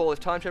first of all, if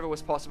time travel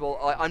was possible,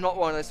 I'm not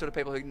one of those sort of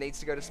people who needs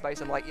to go to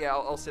space. I'm like, yeah,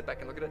 I'll sit back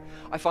and look at it.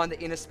 I find the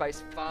inner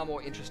space far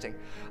more interesting.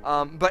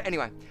 But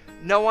anyway,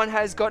 no one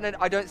has gotten it,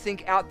 I don't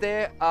think, out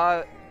there.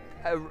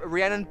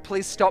 Rhiannon,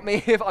 please stop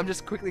me if I'm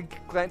just quickly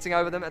glancing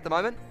over them at the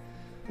moment.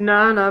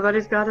 No,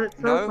 nobody's got it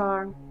so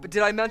far. But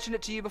did I mention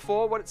it to you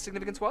before, what its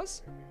significance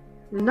was?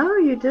 No,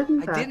 you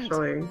didn't, I didn't.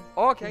 actually.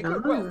 Oh, okay, No.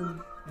 good.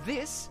 Well,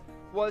 this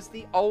was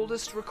the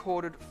oldest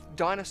recorded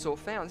dinosaur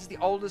found. This is the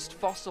oldest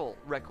fossil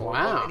record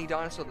of any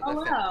dinosaur that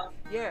they've found.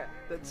 Yeah,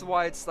 that's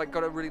why it's like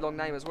got a really long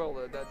name as well,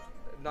 the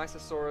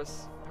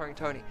Nyasasaurus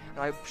Parringtoni. And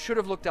I should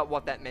have looked up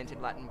what that meant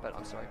in Latin, but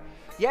I'm sorry.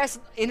 Yes,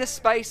 Inner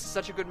Space,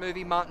 such a good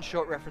movie. Martin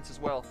Short reference as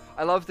well.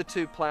 I love the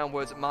 2 play on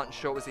words that Martin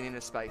Short was in Inner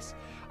Space.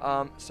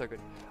 So good.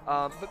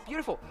 But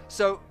beautiful.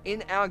 So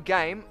in our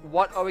game,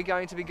 what are we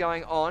going to be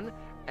going on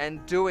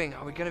and doing?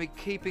 Are we going to be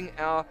keeping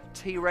our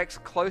T-Rex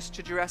close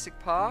to Jurassic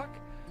Park?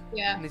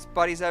 Yeah. And his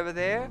buddies over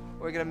there?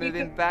 Or we're going to move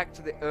him back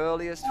to the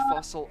earliest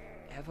fossil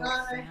ever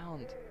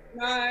found?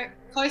 No,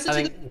 closer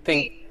to the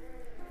movie.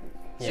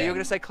 So you're going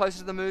to say closer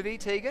to the movie,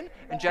 Tegan?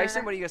 And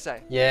Jason, what are you going to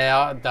say? Yeah,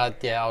 I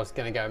was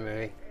going to go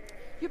movie.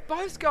 You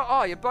both go,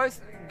 oh, you're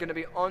both going to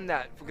be on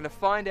that. We're going to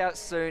find out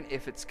soon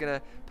if it's going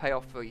to pay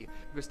off for you.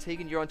 Because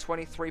Tegan, you're on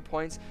 23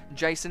 points.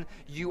 Jason,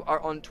 you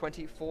are on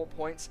 24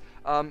 points.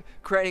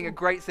 Creating a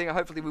great thing.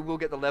 Hopefully we will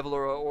get the level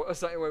or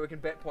something where we can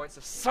bet points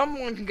so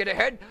someone can get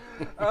ahead.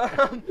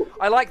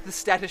 I like the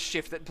status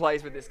shift that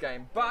plays with this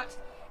game. But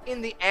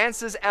in the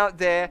answers out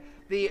there,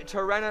 the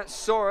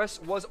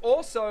Tyrannosaurus was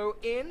also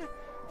in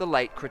the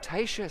late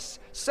Cretaceous.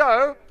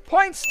 So,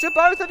 points to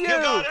both of you.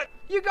 You got it.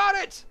 You got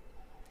it.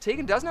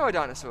 Tegan does know our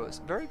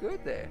dinosaurs. Very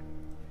good there.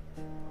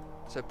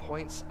 So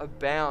points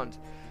abound.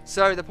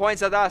 So the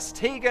points are thus: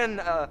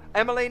 Tegan,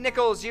 Emily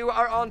Nichols, you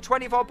are on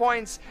 24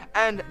 points,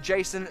 and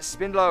Jason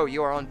Spindlow,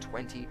 you are on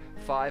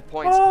 25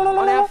 points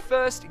on our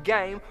first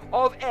game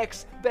of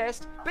X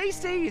Best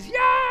Beasties.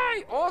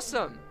 Yay!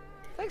 Awesome.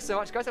 Thanks so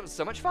much, guys. That was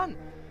so much fun.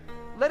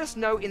 Let us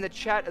know in the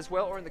chat as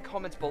well, or in the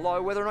comments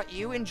below, whether or not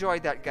you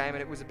enjoyed that game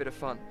and it was a bit of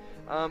fun.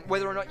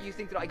 Whether or not you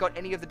think that I got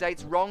any of the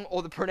dates wrong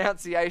or the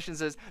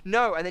pronunciations as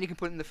no, and then you can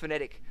put in the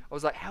phonetic. I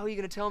was like, how are you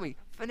going to tell me?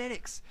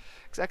 Phonetics.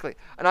 Exactly.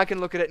 And I can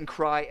look at it and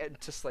cry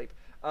to sleep.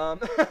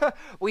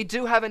 We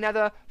do have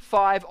another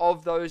 5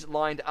 of those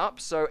lined up,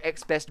 so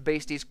X Best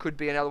Beasties could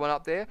be another one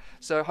up there.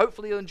 So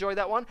hopefully you'll enjoy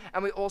that one.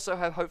 And we also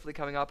have, hopefully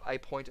coming up, a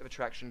point of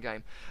attraction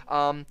game.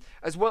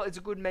 As well, it's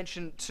a good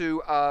mention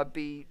to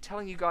be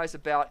telling you guys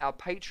about our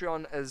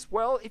Patreon as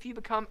well. If you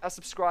become a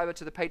subscriber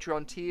to the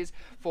Patreon tiers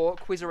for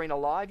Quiz Arena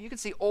Live, you can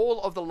see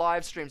all of the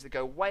live streams that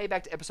go way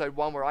back to episode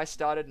 1 where I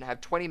started and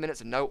have 20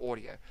 minutes and no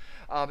audio.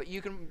 But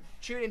you can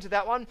tune into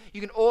that one.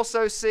 You can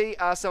also see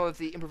some of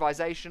the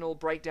improvisational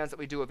breakdowns that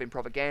we do of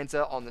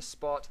Improvaganza on the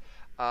spot,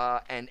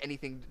 and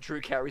anything Drew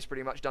Carey's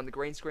pretty much done the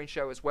green screen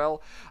show as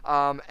well,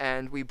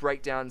 and we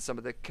break down some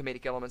of the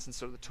comedic elements and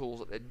sort of the tools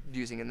that they're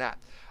using in that.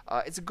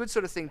 It's a good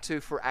sort of thing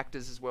too for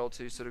actors as well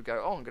to sort of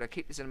go, oh, I'm going to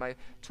keep this in my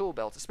tool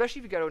belt, especially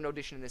if you go to an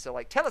audition and they're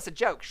like, tell us a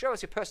joke, show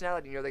us your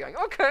personality, and you're there going,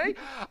 okay.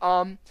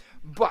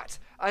 But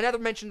another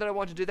mention that I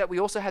want to do that, we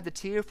also have the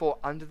tier for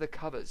Under the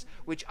Covers,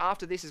 which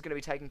after this is going to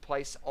be taking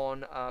place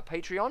on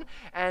Patreon,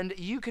 and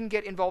you can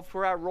get involved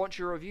for our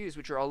raunchy reviews,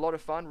 which are a lot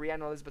of fun.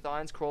 Rhiannon and Elizabeth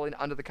Irons crawl in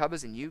Under the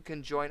Covers, and you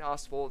can join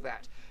us for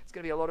that. It's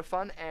going to be a lot of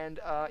fun, and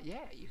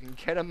yeah, you can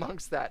get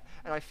amongst that,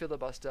 and I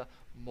filibuster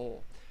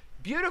more.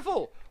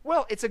 Beautiful.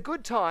 Well, it's a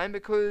good time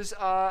because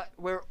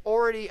we're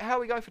already... How are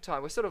we going for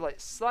time? We're sort of like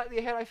slightly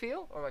ahead, I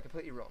feel, or am I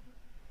completely wrong?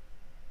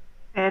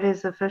 It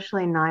is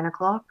officially 9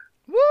 o'clock.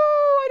 Woo!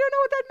 I don't know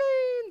what that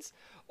means.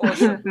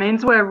 Awesome. It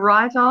means we're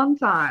right on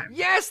time.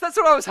 Yes, that's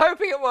what I was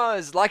hoping it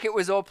was. Like it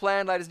was all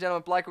planned, ladies and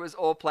gentlemen. Like it was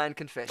all planned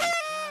confession.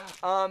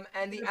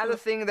 And the other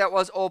thing that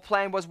was all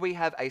planned was we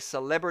have a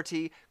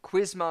celebrity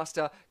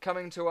quizmaster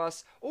coming to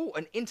us. Oh,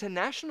 an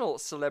international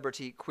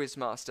celebrity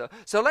quizmaster.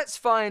 So let's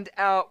find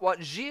out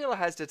what Gilles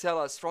has to tell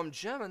us from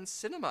German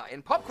cinema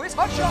in Pop Quiz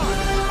Hot Shot.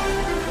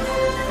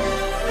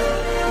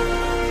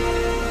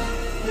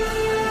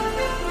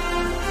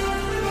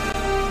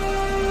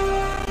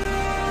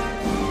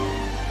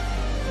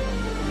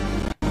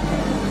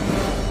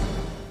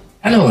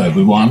 Hello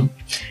everyone,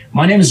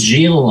 my name is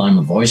Gilles. I'm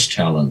a voice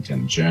talent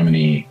in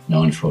Germany,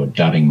 known for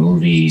dubbing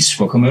movies,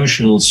 for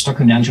commercials,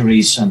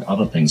 documentaries and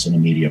other things in the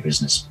media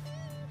business.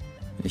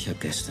 Ich habe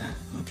Gäste.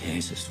 Okay,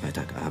 es ist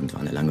Freitagabend,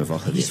 war eine lange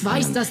Woche. Ich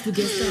weiß, dass du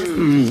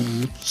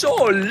gestern...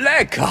 So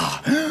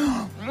lecker!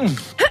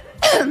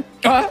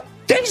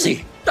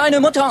 Daisy,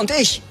 deine Mutter und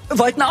ich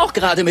wollten auch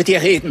gerade mit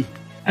dir reden.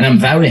 And I'm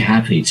very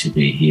happy to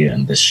be here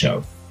in this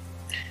show.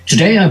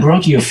 Today I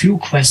brought you a few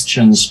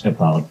questions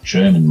about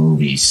German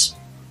movies.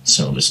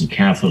 So listen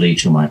carefully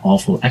to my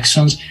awful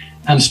accent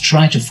and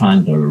try to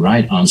find the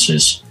right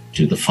answers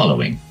to the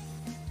following.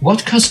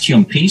 What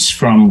costume piece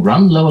from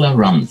Run Lola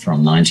Run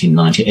from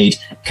 1998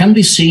 can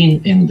be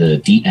seen in the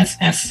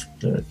DFF,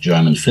 the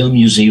German Film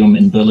Museum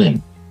in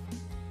Berlin?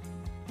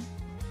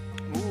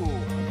 Ooh,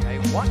 okay.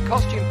 What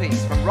costume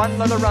piece from Run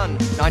Lola Run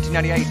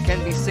 1998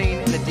 can be seen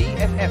in the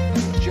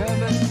DFF,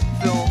 German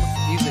Film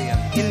Museum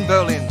in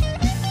Berlin?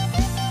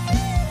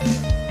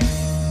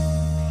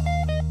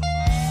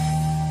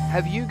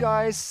 Have you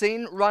guys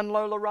seen Run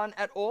Lola Run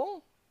at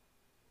all?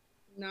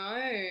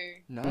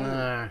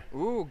 No.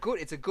 Ooh, good.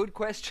 It's a good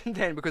question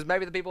then, because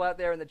maybe the people out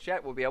there in the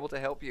chat will be able to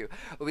help you.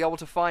 We'll be able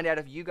to find out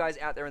if you guys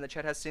out there in the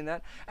chat has seen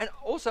that. And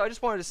also, I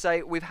just wanted to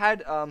say, we've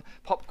had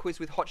Pop Quiz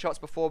with Hot Shots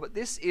before, but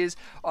this is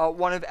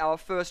one of our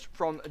first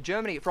from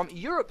Germany, from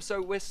Europe.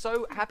 So we're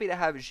so happy to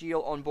have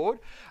Gilles on board.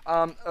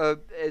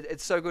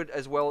 It's so good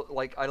as well.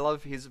 Like, I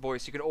love his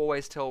voice. You can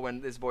always tell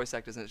when there's voice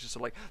actors, and it's just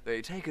sort of like,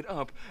 they take it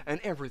up, and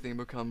everything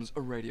becomes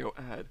a radio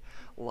ad.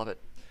 Love it.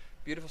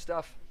 Beautiful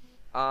stuff.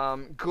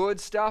 Good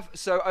stuff.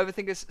 So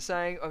Overthinker's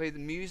saying, the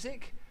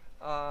music,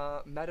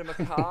 Madame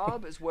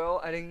Macabre as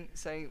well,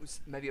 saying it was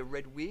maybe a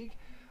red wig.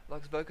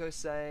 Lux Voco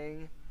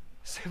saying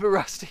Super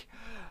Rusty.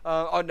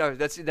 Oh no,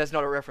 that's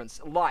not a reference.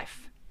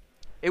 Life.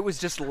 It was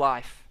just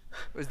life.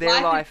 It was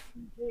their life.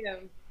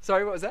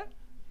 Sorry, what was that?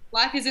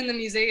 Life is in the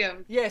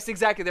museum. Yes,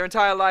 exactly. Their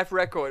entire life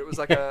record. It was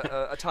like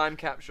a time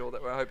capsule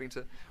that we're hoping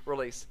to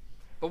release.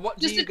 But what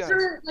just do you guys?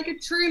 Like a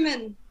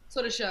Truman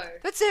sort of show.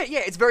 That's it.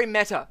 Yeah, it's very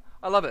meta.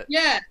 I love it.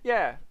 Yeah.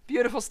 Yeah.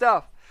 Beautiful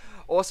stuff.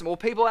 Awesome. Well,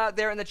 people out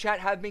there in the chat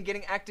have been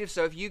getting active,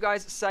 so if you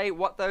guys say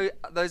what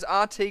those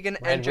are, Tegan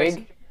and Jason.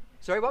 Wig.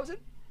 Sorry, what was it?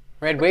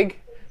 Red wig.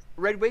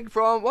 Red wig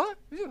from what?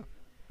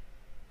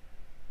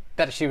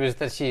 That she has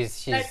That she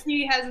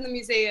has in the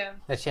museum.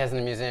 That she has in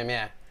the museum,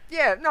 yeah.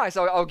 Yeah, nice.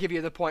 I'll give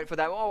you the point for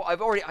that. Oh,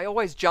 I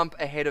always jump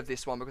ahead of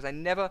this one because I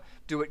never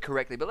do it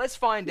correctly. But let's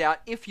find out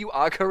if you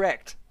are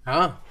correct.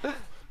 Huh?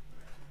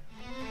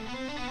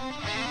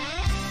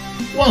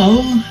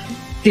 Well,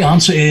 the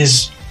answer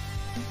is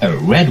a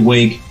red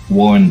wig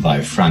worn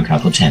by Franca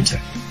Potente.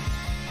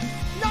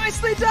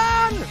 Nicely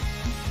done!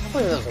 I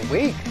thought it was a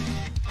wig.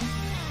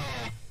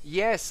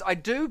 Yes, I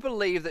do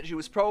believe that she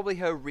was probably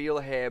her real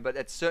hair, but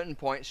at certain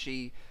points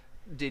she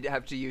did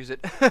have to use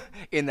it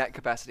in that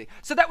capacity.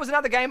 So that was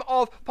another game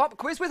of Pop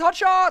Quiz with Hot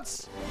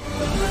Shots!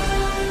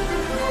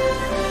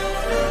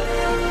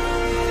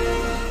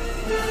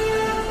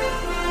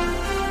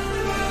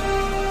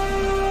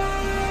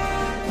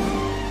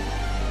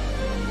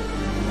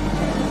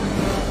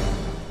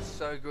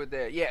 So good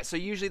there. Yeah, so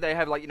usually they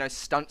have like,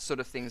 stunt sort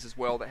of things as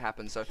well that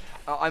happen. So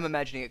I'm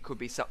imagining it could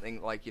be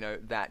something like,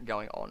 that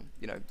going on.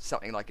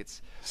 Something like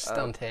it's...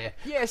 stunt hair.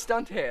 Yeah,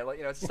 stunt hair. Like,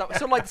 it's sort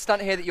of like the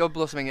stunt hair that you're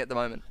blossoming at the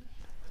moment.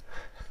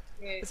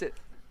 Yeah. That's it.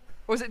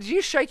 What was it? Did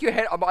you shake your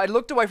head? I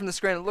looked away from the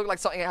screen. It looked like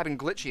something happened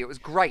glitchy. It was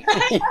great.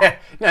 Yeah,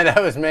 no,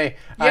 that was me.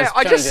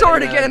 I just saw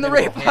it again in the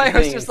replay. I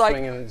was just like,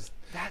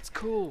 that's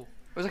cool.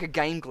 It was like a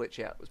game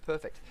glitch out. It was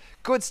perfect.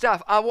 Good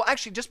stuff. Well,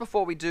 actually, just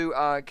before we do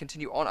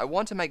continue on, I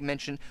want to make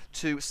mention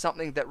to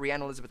something that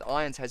Rhiannon Elizabeth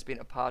Irons has been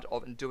a part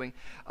of and doing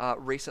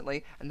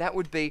recently, and that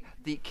would be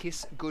the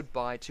Kiss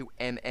Goodbye to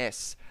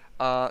MS.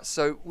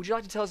 So would you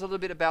like to tell us a little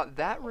bit about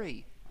that,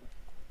 Rhi?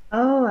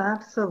 Oh,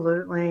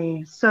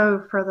 absolutely.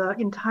 So for the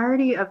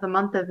entirety of the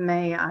month of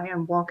May, I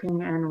am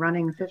walking and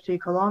running 50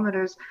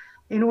 kilometers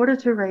in order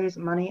to raise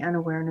money and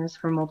awareness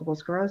for multiple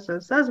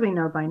sclerosis. As we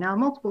know by now,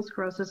 multiple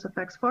sclerosis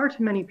affects far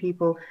too many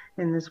people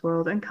in this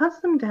world and cuts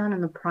them down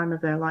in the prime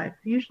of their life,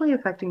 usually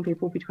affecting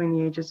people between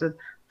the ages of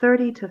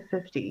 30 to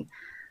 50.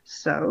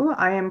 So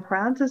I am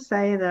proud to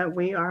say that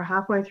we are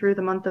halfway through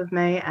the month of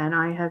May and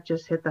I have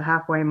just hit the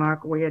halfway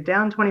mark. We are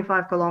down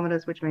 25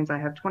 kilometers, which means I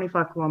have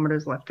 25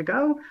 kilometers left to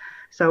go.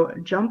 So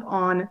jump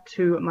on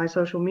to my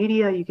social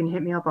media. You can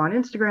hit me up on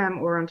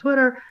Instagram or on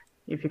Twitter.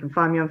 if you can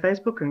find me on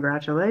Facebook,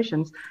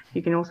 congratulations.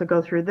 You can also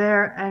go through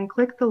there and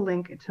click the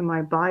link to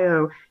my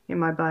bio. In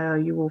my bio,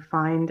 you will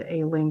find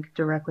a link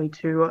directly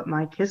to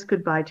my Kiss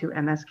Goodbye to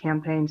MS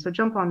campaign. So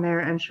jump on there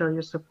and show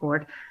your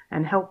support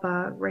and help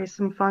raise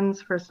some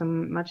funds for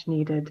some much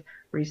needed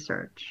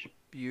research.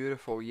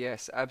 Beautiful,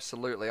 yes,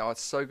 absolutely. Oh,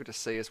 it's so good to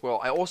see as well.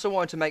 I also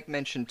wanted to make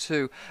mention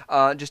too,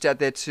 just out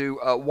there to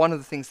one of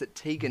the things that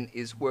Tegan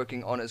is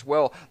working on as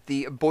well,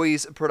 the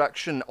Boys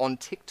production on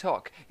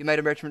TikTok. You made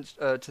a reference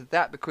to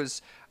that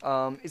because,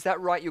 is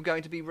that right? You're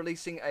going to be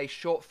releasing a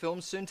short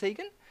film soon,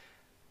 Tegan?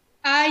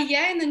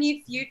 Yeah, in the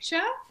near future.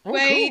 Oh,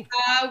 we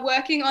cool. are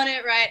working on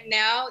it right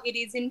now. It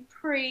is in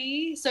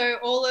so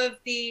all of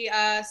the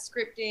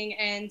scripting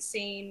and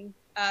scene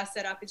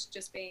setup is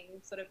just being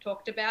sort of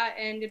talked about,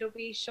 and it'll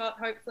be shot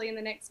hopefully in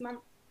the next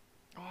month.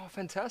 Oh,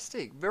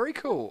 fantastic. Very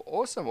cool.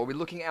 Awesome. We'll be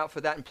looking out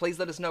for that, and please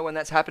let us know when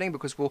that's happening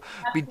because we'll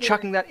be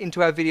chucking that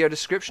into our video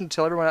description to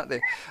tell everyone out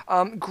there.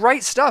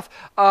 Great stuff.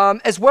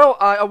 As well,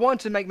 I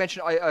wanted to make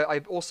mention,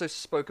 I also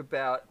spoke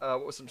about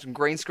some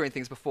green screen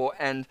things before,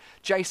 and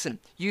Jason,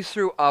 you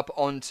threw up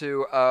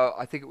onto,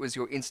 I think it was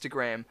your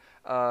Instagram,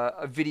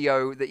 a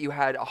video that you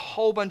had a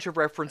whole bunch of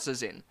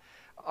references in.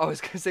 I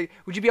was going to say,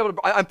 would you be able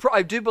to...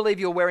 I do believe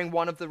you're wearing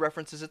one of the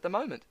references at the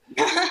moment.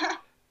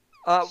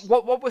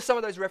 What were some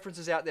of those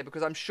references out there?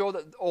 Because I'm sure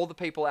that all the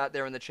people out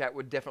there in the chat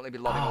would definitely be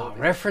loving all of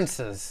them.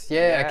 References.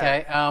 Yeah,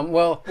 okay.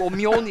 Well,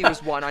 Mjolnir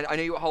was one. I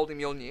know you were holding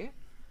Mjolnir.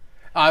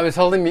 I was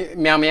holding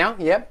Meow Meow.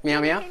 Yep, Meow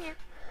Meow.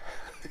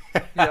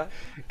 Yeah.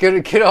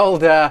 Good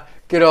old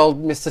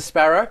Mr.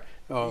 Sparrow.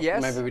 Or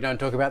yes. Maybe we don't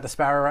talk about the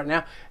Sparrow right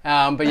now.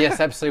 But yes,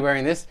 absolutely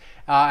wearing this.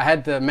 I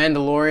had the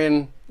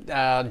Mandalorian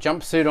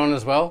jumpsuit on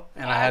as well,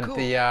 and I had cool.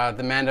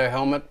 the Mando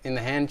helmet in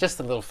the hand, just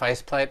a little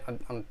faceplate.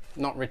 I'm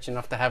not rich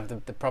enough to have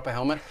the proper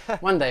helmet.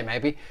 One day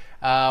maybe.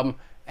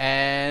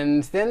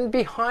 And then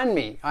behind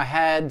me, I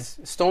had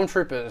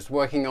stormtroopers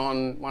working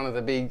on one of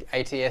the big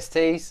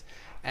ATSTs,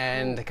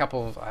 and a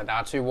couple of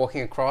R2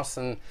 walking across,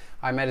 and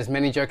I made as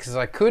many jokes as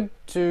I could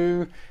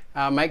to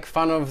make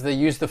fun of the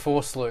use the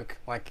Force Luke,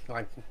 like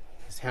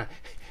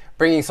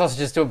bringing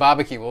sausages to a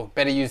barbecue. Well,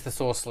 better use the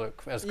sauce,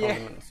 Luke, as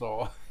condiments,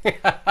 or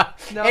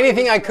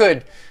anything I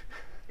could.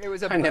 It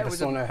was an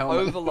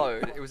helmet.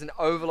 overload. It was an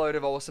overload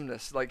of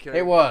awesomeness. Like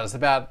it was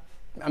about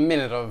a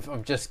minute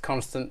of just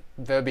constant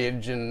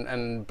verbiage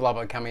and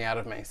blubber coming out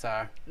of me.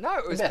 So no,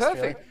 it was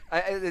perfect.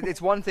 Really.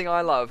 It's one thing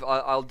I love.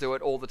 I'll do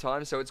it all the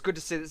time. So it's good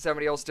to see that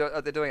somebody else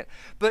they're doing it.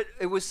 But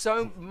it was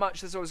so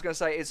much. That's what I was going to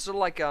say. It's sort of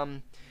like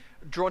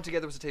Drawn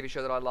Together was a TV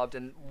show that I loved,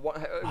 and it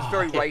was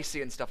very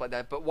racy and stuff like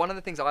that. But one of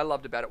the things I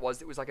loved about it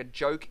was like a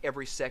joke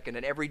every second,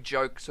 and every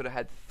joke sort of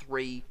had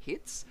 3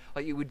 hits.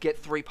 Like you would get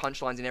 3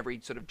 punchlines in every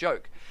sort of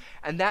joke,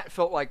 and that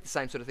felt like the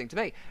same sort of thing to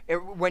me.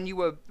 When you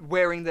were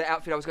wearing the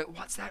outfit, I was going,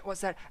 "What's that?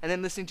 What's that?" And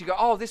then listening to you go,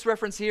 "Oh, this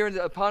reference here and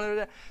a part of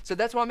it." So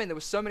that's what I mean. There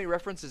were so many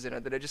references in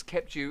it that it just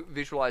kept you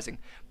visualizing.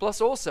 Plus,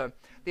 also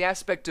the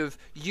aspect of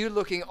you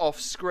looking off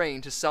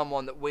screen to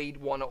someone that we'd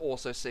want to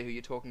also see who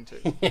you're talking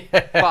to.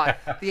 Yeah.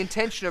 But the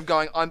intention of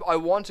going, I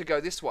want to go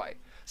this way.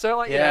 So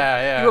like,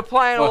 you were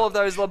playing all of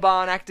those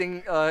Laban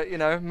acting,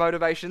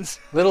 motivations.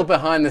 Little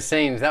behind the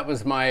scenes. That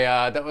was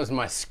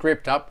my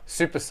script up,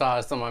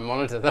 supersized on my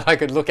monitor that I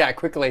could look at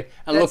quickly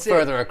and look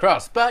further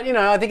across. But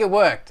I think it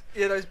worked.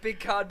 Yeah, those big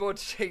cardboard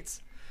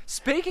sheets.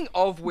 Speaking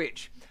of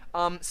which,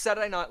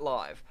 Saturday Night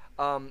Live.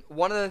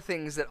 One of the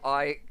things that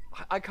I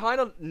kind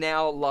of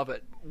now love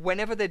it.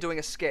 Whenever they're doing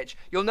a sketch,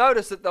 you'll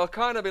notice that they'll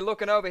kind of be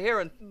looking over here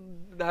and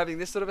having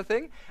this sort of a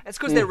thing. And it's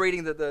because they're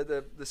reading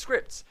the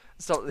scripts.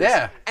 So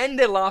and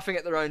they're laughing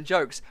at their own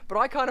jokes. But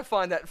I kind of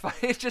find that funny.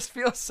 It just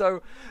feels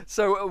so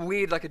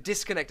weird, like a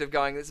disconnect of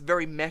going, it's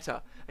very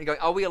meta. And going,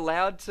 are we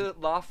allowed to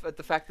laugh at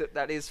the fact that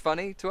that is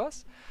funny to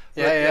us?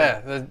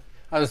 I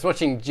was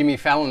watching Jimmy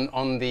Fallon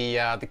on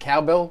the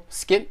cowbell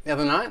skit the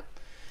other night.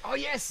 Oh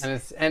yes,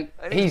 and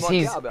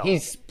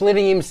he's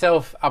splitting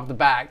himself up the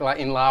back like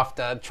in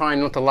laughter, trying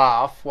not to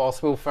laugh,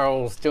 whilst Will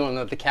Ferrell's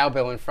doing the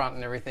cowbell in front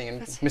and everything,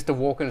 and Mr.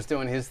 Walken's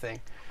doing his thing.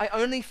 I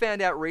only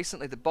found out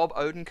recently that Bob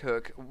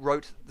Odenkirk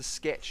wrote the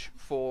sketch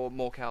for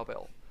More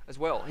Cowbell as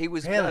well. He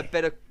was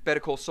Better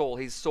Call Saul.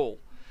 He's Saul.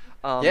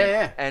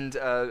 And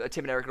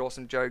Tim and Eric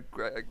Awesome Show,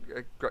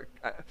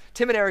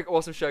 Tim and Eric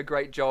Awesome Show,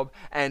 great job,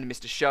 and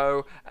Mr.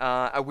 Show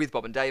with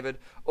Bob and David,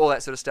 all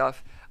that sort of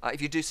stuff. If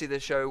you do see the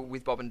show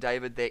with Bob and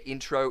David, their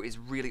intro is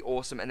really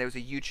awesome, and there was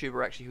a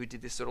YouTuber actually who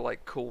did this sort of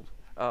like cool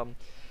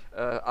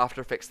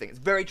After Effects thing. It's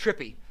very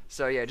trippy,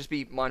 so yeah, just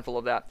be mindful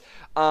of that.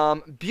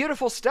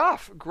 Beautiful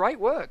stuff, great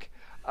work.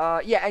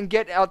 And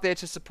get out there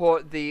to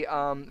support the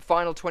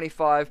final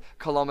 25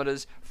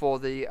 kilometers for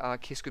the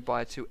Kiss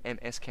Goodbye to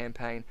MS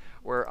campaign.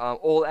 We're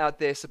all out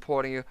there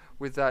supporting you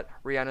with that,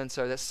 Rhiannon.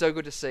 So that's so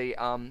good to see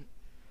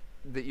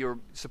that you're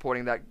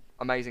supporting that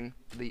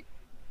amazingly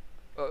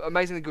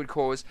good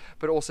cause,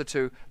 but also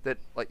too that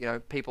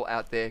people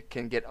out there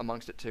can get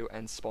amongst it too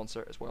and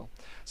sponsor as well.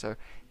 So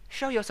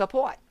show your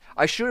support.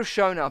 I should have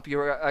shown up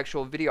your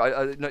actual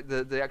video,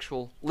 the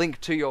actual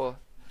link to your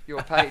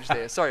your page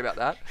there. Sorry about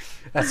that.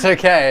 That's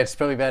okay. It's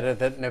probably better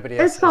that nobody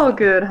else. It's all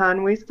good,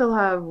 hun. We still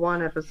have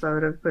one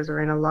episode of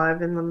QUIZarena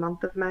Live in the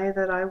month of May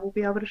that I will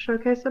be able to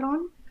showcase it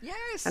on.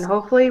 Yes. And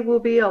hopefully we'll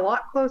be a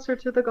lot closer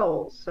to the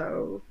goal.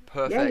 So,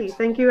 perfect. Yay.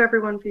 Thank you,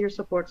 everyone, for your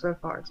support so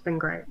far. It's been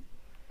great.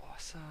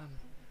 Awesome.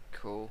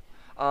 Cool.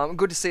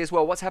 Good to see as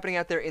well. What's happening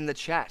out there in the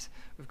chat?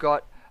 We've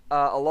got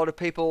a lot of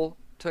people.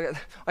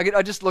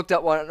 I just looked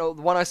up one. The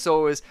one I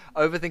saw was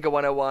Overthinker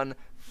 101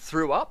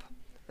 threw up.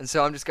 And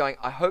so I'm just going,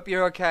 I hope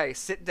you're okay.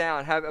 Sit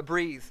down, have a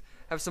breathe,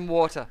 have some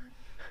water.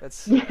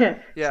 That's Yeah.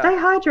 Yeah. Stay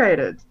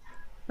hydrated.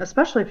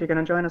 Especially if you're going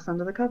to join us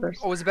under the covers.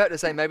 I was about to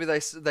say maybe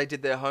they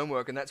did their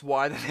homework and that's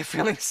why they're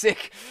feeling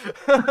sick.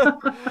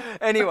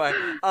 Anyway,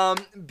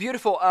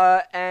 beautiful.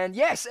 And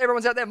yes,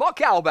 everyone's out there. Mock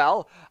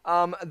Cowbell.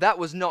 That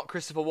was not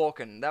Christopher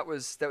Walken. That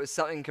was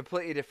something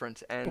completely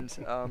different. And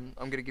I'm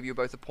going to give you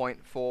both a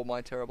point for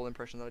my terrible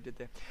impression that I did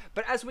there.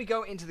 But as we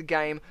go into the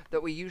game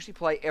that we usually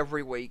play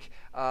every week,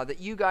 that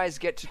you guys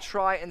get to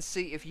try and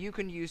see if you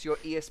can use your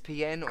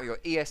ESPN or your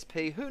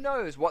ESP, who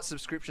knows what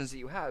subscriptions that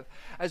you have,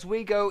 as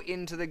we go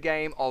into the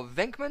game of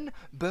Venkman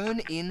Burn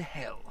in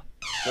Hell.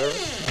 There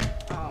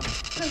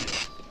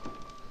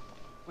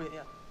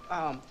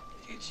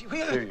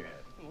you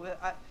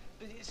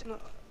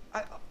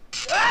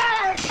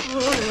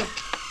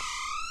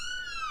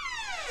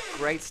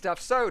Great stuff.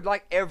 So,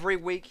 like every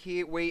week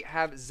here, we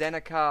have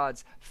Xena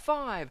cards.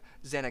 5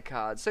 Xena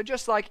cards. So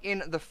just like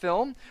in the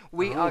film,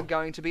 we are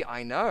going to be,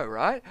 I know,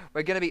 right?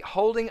 We're going to be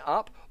holding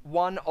up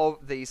one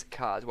of these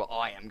cards. Well,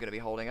 I am going to be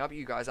holding up.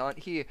 You guys aren't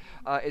here.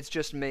 It's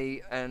just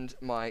me and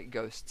my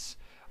ghosts.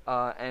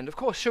 And of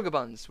course, Sugar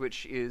Buns,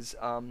 which is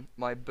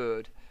my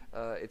bird.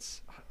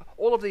 It's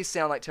all of these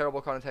sound like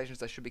terrible connotations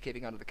they should be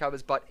keeping under the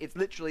covers, but it's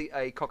literally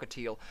a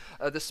cockatiel,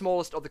 the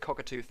smallest of the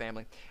cockatoo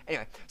family.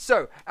 Anyway,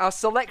 so our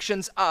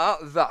selections are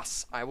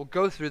thus. I will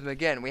go through them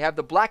again. We have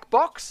the black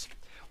box,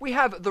 we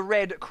have the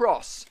red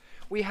cross,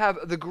 we have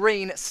the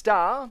green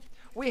star,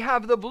 we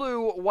have the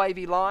blue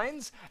wavy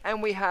lines,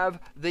 and we have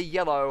the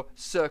yellow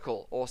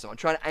circle. Awesome. I'm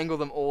trying to angle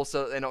them all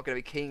so that they're not going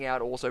to be keying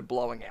out, also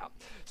blowing out.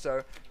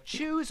 So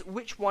choose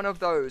which one of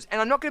those.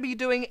 And I'm not going to be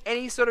doing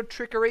any sort of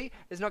trickery.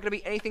 There's not going to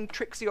be anything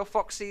tricksy or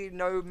foxy,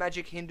 no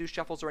magic Hindu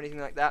shuffles or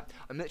anything like that.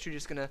 I'm literally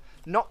just going to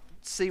not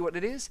see what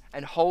it is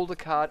and hold the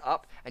card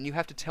up, and you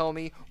have to tell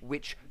me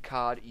which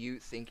card you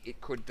think it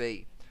could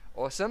be.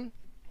 Awesome.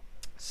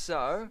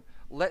 So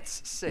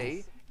let's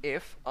see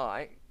if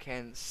I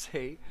can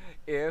see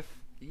if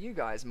you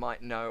guys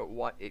might know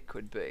what it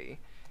could be.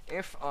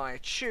 If I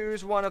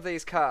choose one of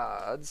these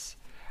cards,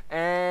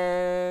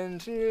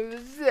 and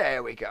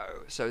there we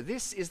go. So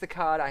this is the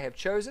card I have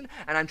chosen,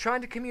 and I'm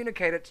trying to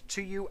communicate it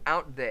to you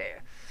out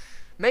there.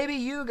 Maybe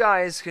you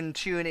guys can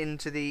tune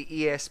into the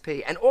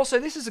ESP. And also,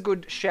 this is a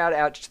good shout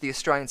out to the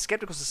Australian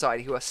Skeptical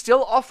Society, who are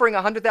still offering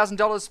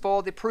 $100,000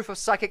 for the proof of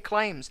psychic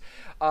claims.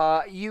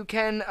 You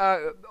can,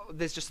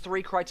 there's just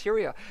 3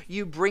 criteria.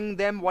 You bring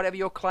them whatever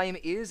your claim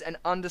is, and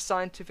under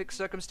scientific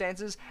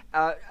circumstances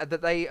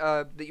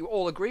that you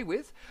all agree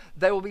with,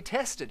 they will be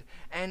tested.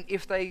 And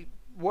if they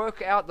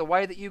work out the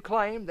way that you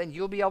claim, then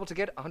you'll be able to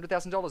get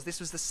 $100,000. This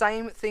was the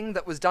same thing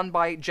that was done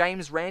by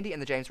James Randi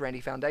and the James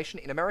Randi Foundation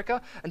in America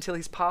until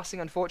his passing,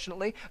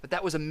 unfortunately, but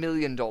that was $1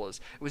 million.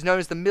 It was known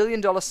as the $1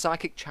 Million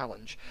Psychic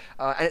Challenge,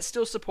 and it's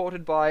still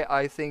supported by,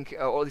 I think,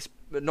 or at least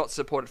not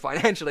supported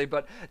financially,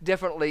 but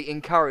definitely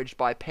encouraged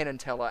by Penn and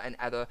Teller and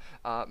other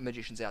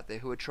magicians out there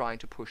who are trying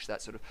to push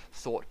that sort of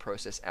thought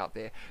process out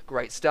there.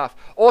 Great stuff.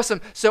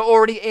 Awesome. So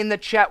already in the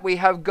chat we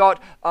have got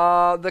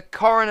the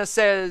Coroner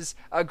says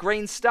a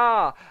green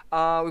star.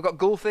 We've got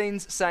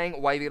Gulfiends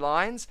saying wavy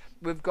lines.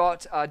 We've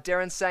got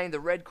Darren saying the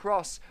red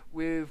cross.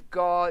 We've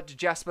got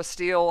Jasper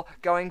Steele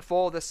going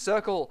for the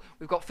circle.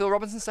 We've got Phil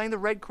Robinson saying the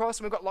red cross.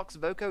 And we've got Lox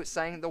Voco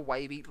saying the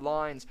wavy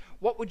lines.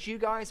 What would you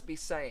guys be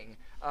saying?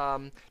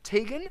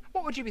 Tegan,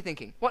 what would you be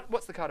thinking?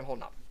 What's the card I'm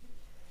holding up?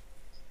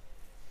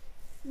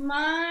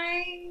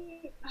 My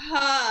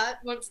heart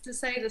wants to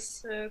say the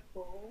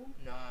circle.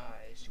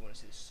 Nice. You want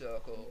to see the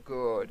circle.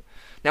 Good.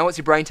 Now what's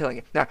your brain telling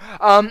you? No.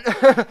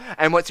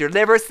 And what's your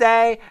liver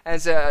say?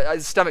 And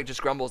his stomach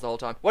just grumbles the whole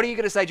time. What are you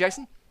going to say,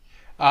 Jason?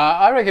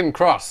 I reckon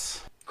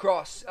cross.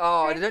 Cross.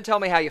 Oh, don't tell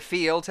me how you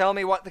feel. Tell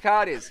me what the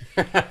card is.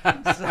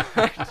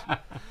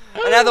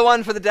 Another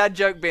one for the dad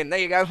joke bin. There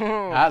you go.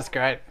 That's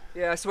great.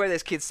 Yeah, I swear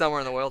there's kids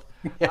somewhere in the world.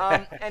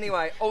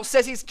 Anyway,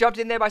 Ceci's jumped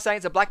in there by saying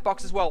it's a black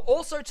box as well.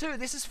 Also, too,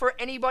 this is for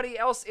anybody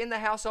else in the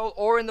household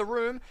or in the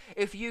room.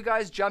 If you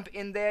guys jump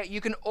in there, you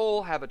can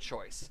all have a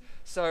choice.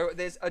 So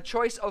there's a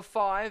choice of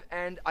 5,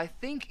 and I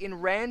think in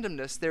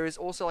randomness there is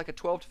also like a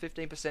 12 to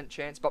 15%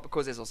 chance, but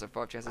because there's also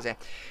 5 chances there,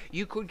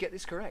 you could get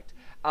this correct.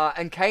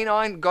 And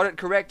K9 got it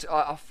correct.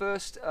 Our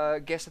first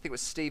guess, I think,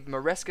 was Steve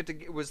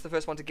Maresca was the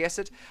first one to guess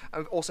it.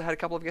 I've also had a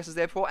couple of guesses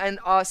there before. And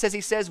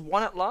Ceci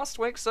won it last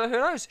week, so who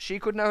knows? She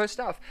could know her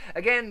stuff.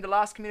 Again, the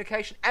last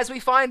communication, as we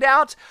find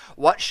out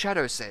what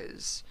Shadow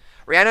says.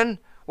 Rhiannon,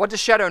 what does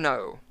Shadow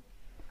know?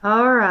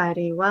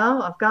 Alrighty,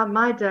 well, I've got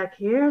my deck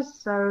here,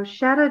 so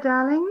Shadow,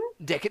 darling.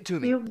 Deck it to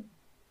me.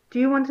 Do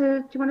you want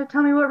to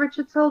tell me what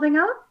Richard's holding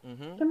up?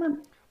 Come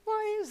on.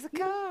 What is the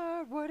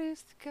card? What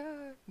is the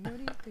card? What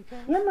is the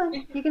card? Yeah,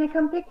 man. You gonna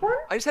come pick one?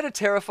 I just had a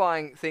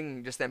terrifying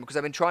thing just then because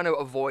I've been trying to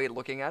avoid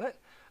looking at it,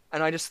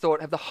 and I just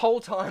thought the whole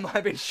time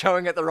I've been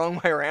showing it the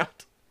wrong way around.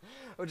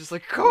 I was just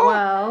like, oh.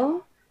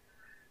 Well,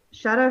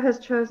 Shadow has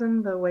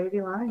chosen the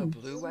wavy lines. The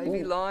blue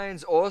wavy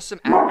lines, awesome,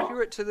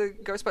 accurate to the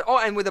ghost. Oh,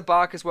 and with a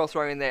bark as well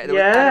thrown in there.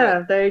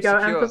 Yeah, there you go.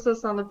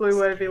 Emphasis on the blue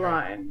wavy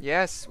line.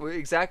 Yes,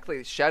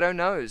 exactly. Shadow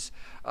knows.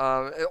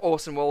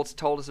 Orson Welles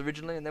told us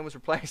originally and then was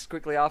replaced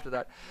quickly after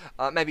that.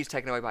 Maybe he's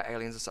taken away by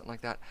aliens or something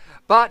like that.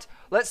 But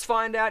let's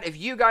find out if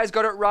you guys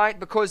got it right,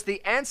 because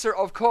the answer,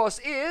 of course,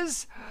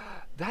 is...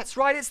 That's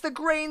right, it's the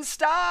green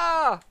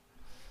star!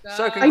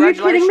 So Are you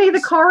kidding me?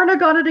 The coroner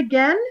got it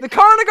again? The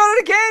coroner got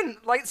it again!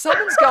 Like,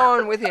 something's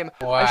going with him.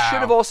 Wow. I should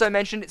have also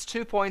mentioned it's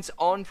 2 points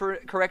on for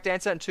a correct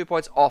answer and 2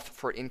 points off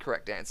for an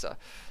incorrect answer.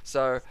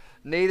 So,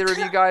 neither of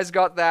you guys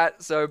got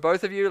that, so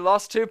both of you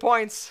lost 2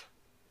 points.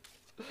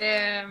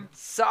 Damn.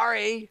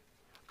 Sorry.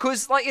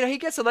 Because, like, he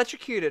gets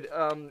electrocuted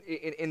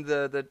in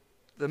the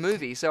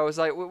movie, so I was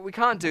like, we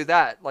can't do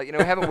that. Like,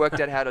 we haven't worked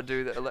out how to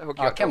do that.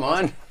 Oh, come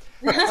on.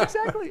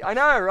 Exactly. I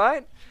know,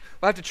 right?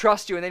 I have to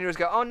trust you, and then you just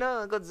go, oh no,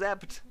 I got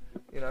zapped.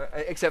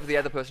 Except for the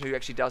other person who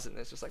actually does it, and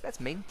it's just like, that's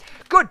mean.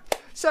 Good.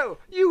 So,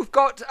 you've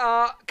got,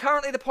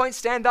 currently the points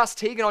stand thus,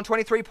 Tegan on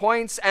 23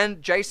 points,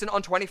 and Jason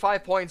on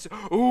 25 points.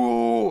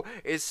 Ooh,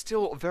 it's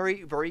still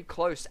very, very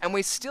close. And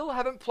we still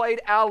haven't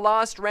played our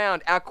last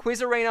round, our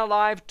Quiz Arena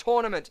Live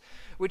tournament,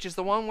 which is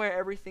the one where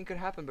everything could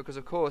happen, because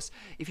of course,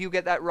 if you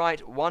get that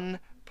right, 1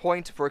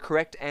 point for a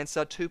correct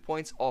answer, 2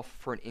 points off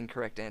for an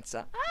incorrect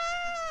answer.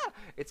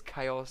 It's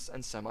chaos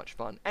and so much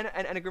fun. And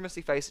a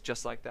grimacy face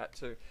just like that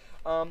too.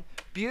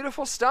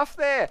 Beautiful stuff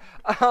there.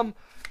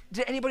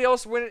 Did anybody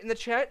else win it in the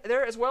chat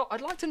there as well? I'd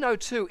like to know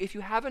too, if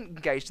you haven't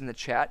engaged in the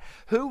chat,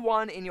 who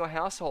won in your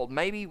household?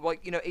 Maybe,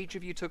 like, each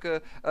of you took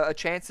a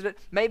chance at it.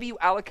 Maybe you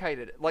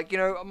allocated it. Like,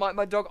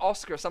 my dog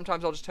Oscar,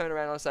 sometimes I'll just turn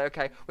around and I'll say,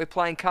 okay, we're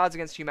playing Cards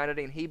Against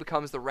Humanity, and he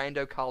becomes the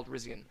rando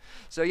Caldrissian.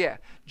 So yeah,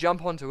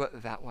 jump onto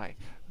it that way.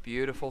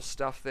 Beautiful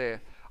stuff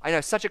there. I know,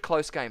 such a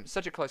close game.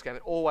 Such a close game.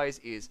 It always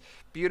is.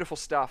 Beautiful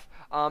stuff.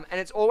 And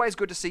it's always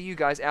good to see you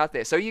guys out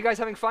there. So you guys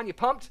having fun? You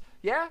pumped?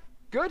 Yeah?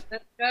 Good?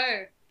 Let's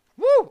go.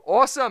 Woo!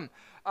 Awesome.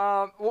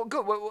 Well,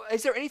 good. Well,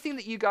 is there anything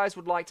that you guys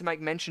would like to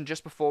make mention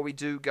just before we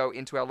do go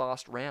into our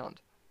last round?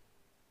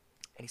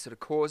 Any sort of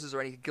causes or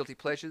any guilty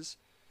pleasures?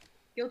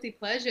 Guilty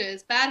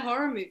pleasures. Bad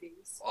horror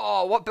movies.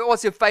 Oh,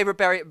 what's your favorite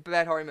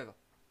bad horror movie?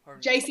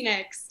 Jason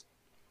X.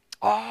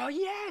 Oh,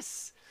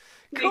 yes!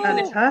 Cool.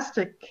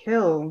 Fantastic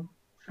kill.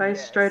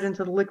 Face straight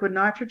into the liquid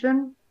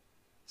nitrogen.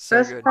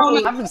 So good.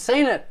 I haven't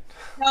seen it.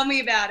 Tell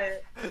me about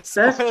it.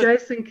 Best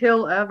Jason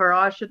kill ever.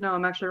 I should know.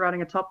 I'm actually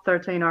writing a top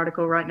 13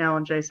 article right now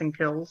on Jason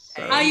kills.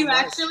 So. Are you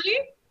actually?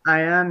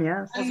 I am,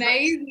 yes.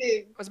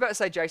 Amazing. I was about to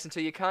say, Jason,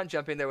 too, you can't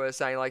jump in there with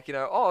saying, like,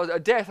 oh, a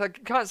death. I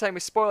can't say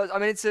with spoilers. I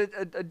mean, it's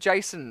a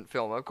Jason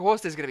film. Of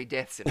course there's going to be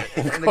deaths in it.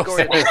 Of course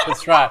there is.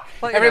 That's right.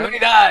 Like, everybody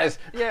dies.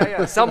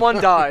 Yeah.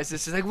 Someone dies.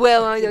 It's just like,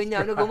 well, I don't know.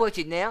 I'm not going to watch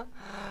it now.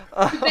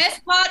 The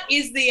best part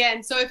is the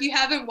end. So if you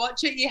haven't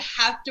watched it, you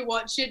have to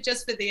watch it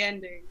just for the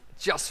ending.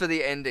 Just for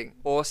the ending.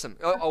 Awesome.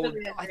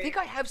 I think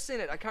I have seen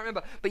it. I can't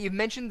remember. But you've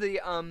mentioned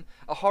the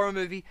a horror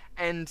movie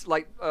and,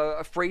 like,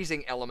 a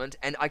freezing element,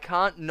 and I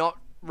can't not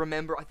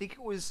remember. I think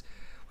it was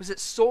it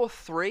Saw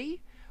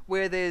 3,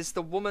 where there's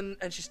the woman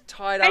and she's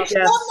tied up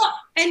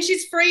and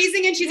she's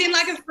freezing and she's in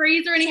like a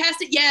freezer and he has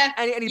to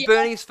and he's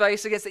burning his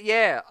face against it.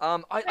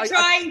 I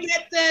try and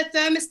get the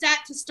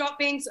thermostat to stop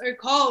being so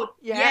cold.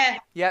 Yeah.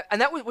 And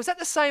that was that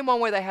the same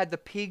one where they had the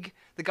pig,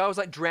 the guy was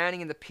like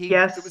drowning in the pig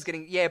that was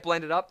getting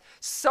blended up.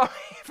 Sorry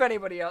if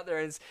anybody out there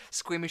is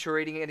squeamish or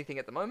eating anything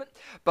at the moment,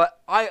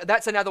 but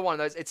that's another one of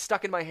those. It's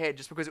stuck in my head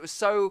just because it was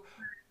so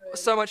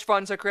much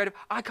fun, so creative.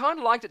 I kind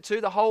of liked it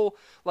too. The whole,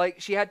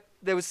 like,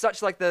 there was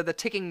such, like, the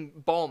ticking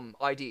bomb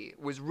idea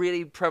was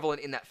really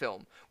prevalent in that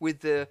film with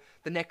the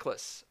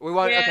necklace. We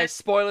won't, okay,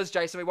 spoilers,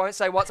 Jason, we won't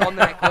say what's on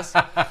the necklace.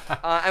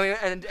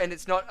 And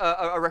it's not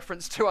a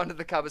reference to Under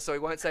the Covers, so we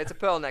won't say it's a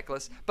pearl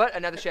necklace. But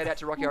another shout out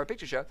to Rocky Horror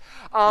Picture Show.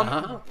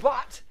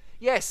 But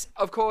yes,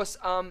 of course,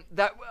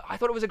 that I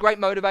thought it was a great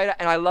motivator,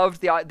 and I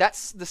loved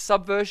that's the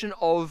subversion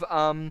of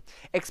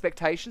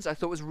expectations. I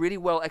thought was really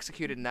well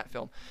executed in that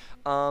film.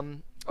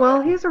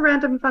 Well, here's a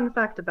random fun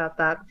fact about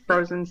that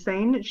frozen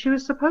scene. She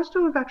was supposed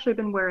to have actually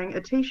been wearing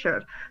a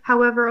t-shirt.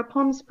 However,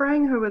 upon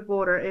spraying her with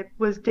water, it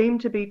was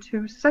deemed to be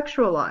too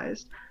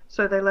sexualized,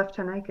 so they left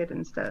her naked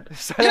instead.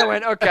 So they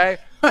went, okay,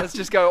 let's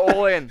just go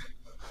all in.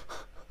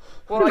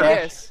 Well, I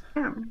guess.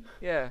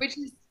 Yeah. Which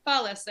is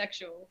far less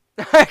sexual.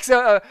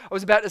 So, I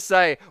was about to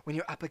say, when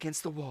you're up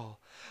against the wall.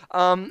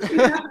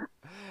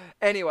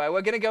 Anyway,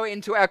 we're going to go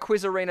into our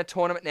Quiz Arena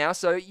tournament now.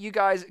 So you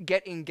guys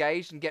get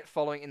engaged and get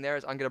following in there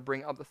as I'm going to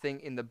bring up the thing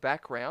in the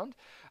background.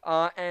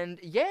 It's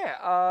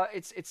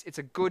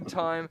a good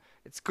time.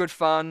 It's good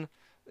fun.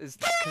 There's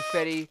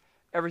confetti.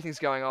 Everything's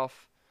going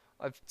off.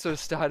 I've sort of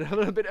started a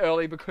little bit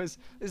early because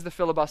this is the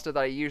filibuster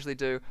that I usually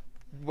do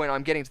when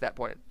I'm getting to that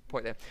point.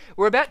 point there.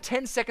 We're about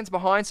 10 seconds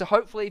behind, so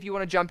hopefully if you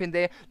want to jump in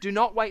there, do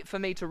not wait for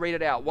me to read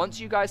it out. Once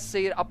you guys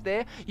see it up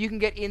there, you can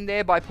get in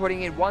there by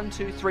putting in 1,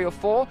 2, 3, or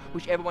 4,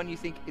 whichever one you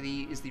think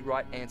is the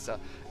right answer.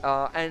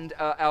 And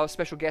our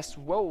special guests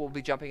will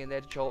be jumping in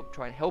there to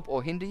try and help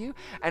or hinder you.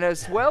 And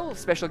as well,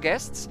 special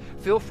guests,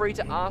 feel free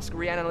to ask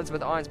Rhiannon and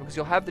Elizabeth Irons, because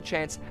you'll have the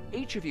chance,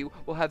 each of you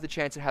will have the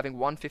chance of having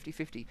one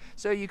 50-50.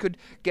 So you could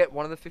get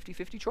one of the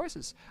 50-50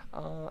 choices.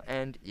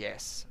 And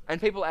yes.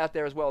 And people out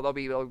there as well, they'll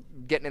be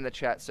getting in the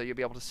chat, so you'll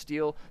be able to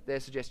steal their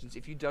suggestions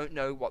if you don't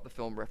know what the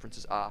film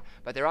references are.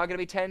 But there are going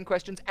to be 10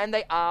 questions, and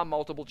they are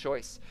multiple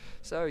choice.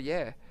 So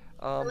yeah.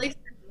 At least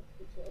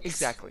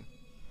exactly.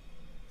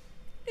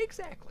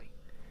 Exactly.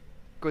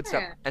 Good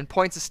stuff. And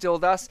points are still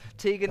thus: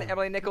 Tegan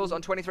Emily Nichols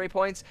on 23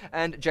 points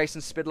and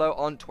Jason Spidlow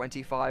on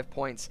 25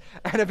 points.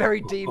 And a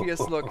very devious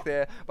look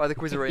there by the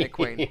Quizarena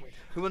Queen,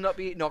 who will not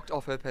be knocked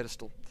off her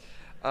pedestal.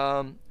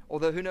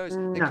 Although, who knows,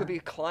 it could be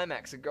a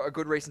climax, a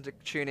good reason to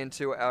tune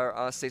into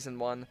our Season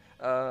 1,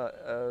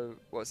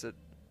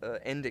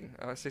 ending,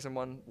 Season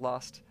 1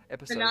 last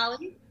episode.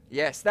 Finale?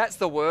 Yes, that's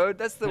the word,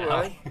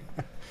 word.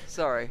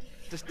 Sorry.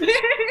 Just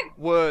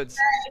words.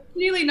 It's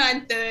nearly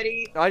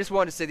 9:30. I just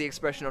wanted to see the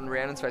expression on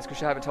Rhiannon's face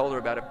because I haven't told her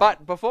about it.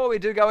 But before we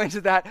do go into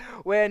that,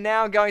 we're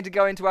now going to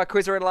go into our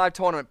QUIZarenaLIVE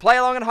tournament. Play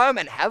along at home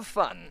and have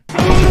fun.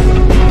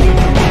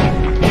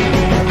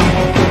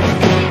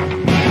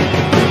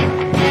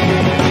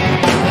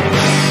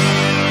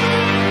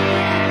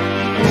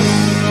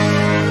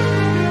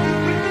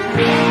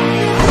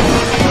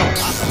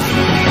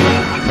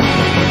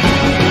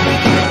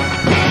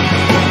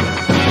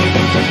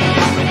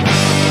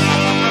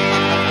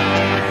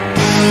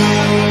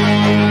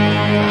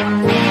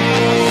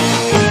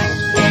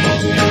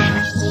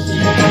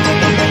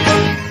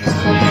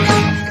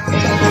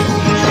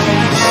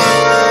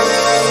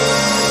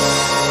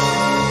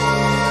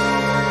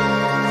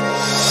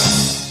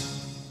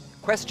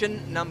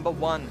 Question number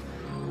 1.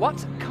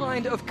 What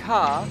kind of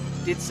car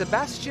did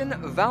Sebastian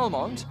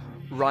Valmont,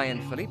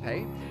 Ryan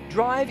Felipe,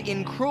 drive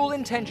in Cruel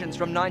Intentions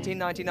from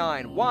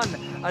 1999? 1. A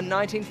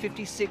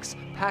 1956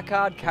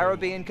 Packard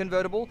Caribbean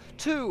convertible.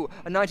 2.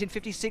 A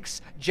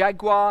 1956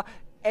 Jaguar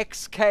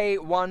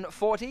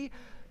XK140.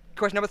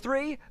 Question number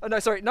 3.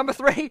 Number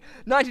 3.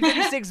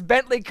 1956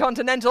 Bentley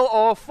Continental.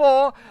 Or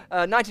 4.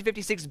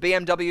 1956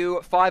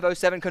 BMW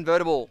 507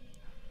 convertible.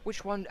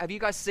 Which one? Have you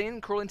guys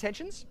seen Cruel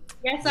Intentions?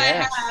 Yes, I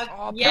have.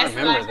 Oh, yes, I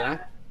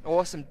have.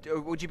 Awesome.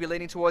 Would you be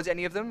leaning towards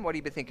any of them? What do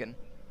you be thinking?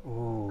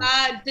 Ooh.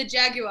 The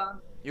Jaguar.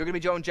 You're going to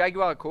be going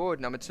Jaguar.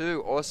 Chord number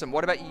 2. Awesome.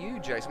 What about you,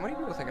 Jason? What are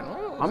people thinking?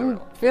 Oh, I'm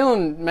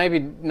feeling maybe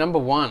number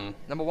 1.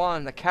 Number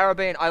 1, the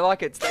Caribbean. I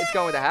like it. It's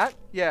going with a hat?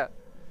 Yeah.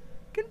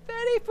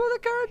 Confetti for the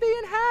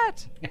Caribbean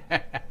hat.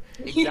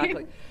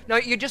 Exactly. No,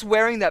 you're just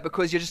wearing that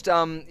because you're just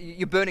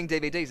you're burning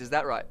DVDs. Is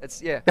that right?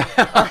 It's yeah.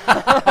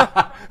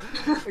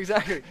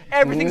 Exactly.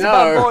 Everything's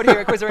above board here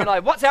at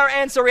QUIZarenaLIVE. What's our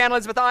answer, Rhiannon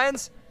Elizabeth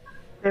Irons?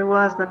 It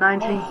was the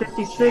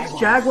 1956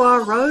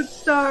 Jaguar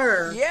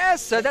Roadster.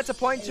 Yes, so that's a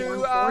point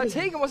to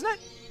Tegan, wasn't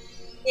it?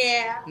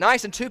 Yeah.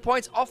 Nice, and 2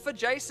 points off for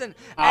Jason.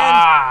 And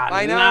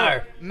I know.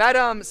 No.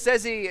 Madam,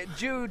 Sezzy,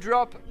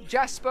 Dewdrop,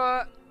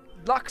 Jasper,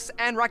 Lux,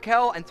 and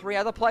Raquel, and 3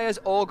 other players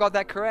all got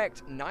that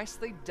correct.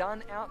 Nicely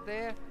done out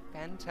there.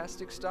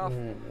 Fantastic stuff.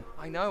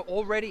 I know,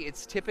 already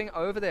it's tipping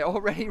over there.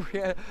 Already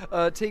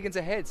Tegan's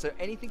ahead, so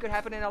anything could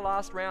happen in our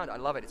last round. I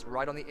love it. It's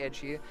right on the edge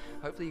here.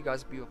 Hopefully you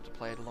guys will be able to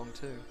play it along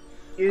too.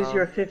 Use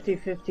your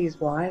 50-50s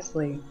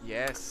wisely.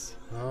 Yes.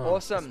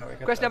 Awesome.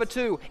 Question number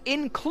 2.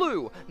 In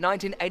Clue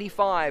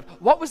 1985,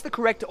 what was the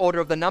correct order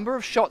of the number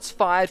of shots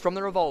fired from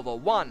the revolver?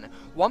 1.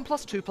 1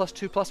 plus 2 plus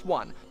 2 plus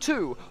 1.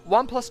 2.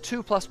 1 plus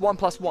 2 plus 1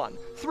 plus 1.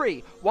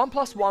 3. 1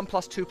 plus 1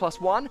 plus 2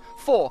 plus 1.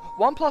 4.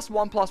 1 plus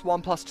 1 plus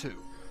 1 plus 2.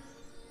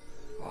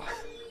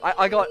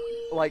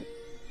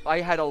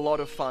 I had a lot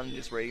of fun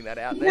just reading that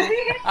out there.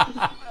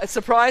 It's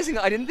surprising.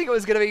 I didn't think it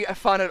was going to be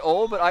fun at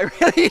all, but I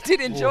really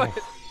did enjoy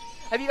it.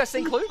 Have you guys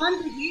seen Clue?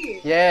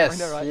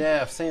 Yes. I know, right? Yeah,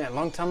 I've seen it a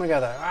long time ago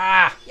though.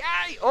 Ah!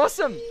 Yay!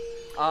 Awesome!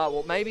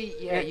 Well, maybe,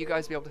 you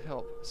guys will be able to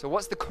help. So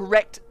what's the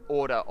correct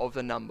order of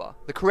the number?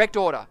 The correct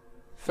order?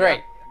 3.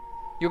 Yeah.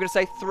 You're going to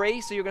say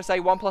 3, so you're going to say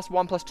 1 plus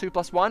 1 plus 2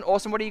 plus 1.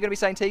 Awesome. What are you going to be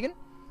saying, Tegan?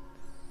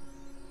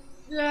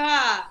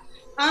 Yeah.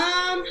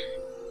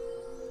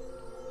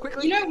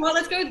 Quickly. You know what?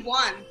 Let's go with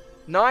 1.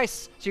 Nice.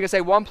 So you're going to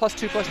say 1 plus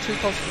 2 plus 2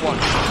 plus 1.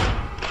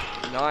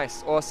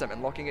 Nice. Awesome.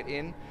 And locking it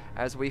in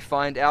as we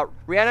find out.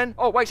 Rhiannon.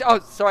 Oh, wait. Oh,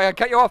 sorry. I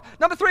cut you off.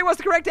 Number 3 was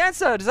the correct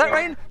answer. Does that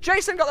mean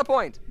Jason got the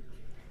point?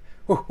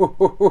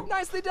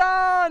 Nicely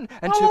done.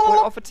 And 2 point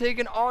off for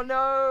Tegan. Oh,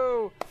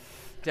 no.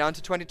 Down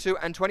to 22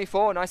 and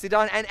 24. Nicely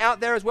done. And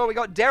out there as well, we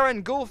got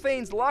Darren,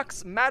 Ghoulfiends,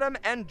 Lux, Madam,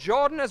 and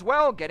Jordan as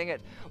well getting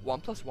it.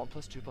 1 plus 1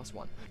 plus 2 plus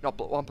 1. Not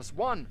 1 plus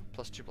 1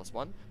 plus 2 plus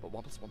 1, but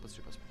 1 plus 1 plus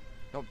 2 plus 1.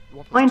 No, 1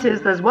 plus Point 2.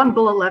 is, there's 1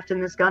 bullet left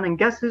in this gun, and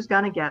guess who's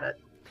gonna get it?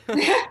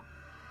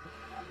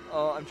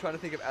 Oh, I'm trying to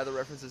think of other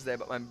references there,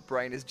 but my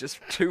brain is just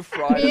too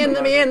fried. Let me in,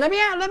 let me in, let me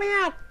out, let me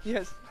out.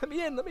 Yes, let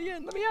me in, let me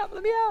in, let me out,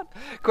 let me out.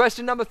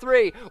 Question number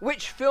 3.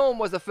 Which film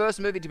was the first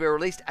movie to be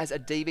released as a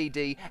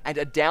DVD and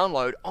a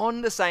download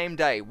on the same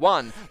day?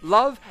 1.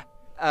 Love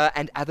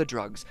and Other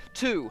Drugs.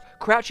 2.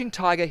 Crouching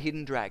Tiger,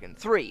 Hidden Dragon.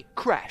 3.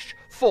 Crash.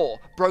 4.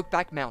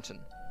 Brokeback Mountain.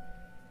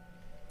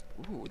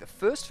 Ooh, the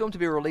first film to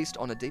be released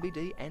on a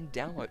DVD and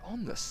download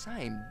on the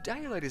same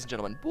day, ladies and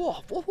gentlemen.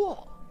 Whoa, whoa,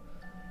 whoa.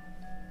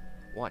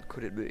 What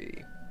could it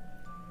be?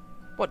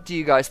 What do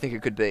you guys think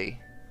it could be?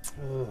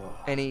 Ooh.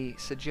 Any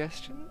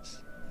suggestions?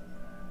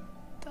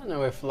 Don't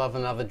know if Love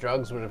and Other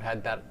Drugs would have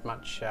had that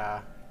much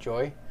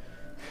joy.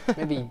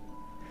 Maybe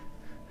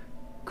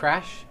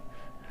Crash.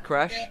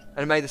 Crash? Yeah.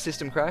 And made the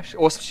system crash?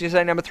 Or should you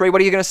say number 3?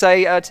 What are you going to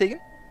say, Tegan?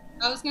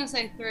 I was going to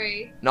say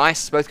 3.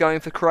 Nice, both going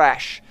for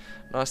Crash.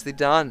 Nicely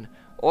done.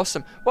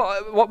 Awesome.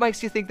 What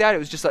makes you think that? It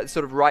was just like the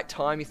sort of right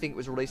time, you think it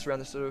was released around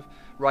the sort of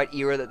right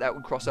era that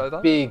would cross over?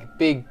 Big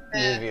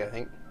movie, I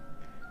think.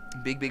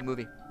 Big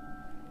movie.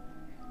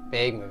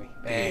 Big movie.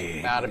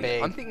 Big.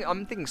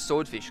 I'm thinking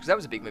Swordfish, because that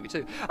was a big movie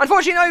too.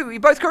 Unfortunately, no, you're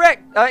both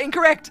correct.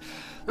 Incorrect.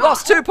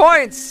 Lost 2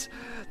 points.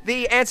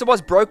 The answer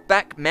was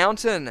Brokeback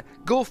Mountain.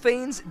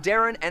 Gulfines,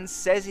 Darren, and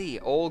Sezzy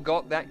all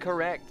got that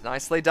correct.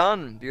 Nicely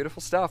done.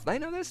 Beautiful stuff. They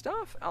know their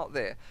stuff out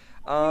there.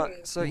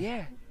 So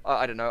yeah.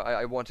 I don't know,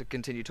 I want to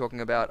continue talking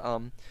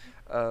about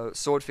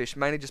Swordfish,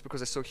 mainly just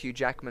because I saw Hugh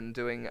Jackman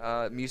doing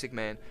Music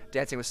Man,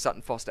 dancing with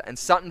Sutton Foster, and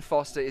Sutton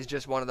Foster is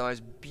just one of the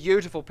most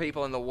beautiful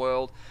people in the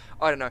world.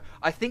 I don't know,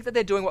 I think that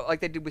they're doing what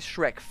like they did with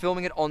Shrek,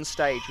 filming it on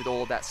stage with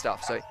all of that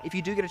stuff, so if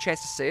you do get a chance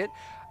to see it,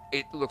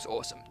 it looks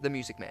awesome. The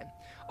Music Man.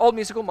 Old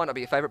musical, might not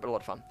be your favourite, but a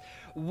lot of fun.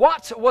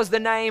 What was the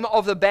name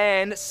of the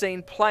band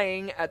seen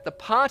playing at the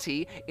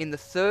party in the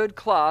 3rd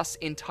class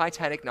in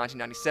Titanic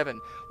 1997?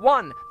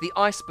 1. The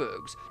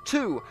Icebergs.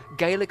 2.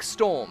 Gaelic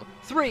Storm.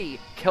 3.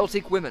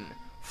 Celtic Women.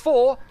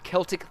 4.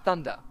 Celtic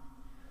Thunder.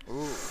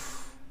 Ooh,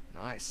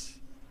 nice.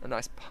 A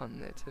nice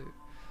pun there too.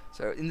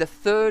 So in the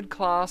 3rd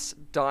class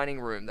dining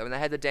room, when they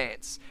had the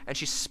dance, and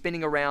she's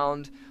spinning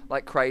around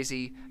like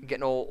crazy,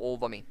 getting all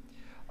vummy.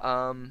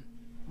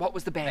 What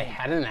was the band? They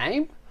had a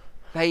name?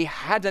 They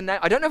had a name.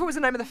 I don't know if it was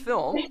the name of the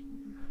film,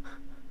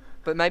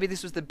 but maybe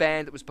this was the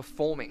band that was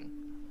performing.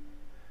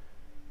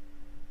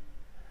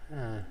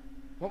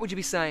 What would you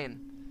be saying?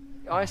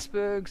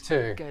 Icebergs?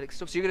 2. Gaelic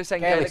Storm. So you're going to say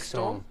Gaelic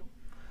Storm?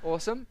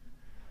 Awesome.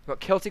 We've got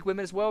Celtic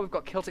Women as well. We've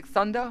got Celtic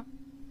Thunder.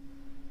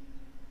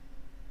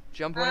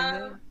 Jump on in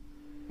there.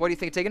 What do you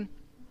think, Tegan?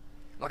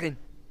 Lock in.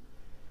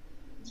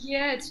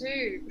 Yeah,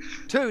 2.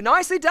 2.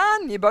 Nicely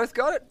done. You both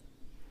got it.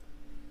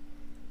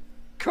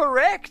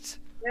 Correct.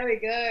 There we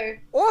go.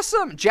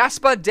 Awesome.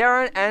 Jasper,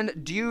 Darren,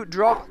 and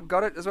Dewdrop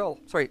got it as well.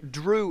 Sorry,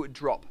 Drew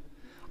Drop.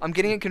 I'm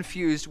getting it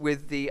confused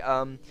with the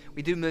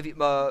we do movie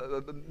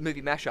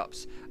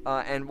mashups,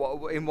 and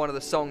in one of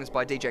the songs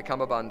by DJ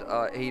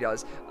Cumberbund, he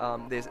does.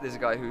 There's a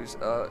guy who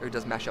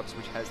does mashups,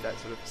 which has that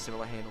sort of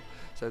similar handle.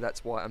 So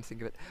that's why I'm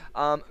thinking of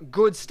it.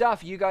 Good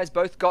stuff. You guys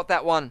both got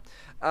that one.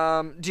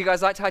 Do you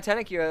guys like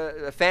Titanic?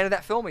 You're a fan of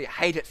that film, or you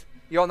hate it?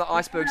 You're on the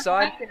iceberg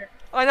side?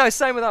 I know,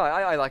 same with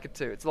I like it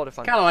too. It's a lot of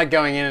fun. Kind of like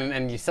going in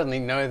and you suddenly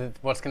know that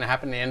what's going to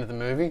happen at the end of the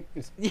movie.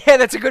 Yeah,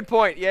 that's a good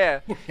point, yeah.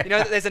 You know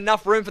that there's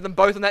enough room for them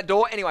both on that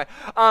door. Anyway,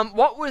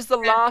 what was the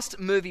last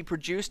movie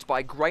produced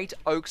by Great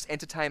Oaks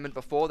Entertainment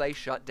before they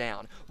shut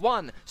down?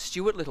 1.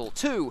 Stuart Little.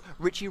 2.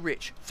 Richie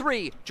Rich.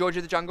 3. George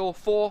of the Jungle.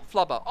 4.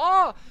 Flubber.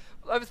 Oh,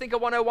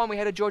 Overthinker 101, we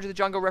had a George of the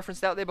Jungle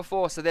reference out there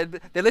before, so they're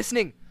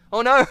listening.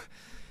 Oh no,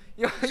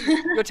 your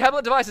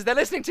tablet devices, they're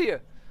listening to you.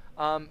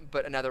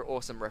 But another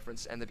awesome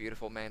reference, and the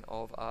beautiful man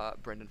of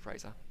Brendan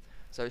Fraser.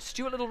 So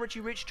Stuart Little, Richie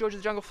Rich, George of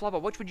the Jungle,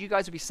 Flubber. Which would you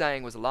guys be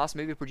saying was the last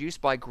movie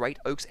produced by Great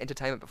Oaks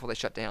Entertainment before they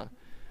shut down?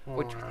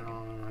 Which?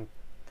 I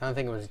don't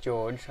think it was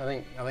George. I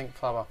think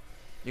Flubber.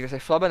 You're gonna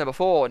say Flubber, number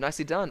 4.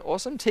 Nicely done.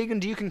 Awesome. Tegan,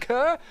 do you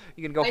concur?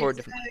 You can go for a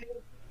different.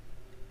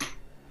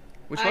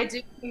 Which one? I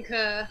do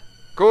concur.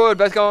 Good.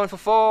 Both going for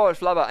 4.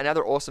 Flubber,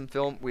 another awesome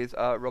film with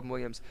Robin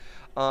Williams.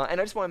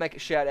 And I just want to make a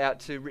shout out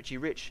to Richie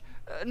Rich.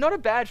 Not a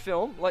bad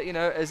film, like, you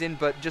know, as in,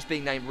 but just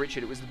being named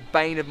Richard, it was the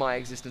bane of my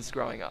existence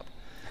growing up.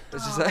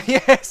 It's just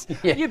yes,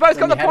 yeah, you both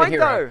got the point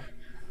though.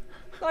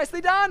 Nicely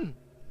done.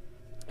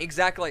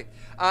 Exactly.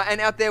 And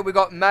out there we've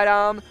got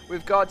Madame,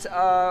 we've got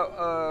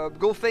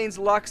Gulfines,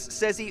 Lux,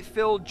 Sezzy,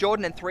 Phil,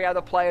 Jordan, and 3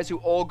 other players who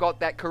all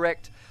got that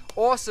correct.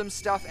 Awesome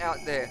stuff out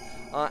there.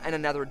 And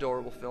another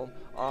adorable film.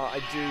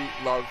 I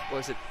do love,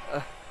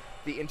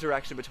 the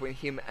interaction between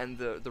him and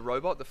the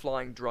robot, the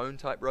flying drone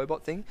type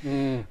robot thing.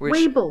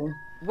 Weeble.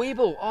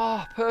 Weeble.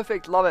 Oh,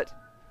 perfect. Love it.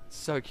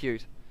 So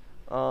cute.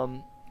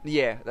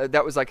 Yeah,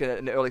 that was like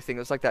an early thing. It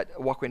was like that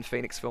Joaquin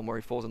Phoenix film where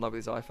he falls in love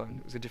with his iPhone.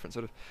 It was a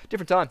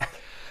different time.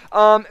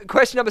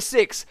 Question number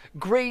 6.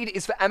 Greed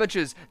is for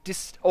amateurs.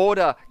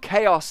 Disorder,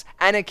 chaos,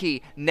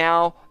 anarchy.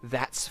 Now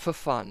that's for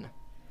fun.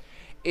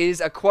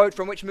 Is a quote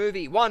from which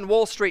movie? 1.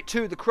 Wall Street.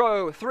 2. The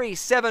Crow. 3.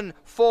 7.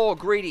 4.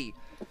 Greedy.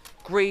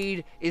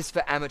 Greed is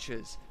for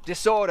amateurs.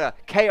 Disorder,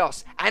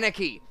 chaos,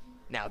 anarchy.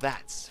 Now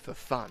that's for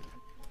fun.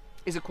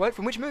 Is a quote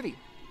from which movie?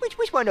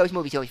 Which one of those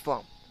movies are you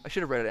from? I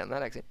should have read it out in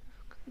that accent.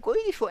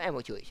 Going is for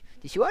amateurs.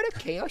 This order,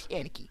 chaos,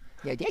 anarchy.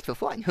 Now that's for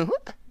fun.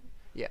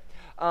 Yeah.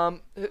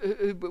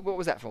 What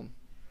was that from?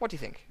 What do you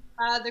think?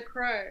 The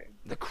Crow.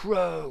 The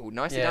Crow.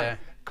 Nicely done.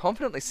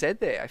 Confidently said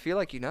there. I feel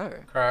like you know.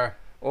 Crow.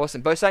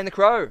 Awesome. Both saying The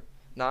Crow.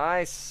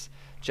 Nice.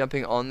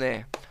 Jumping on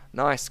there.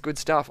 Nice. Good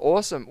stuff.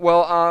 Awesome.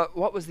 Well,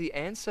 what was the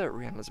answer,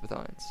 Rhiannon Elizabeth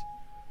Irons?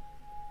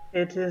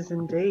 It is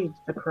indeed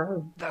The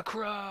Crow. The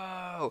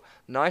Crow.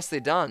 Nicely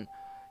done.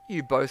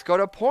 You both got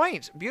a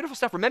point. Beautiful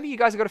stuff. Remember, you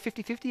guys have got a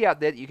 50-50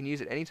 out there that you can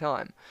use at any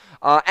time.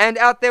 And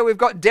out there, we've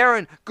got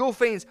Darren,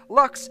 Gulfiends,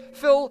 Lux,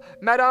 Phil,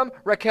 Madame,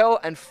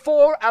 Raquel, and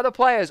 4 other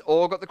players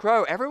all got The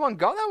Crow. Everyone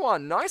got that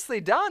one. Nicely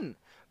done.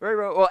 Very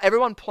well.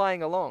 Everyone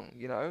playing along,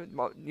 you know.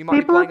 You might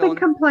People be have been along.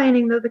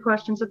 complaining that the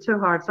questions are too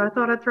hard, so I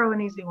thought I'd throw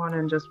an easy one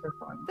in just for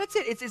fun. That's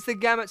it. It's the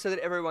gamut so that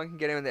everyone can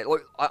get in there.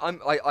 Look,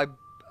 I'm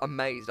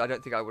amazed. I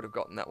don't think I would have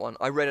gotten that one.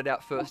 I read it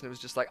out first and it was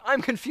just like,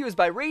 I'm confused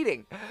by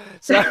reading.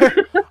 So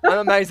I'm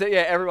amazed that,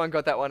 yeah, everyone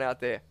got that one out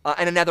there.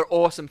 And another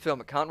awesome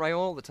film. It can't rain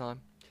all the time.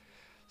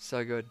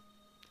 So good.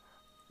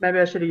 Maybe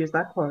I should have used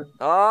that quote.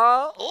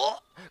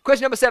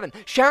 Question number 7.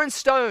 Sharon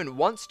Stone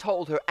once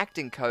told her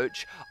acting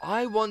coach,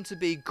 I want to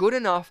be good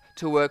enough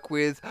to work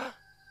with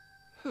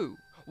who?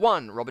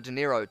 1. Robert De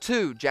Niro.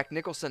 2. Jack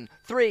Nicholson.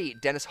 3.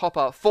 Dennis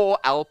Hopper. 4.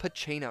 Al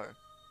Pacino.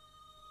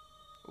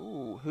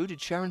 Ooh, who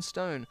did Sharon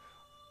Stone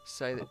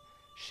say that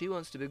she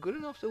wants to be good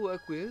enough to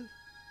work with?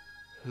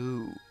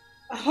 Who?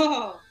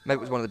 Oh. Maybe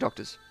it was one of the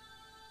doctors.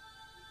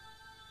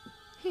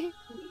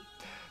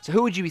 So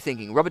who would you be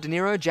thinking? Robert De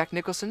Niro, Jack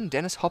Nicholson,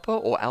 Dennis Hopper,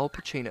 or Al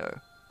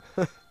Pacino?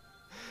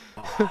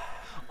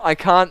 I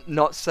can't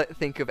not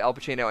think of Al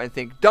Pacino and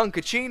think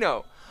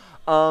Dunkachino.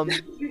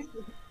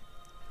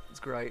 It's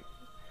great.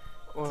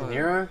 De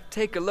Niro?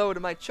 Take a load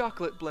of my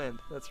chocolate blend.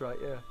 That's right,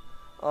 yeah.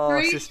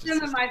 Three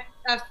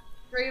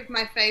of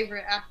my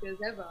favorite actors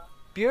ever.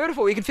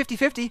 Beautiful. You can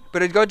 50-50,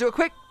 but go do it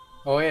quick.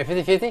 Oh yeah,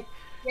 50-50?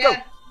 Yeah.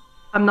 Go.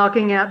 I'm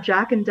knocking out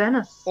Jack and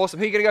Dennis. Awesome.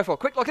 Who are you going to go for?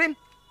 Quick, lock it in.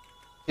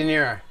 De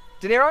Niro.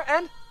 De Niro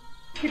and?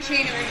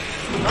 Pacino.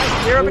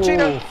 Nice. De Niro,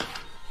 Pacino.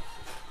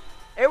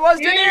 It was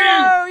De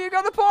Niro. You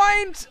got the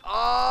point.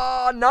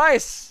 Oh,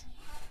 nice.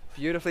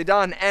 Beautifully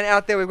done. And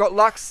out there we've got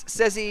Lux,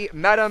 Cezi,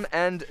 Madam,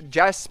 and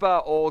Jasper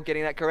all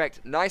getting that correct.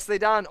 Nicely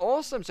done.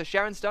 Awesome. So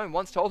Sharon Stone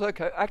once told her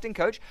acting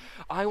coach,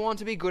 I want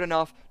to be good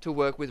enough to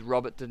work with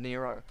Robert De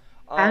Niro.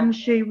 And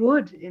she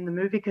would in the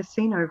movie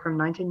Casino from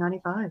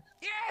 1995.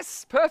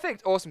 Yes!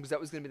 Perfect. Awesome, because that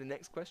was going to be the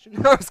next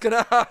question I was going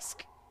to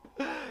ask.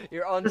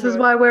 You're on. This is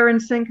why we're in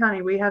sync,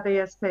 honey. We have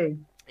ESP.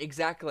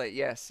 Exactly,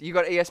 yes. You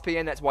got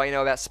ESPN, that's why you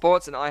know about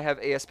sports, and I have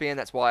ESPN,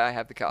 that's why I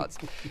have the cards.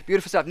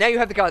 Beautiful stuff. Now you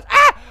have the cards.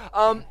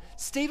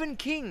 Stephen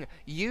King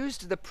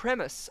used the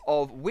premise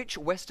of which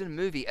Western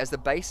movie as the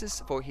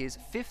basis for his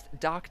 5th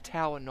Dark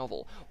Tower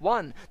novel?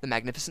 1. The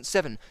Magnificent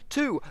Seven.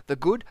 2. The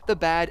Good, the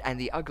Bad, and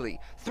the Ugly.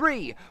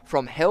 3.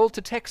 From Hell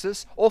to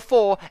Texas. Or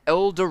 4.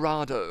 El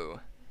Dorado.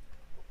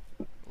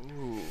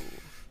 Ooh.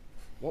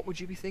 What would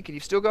you be thinking?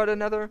 You've still got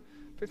another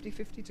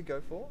 50-50 to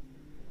go for?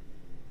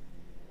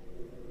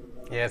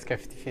 Yeah, let's go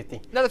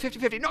 50-50. Another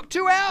 50-50. Knock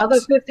 2 out! Another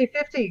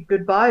 50-50.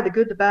 Goodbye, the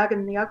good, the bad,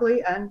 and the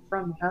ugly, and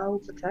From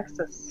Hell to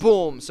Texas.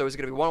 Boom. So is it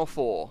going to be 1 or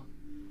 4?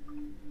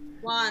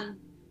 1.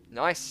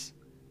 Nice.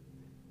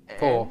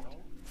 4.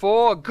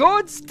 4.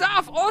 Good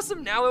stuff.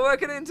 Awesome. Now we're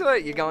working into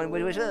it. You're going,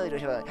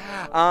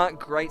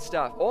 great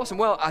stuff. Awesome.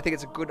 Well, I think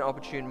it's a good and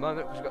opportune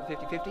moment because we've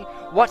got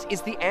 50-50. What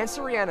is the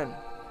answer, Rhiannon?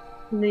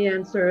 The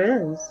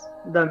answer is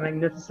The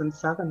Magnificent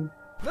Seven.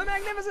 The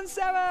Magnificent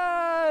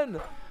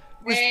Seven!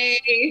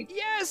 Hey.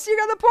 Yes, you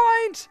got the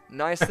point.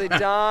 Nicely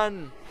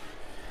done.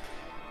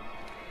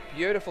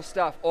 Beautiful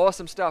stuff.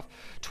 Awesome stuff.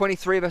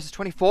 23 versus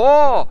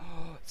 24.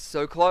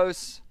 So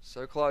close.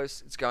 So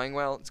close. It's going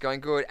well. It's going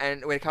good.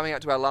 And we're coming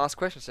out to our last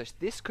question. So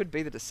this could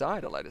be the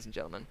decider, ladies and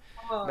gentlemen.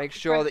 Make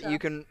sure that you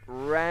can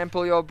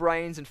rample your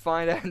brains and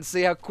find out and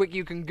see how quick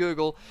you can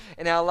Google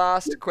in our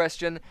last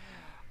question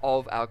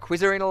of our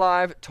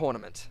QUIZarenaLIVE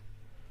tournament,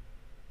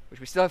 which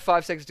we still have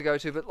 5 seconds to go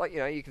to, but like, you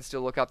know, you can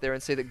still look up there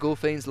and see that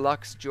Gulfiends,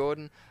 Lux,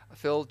 Jordan,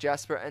 Phil,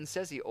 Jasper, and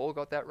Cezi all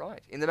got that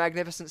right in the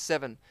Magnificent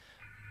Seven.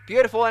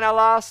 Beautiful. And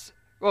our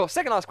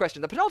second last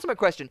question, the penultimate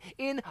question.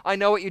 In I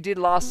Know What You Did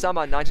Last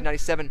Summer,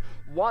 1997,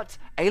 what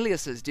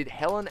aliases did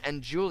Helen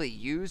and Julie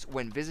use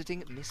when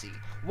visiting Missy?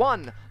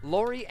 1.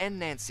 Laurie and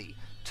Nancy.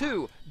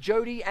 2.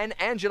 Jodie and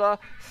Angela.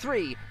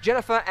 3.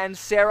 Jennifer and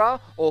Sarah.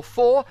 Or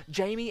 4.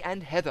 Jamie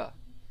and Heather.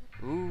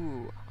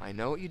 Ooh, I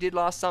Know What You Did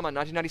Last Summer,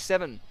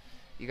 1997.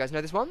 You guys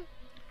know this one?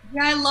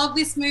 Yeah, I love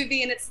this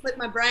movie and it slipped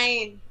my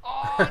brain.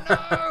 Oh,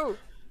 no!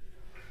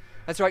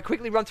 That's right.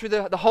 Quickly run through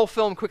the whole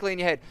film quickly in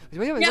your head.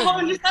 Yeah,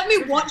 hold on, just let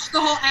me watch the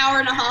whole hour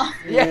and a half.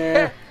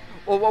 Yeah.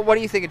 Well, what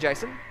are you thinking,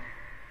 Jason?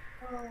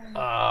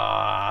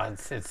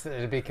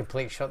 It'd be a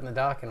complete shot in the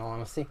dark, in all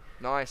honesty.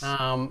 Nice.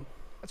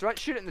 That's right.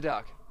 Shoot it in the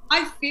dark.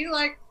 I feel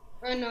like,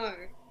 oh no.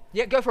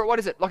 Yeah, go for it. What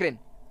is it? Lock it in.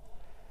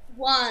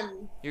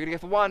 1. You're gonna go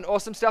for 1.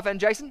 Awesome stuff. And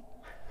Jason?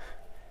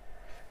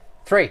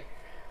 3.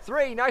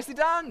 3. Nicely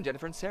done.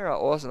 Jennifer and Sarah.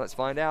 Awesome. Let's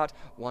find out.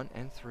 1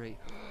 and 3.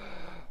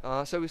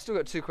 So we've still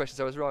got 2 questions.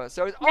 I was wrong.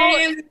 So it's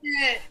Damn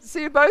it. So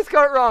you both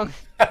got it wrong.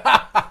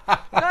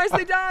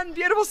 Nicely done.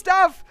 Beautiful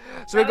stuff.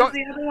 So That we've got was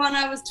the other one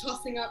I was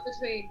tossing up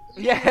between.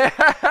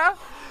 yeah.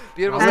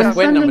 Beautiful And stuff.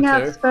 sending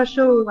out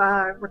special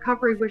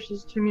recovery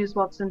wishes to Muse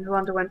Watson, who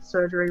underwent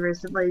surgery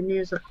recently.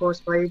 Muse, of course,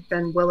 by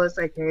Ben Willis,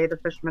 aka the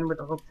fisherman with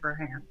a hook for a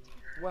hand.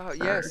 Wow.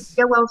 So, Yes.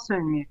 get well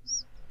soon,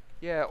 Muse.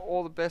 Yeah.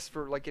 All the best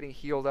for like getting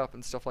healed up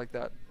and stuff like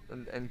that,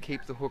 and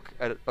keep the hook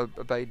at a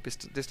obeyed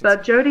distance.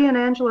 But Jodie and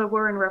Angela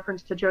were in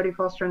reference to Jodie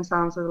Foster in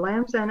Silence of the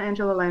Lambs and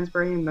Angela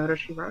Lansbury in Murder,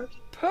 She Wrote.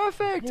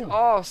 Perfect.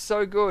 Oh,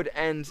 so good.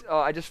 And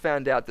I just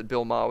found out that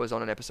Bill Maher was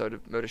on an episode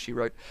of Murder, She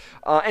Wrote.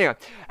 Anyway,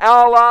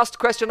 our last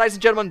question, ladies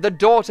and gentlemen. The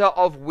daughter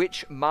of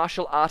which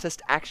martial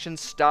artist action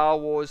star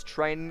was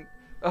training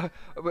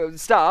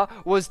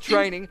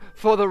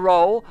for the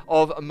role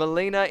of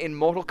Melina in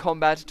Mortal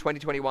Kombat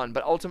 2021,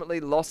 but ultimately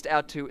lost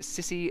out to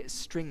Sissy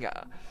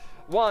Stringer?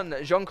 1.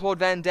 Jean-Claude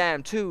Van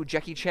Damme. 2.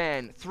 Jackie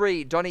Chan.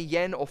 3. Donnie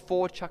Yen. Or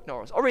 4. Chuck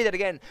Norris. I'll read that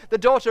again. The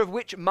daughter of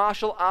which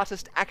martial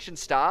artist action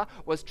star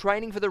was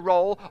training for the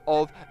role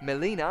of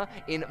Melina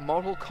in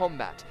Mortal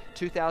Kombat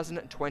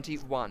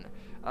 2021,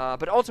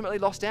 but ultimately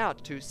lost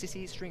out to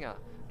Sissy Stringer?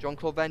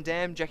 Jean-Claude Van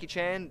Damme, Jackie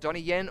Chan,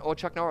 Donnie Yen, or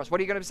Chuck Norris? What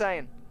are you going to be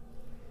saying?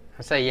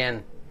 I say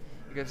Yen.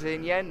 You're going to say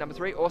Yen, number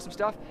 3. Awesome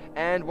stuff.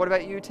 And what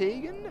about you,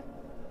 Tegan?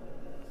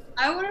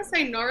 I want to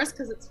say Norris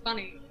because it's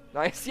funny.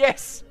 Nice.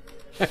 Yes.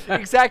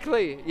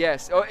 Exactly.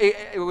 Yes. Oh,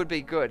 it would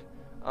be good.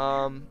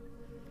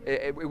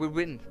 It would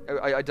win.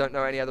 I don't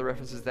know any other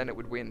references. Then it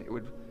would win. It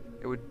would.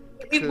 It would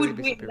clearly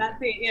be win. superior.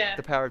 That's it. Yeah.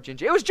 The power of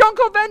ginger. It was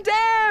Jean-Claude Van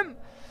Damme.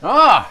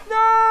 Ah.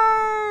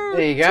 No.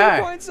 There you go.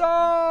 2 points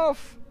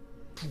off.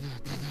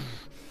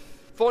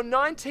 For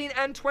 19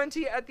 and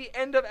 20 at the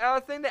end of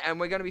our thing, and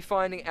we're going to be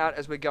finding out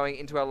as we're going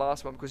into our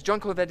last one, because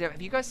Jean-Claude Van Damme,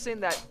 have you guys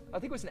seen that? I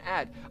think it was an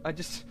ad. I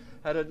just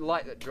had a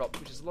light that dropped,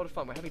 which is a lot of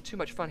fun. We're having too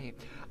much fun here.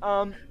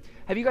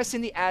 Have you guys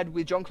seen the ad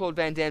with Jean-Claude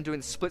Van Damme doing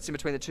the splits in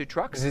between the 2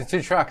 trucks? There's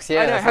 2 trucks,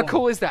 yeah. I know, how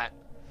cool is that?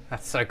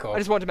 That's so cool. I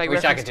just wanted to make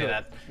Wish reference I could do to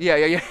that.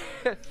 it.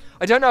 Yeah.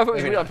 I don't know if it was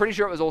Maybe real. not. I'm pretty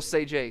sure it was all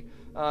CG.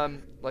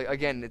 Like,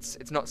 again,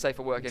 it's not safe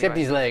for work Except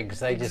anyway. his legs.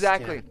 They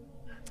Exactly. just,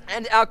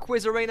 And our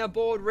Quiz Arena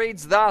board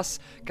reads thus.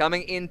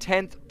 Coming in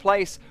 10th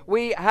place,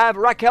 we have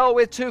Raquel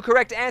with 2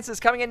 correct answers.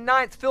 Coming in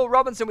 9th, Phil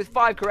Robinson with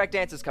 5 correct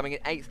answers. Coming in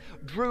 8th,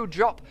 Drew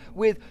Drop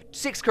with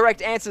 6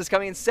 correct answers.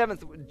 Coming in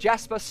 7th,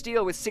 Jasper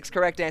Steele with 6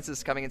 correct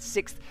answers. Coming in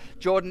 6th,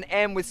 Jordan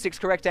M with 6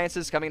 correct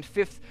answers. Coming in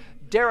 5th,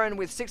 Darren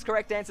with 6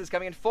 correct answers.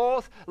 Coming in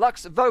 4th,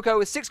 Lux Voco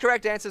with 6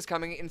 correct answers.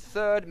 Coming in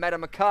 3rd,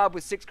 Madame Macabre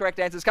with 6 correct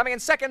answers. Coming in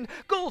 2nd,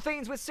 Ghoul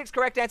Fiends with 6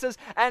 correct answers.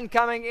 And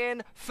coming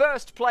in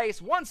 1st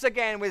place, once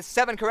again with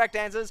 7 correct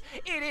answers,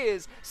 it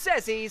is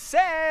Ceci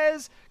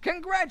Says.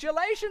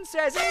 Congratulations,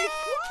 Ceci!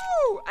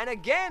 Woo! And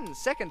again,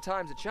 2nd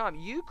time's a charm.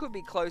 You could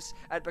be close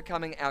at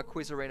becoming our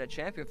Quiz Arena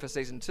champion for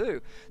Season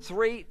 2.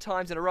 3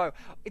 times in a row.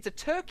 It's a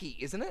turkey,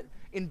 isn't it?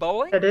 In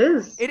bowling? It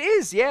is. It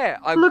is, yeah.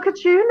 Look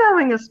at you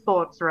knowing a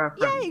sports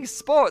reference. Yay,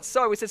 sports.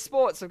 So we said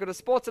sports. I've got to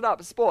sports it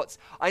up. Sports.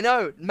 I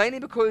know, mainly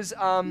because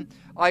when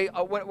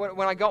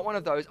I got one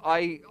of those,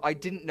 I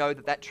didn't know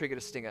that triggered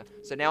a stinger.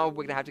 So now we're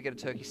going to have to get a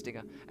turkey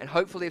stinger. And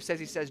hopefully if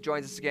Ceci Says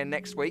joins us again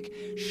next week,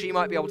 she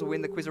might be able to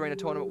win the Quiz Arena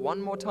tournament one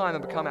more time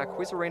and become our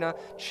Quiz Arena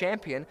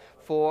champion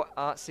for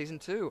Season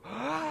 2.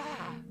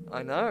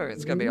 I know,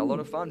 it's going to be a lot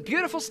of fun.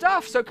 Beautiful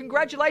stuff. So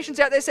congratulations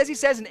out there, Ceci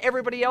Says, and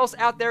everybody else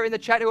out there in the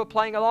chat who are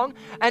playing along.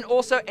 And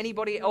also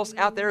anybody else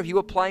out there, if you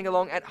were playing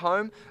along at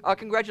home,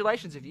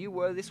 congratulations if you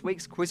were this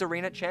week's Quiz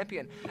Arena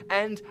champion.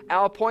 And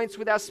our points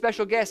with our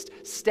special guest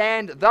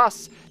stand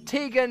thus.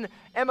 Tegan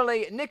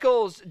Emily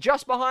Nichols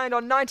just behind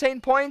on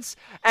 19 points,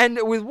 and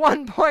with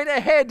 1 point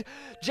ahead,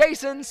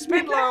 Jason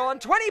Spindler on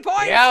 20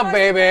 points. Yeah,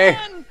 baby.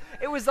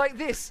 It was like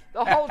this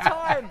the whole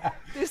time.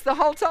 The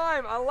whole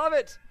time. I love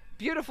it.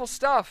 Beautiful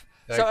stuff.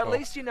 Very so at cool.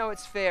 least you know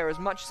it's fair. As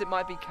much as it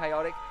might be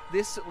chaotic,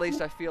 this at least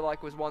I feel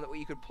like was one that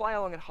you could play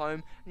along at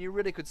home and you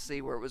really could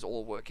see where it was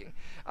all working.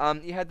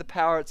 You had the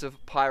powers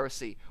of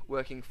piracy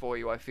working for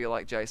you, I feel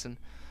like, Jason.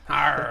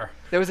 Arr.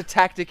 There was a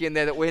tactic in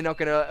there that we're not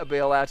going to be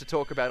allowed to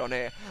talk about on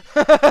air.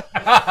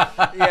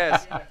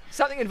 Yes.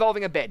 Something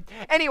involving a bed.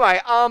 Anyway,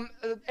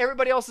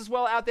 everybody else as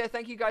well out there,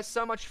 thank you guys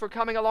so much for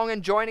coming along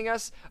and joining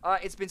us.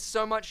 It's been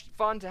so much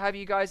fun to have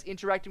you guys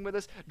interacting with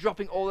us,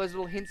 dropping all those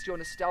little hints, your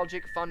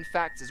nostalgic fun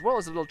facts, as well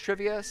as a little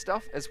trivia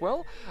stuff as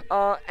well.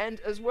 And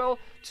as well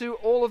to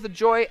all of the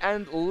joy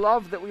and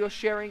love that we are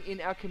sharing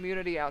in our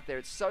community out there.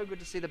 It's so good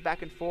to see the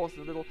back and forth,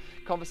 the little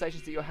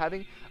conversations that you're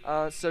having.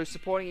 So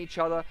supporting each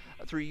other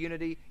through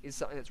unity is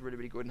something that's really,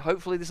 really good. And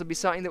hopefully this will be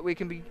something that we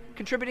can be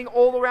contributing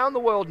all around the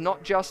world,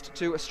 not just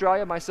to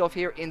Australia, myself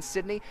here in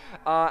Sydney.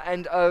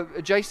 And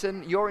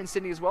Jason, you're in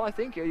Sydney as well, I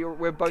think.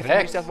 We're both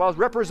from New South Wales.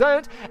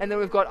 Represent! And then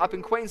we've got up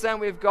in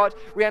Queensland, we've got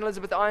Rhiannon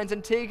Elizabeth Irons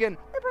and Tegan.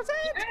 Represent!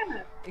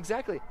 Yeah.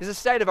 Exactly. There's a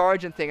state of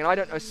origin thing, and I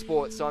don't know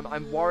sports, so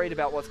I'm worried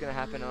about what's going to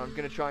happen, and I'm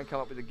going to try and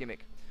come up with a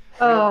gimmick.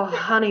 Oh,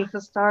 honey, for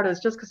starters,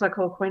 just because I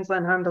call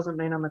Queensland home doesn't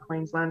mean I'm a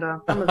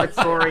Queenslander. I'm a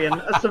Victorian,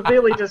 a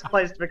severely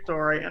displaced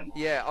Victorian.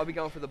 Yeah, I'll be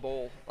going for the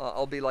ball.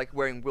 I'll be like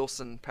wearing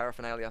Wilson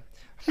paraphernalia.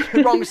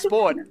 Wrong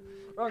sport.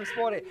 Wrong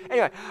sport.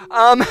 Anyway,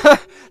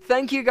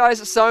 thank you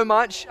guys so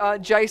much,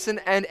 Jason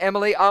and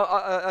Emily.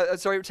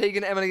 Sorry,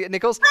 Tegan, Emily,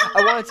 Nichols.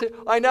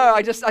 I know.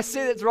 I see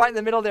that it's right in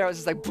the middle there. I was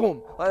just like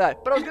boom, like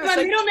that. But I was going to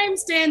say, my middle name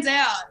stands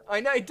out. I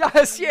know it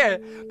does, yeah.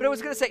 But I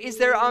was going to say, is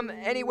there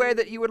anywhere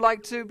that you would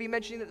like to be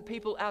mentioning that the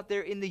people out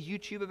there in the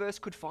YouTuberverse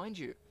could find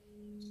you?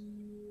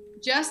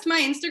 Just my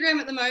Instagram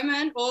at the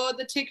moment, or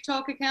the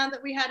TikTok account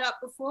that we had up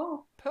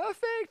before.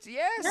 Perfect.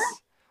 Yes. Yeah.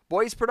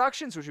 Boys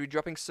Productions, which will be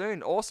dropping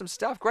soon. Awesome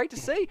stuff. Great to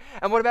see.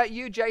 And what about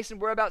you, Jason?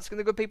 Whereabouts can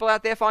the good people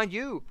out there find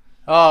you?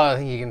 Oh,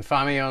 you can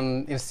find me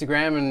on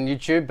Instagram and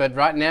YouTube, but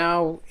right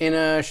now in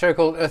a show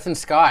called Earth and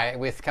Sky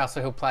with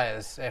Castle Hill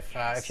Players, if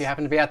you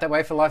happen to be out that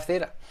way for live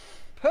theatre.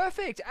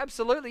 Perfect,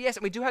 absolutely, yes,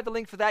 and we do have the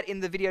link for that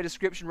in the video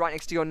description right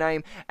next to your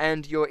name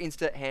and your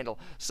Insta handle.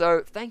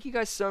 So thank you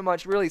guys so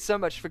much, really so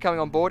much for coming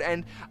on board,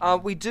 and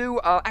we do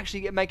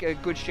actually make a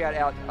good shout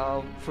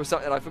out for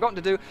something that I've forgotten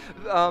to do.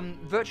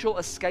 Virtual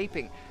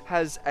Escaping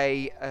has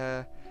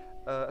a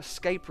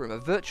escape room, a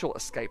virtual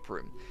escape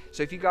room.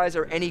 So if you guys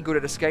are any good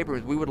at escape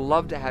rooms, we would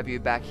love to have you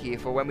back here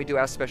for when we do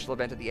our special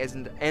event at the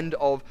end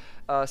of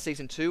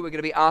Season 2. We're going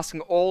to be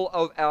asking all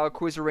of our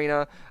Quiz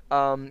Arena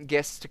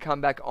guests to come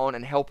back on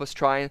and help us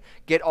try and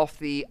get off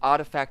the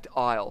Artifact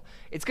Isle.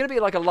 It's going to be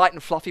like a light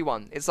and fluffy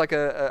one. It's like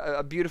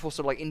a beautiful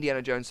sort of like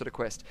Indiana Jones sort of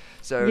quest.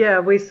 So yeah,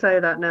 we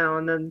say that now,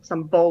 and then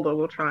some boulder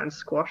will try and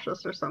squash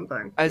us or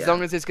something. As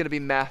long as it's going to be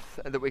math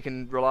that we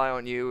can rely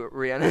on you,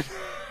 Rhiannon,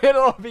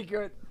 it'll all be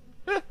good.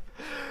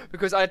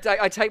 Because I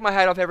take my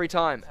hat off every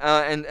time,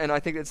 and I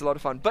think it's a lot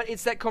of fun. But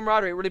it's that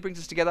camaraderie, it really brings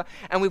us together,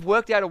 and we've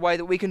worked out a way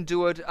that we can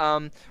do it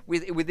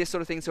with this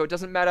sort of thing, so it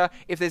doesn't matter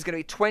if there's going to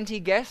be 20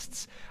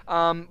 guests.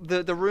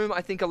 The room,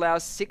 I think,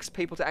 allows 6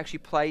 people to actually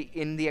play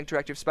in the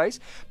interactive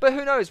space, but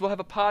who knows, we'll have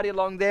a party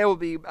along there, we'll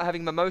be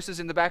having mimosas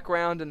in the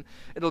background, and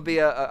it'll be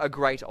a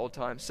great old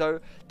time.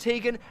 So,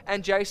 Tegan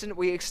and Jason,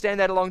 we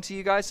extend that along to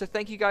you guys, so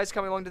thank you guys for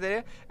coming along to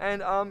there,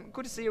 and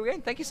good to see you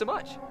again. Thank you so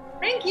much.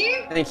 Thank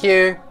you. Thank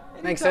you.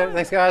 Thanks,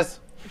 guys.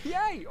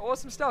 Yay,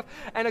 awesome stuff.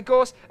 And of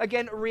course,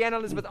 again, Rhiannon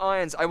Elizabeth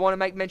Irons, I want to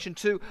make mention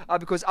too,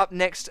 because up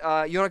next,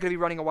 you're not going to be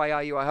running away,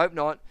 are you? I hope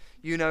not.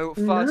 You know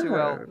far too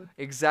well.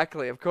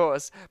 Exactly, of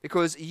course.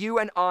 Because you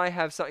and I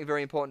have something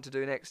very important to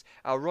do next.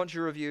 Our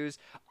raunchy reviews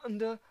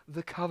under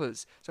the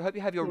covers. So I hope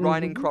you have your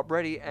riding crop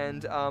ready,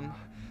 and are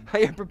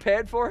you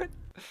prepared for it?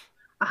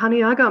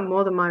 Honey, I got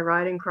more than my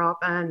riding crop,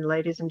 and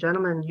ladies and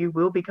gentlemen, you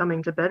will be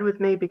coming to bed with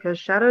me because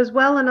Shadow's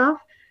well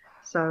enough.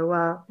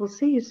 So we'll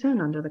see you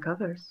soon under the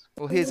covers.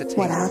 Well, here's a team.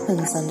 What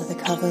happens under the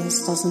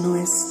covers doesn't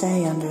always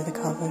stay under the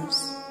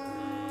covers.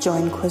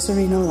 Join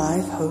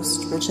QUIZarenaLIVE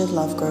host Richard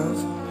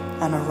Lovegrove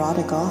and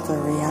erotic author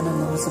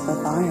Rhiannon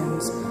Elizabeth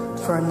Irons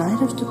for a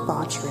night of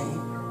debauchery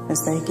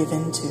as they give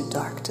in to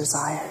dark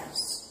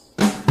desires.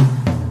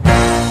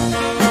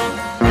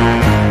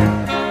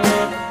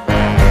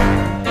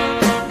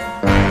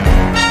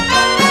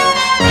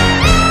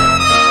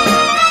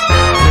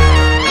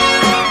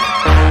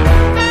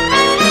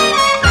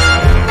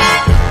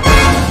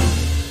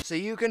 So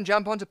you can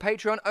jump onto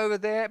Patreon over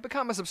there,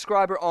 become a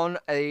subscriber on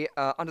a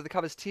Under the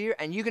Covers tier,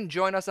 and you can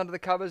join us under the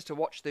covers to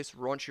watch this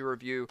raunchy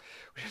review,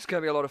 which is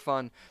going to be a lot of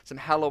fun. Some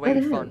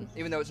Halloween fun.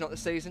 Even though it's not the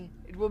season,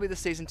 it will be the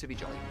season to be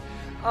jolly.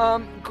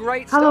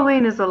 Great stuff.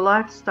 Halloween is a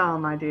lifestyle,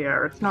 my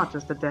dear. It's not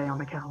just a day on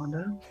the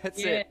calendar.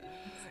 That's it.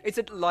 It's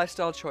a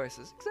lifestyle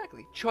choices.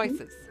 Exactly.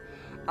 Choices.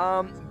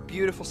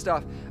 Beautiful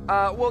stuff.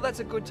 Well,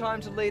 that's a good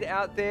time to lead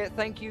out there.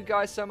 Thank you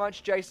guys so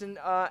much, Jason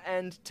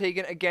and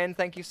Tegan. Again,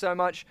 thank you so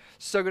much.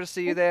 So good to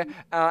see you there.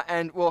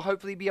 And we'll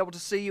hopefully be able to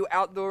see you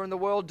out there in the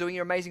world doing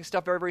your amazing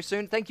stuff very, very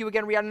soon. Thank you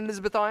again, Rhiannon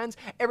Elizabeth Irons,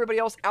 everybody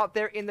else out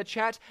there in the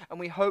chat. And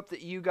we hope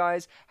that you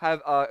guys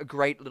have a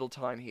great little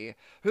time here.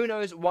 Who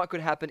knows what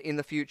could happen in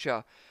the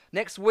future.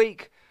 Next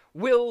week,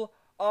 will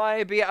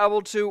I be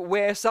able to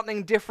wear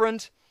something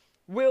different?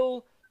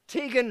 Will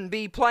Tegan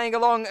be playing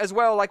along as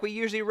well, like we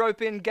usually rope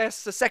in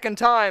guests a second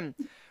time?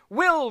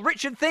 Will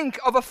Richard think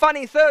of a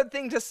funny third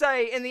thing to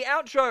say in the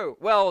outro?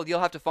 Well,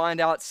 you'll have to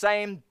find out.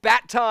 Same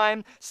bat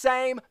time,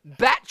 same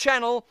bat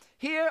channel,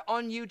 here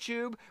on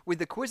YouTube with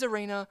the Quiz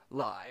Arena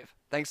Live.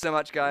 Thanks so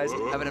much, guys.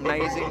 Have an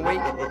amazing week,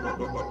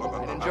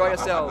 and enjoy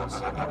yourselves.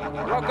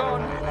 Rock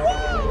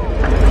on!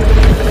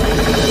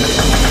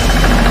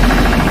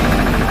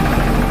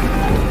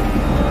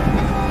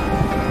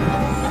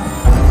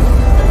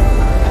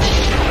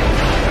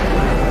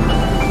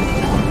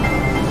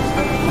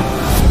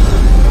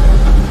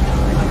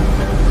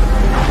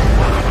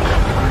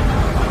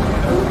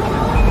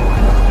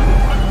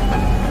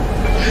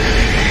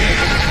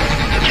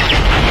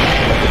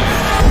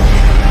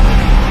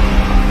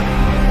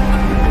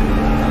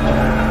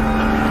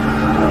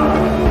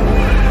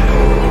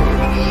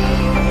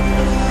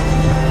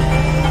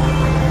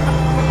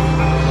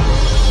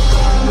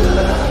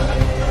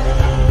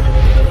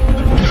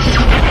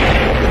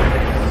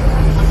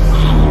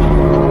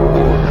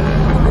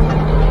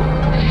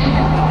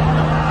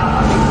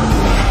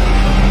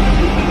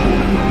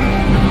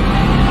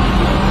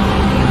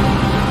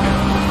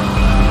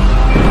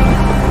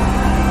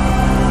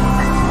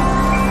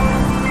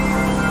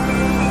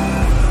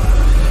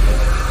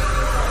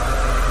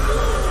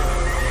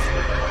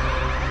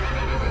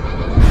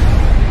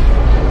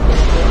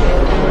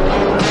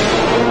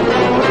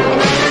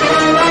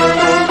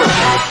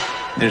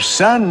 the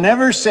sun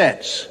never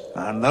sets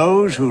on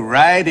those who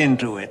ride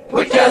into it.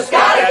 We just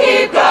gotta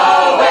keep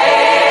going.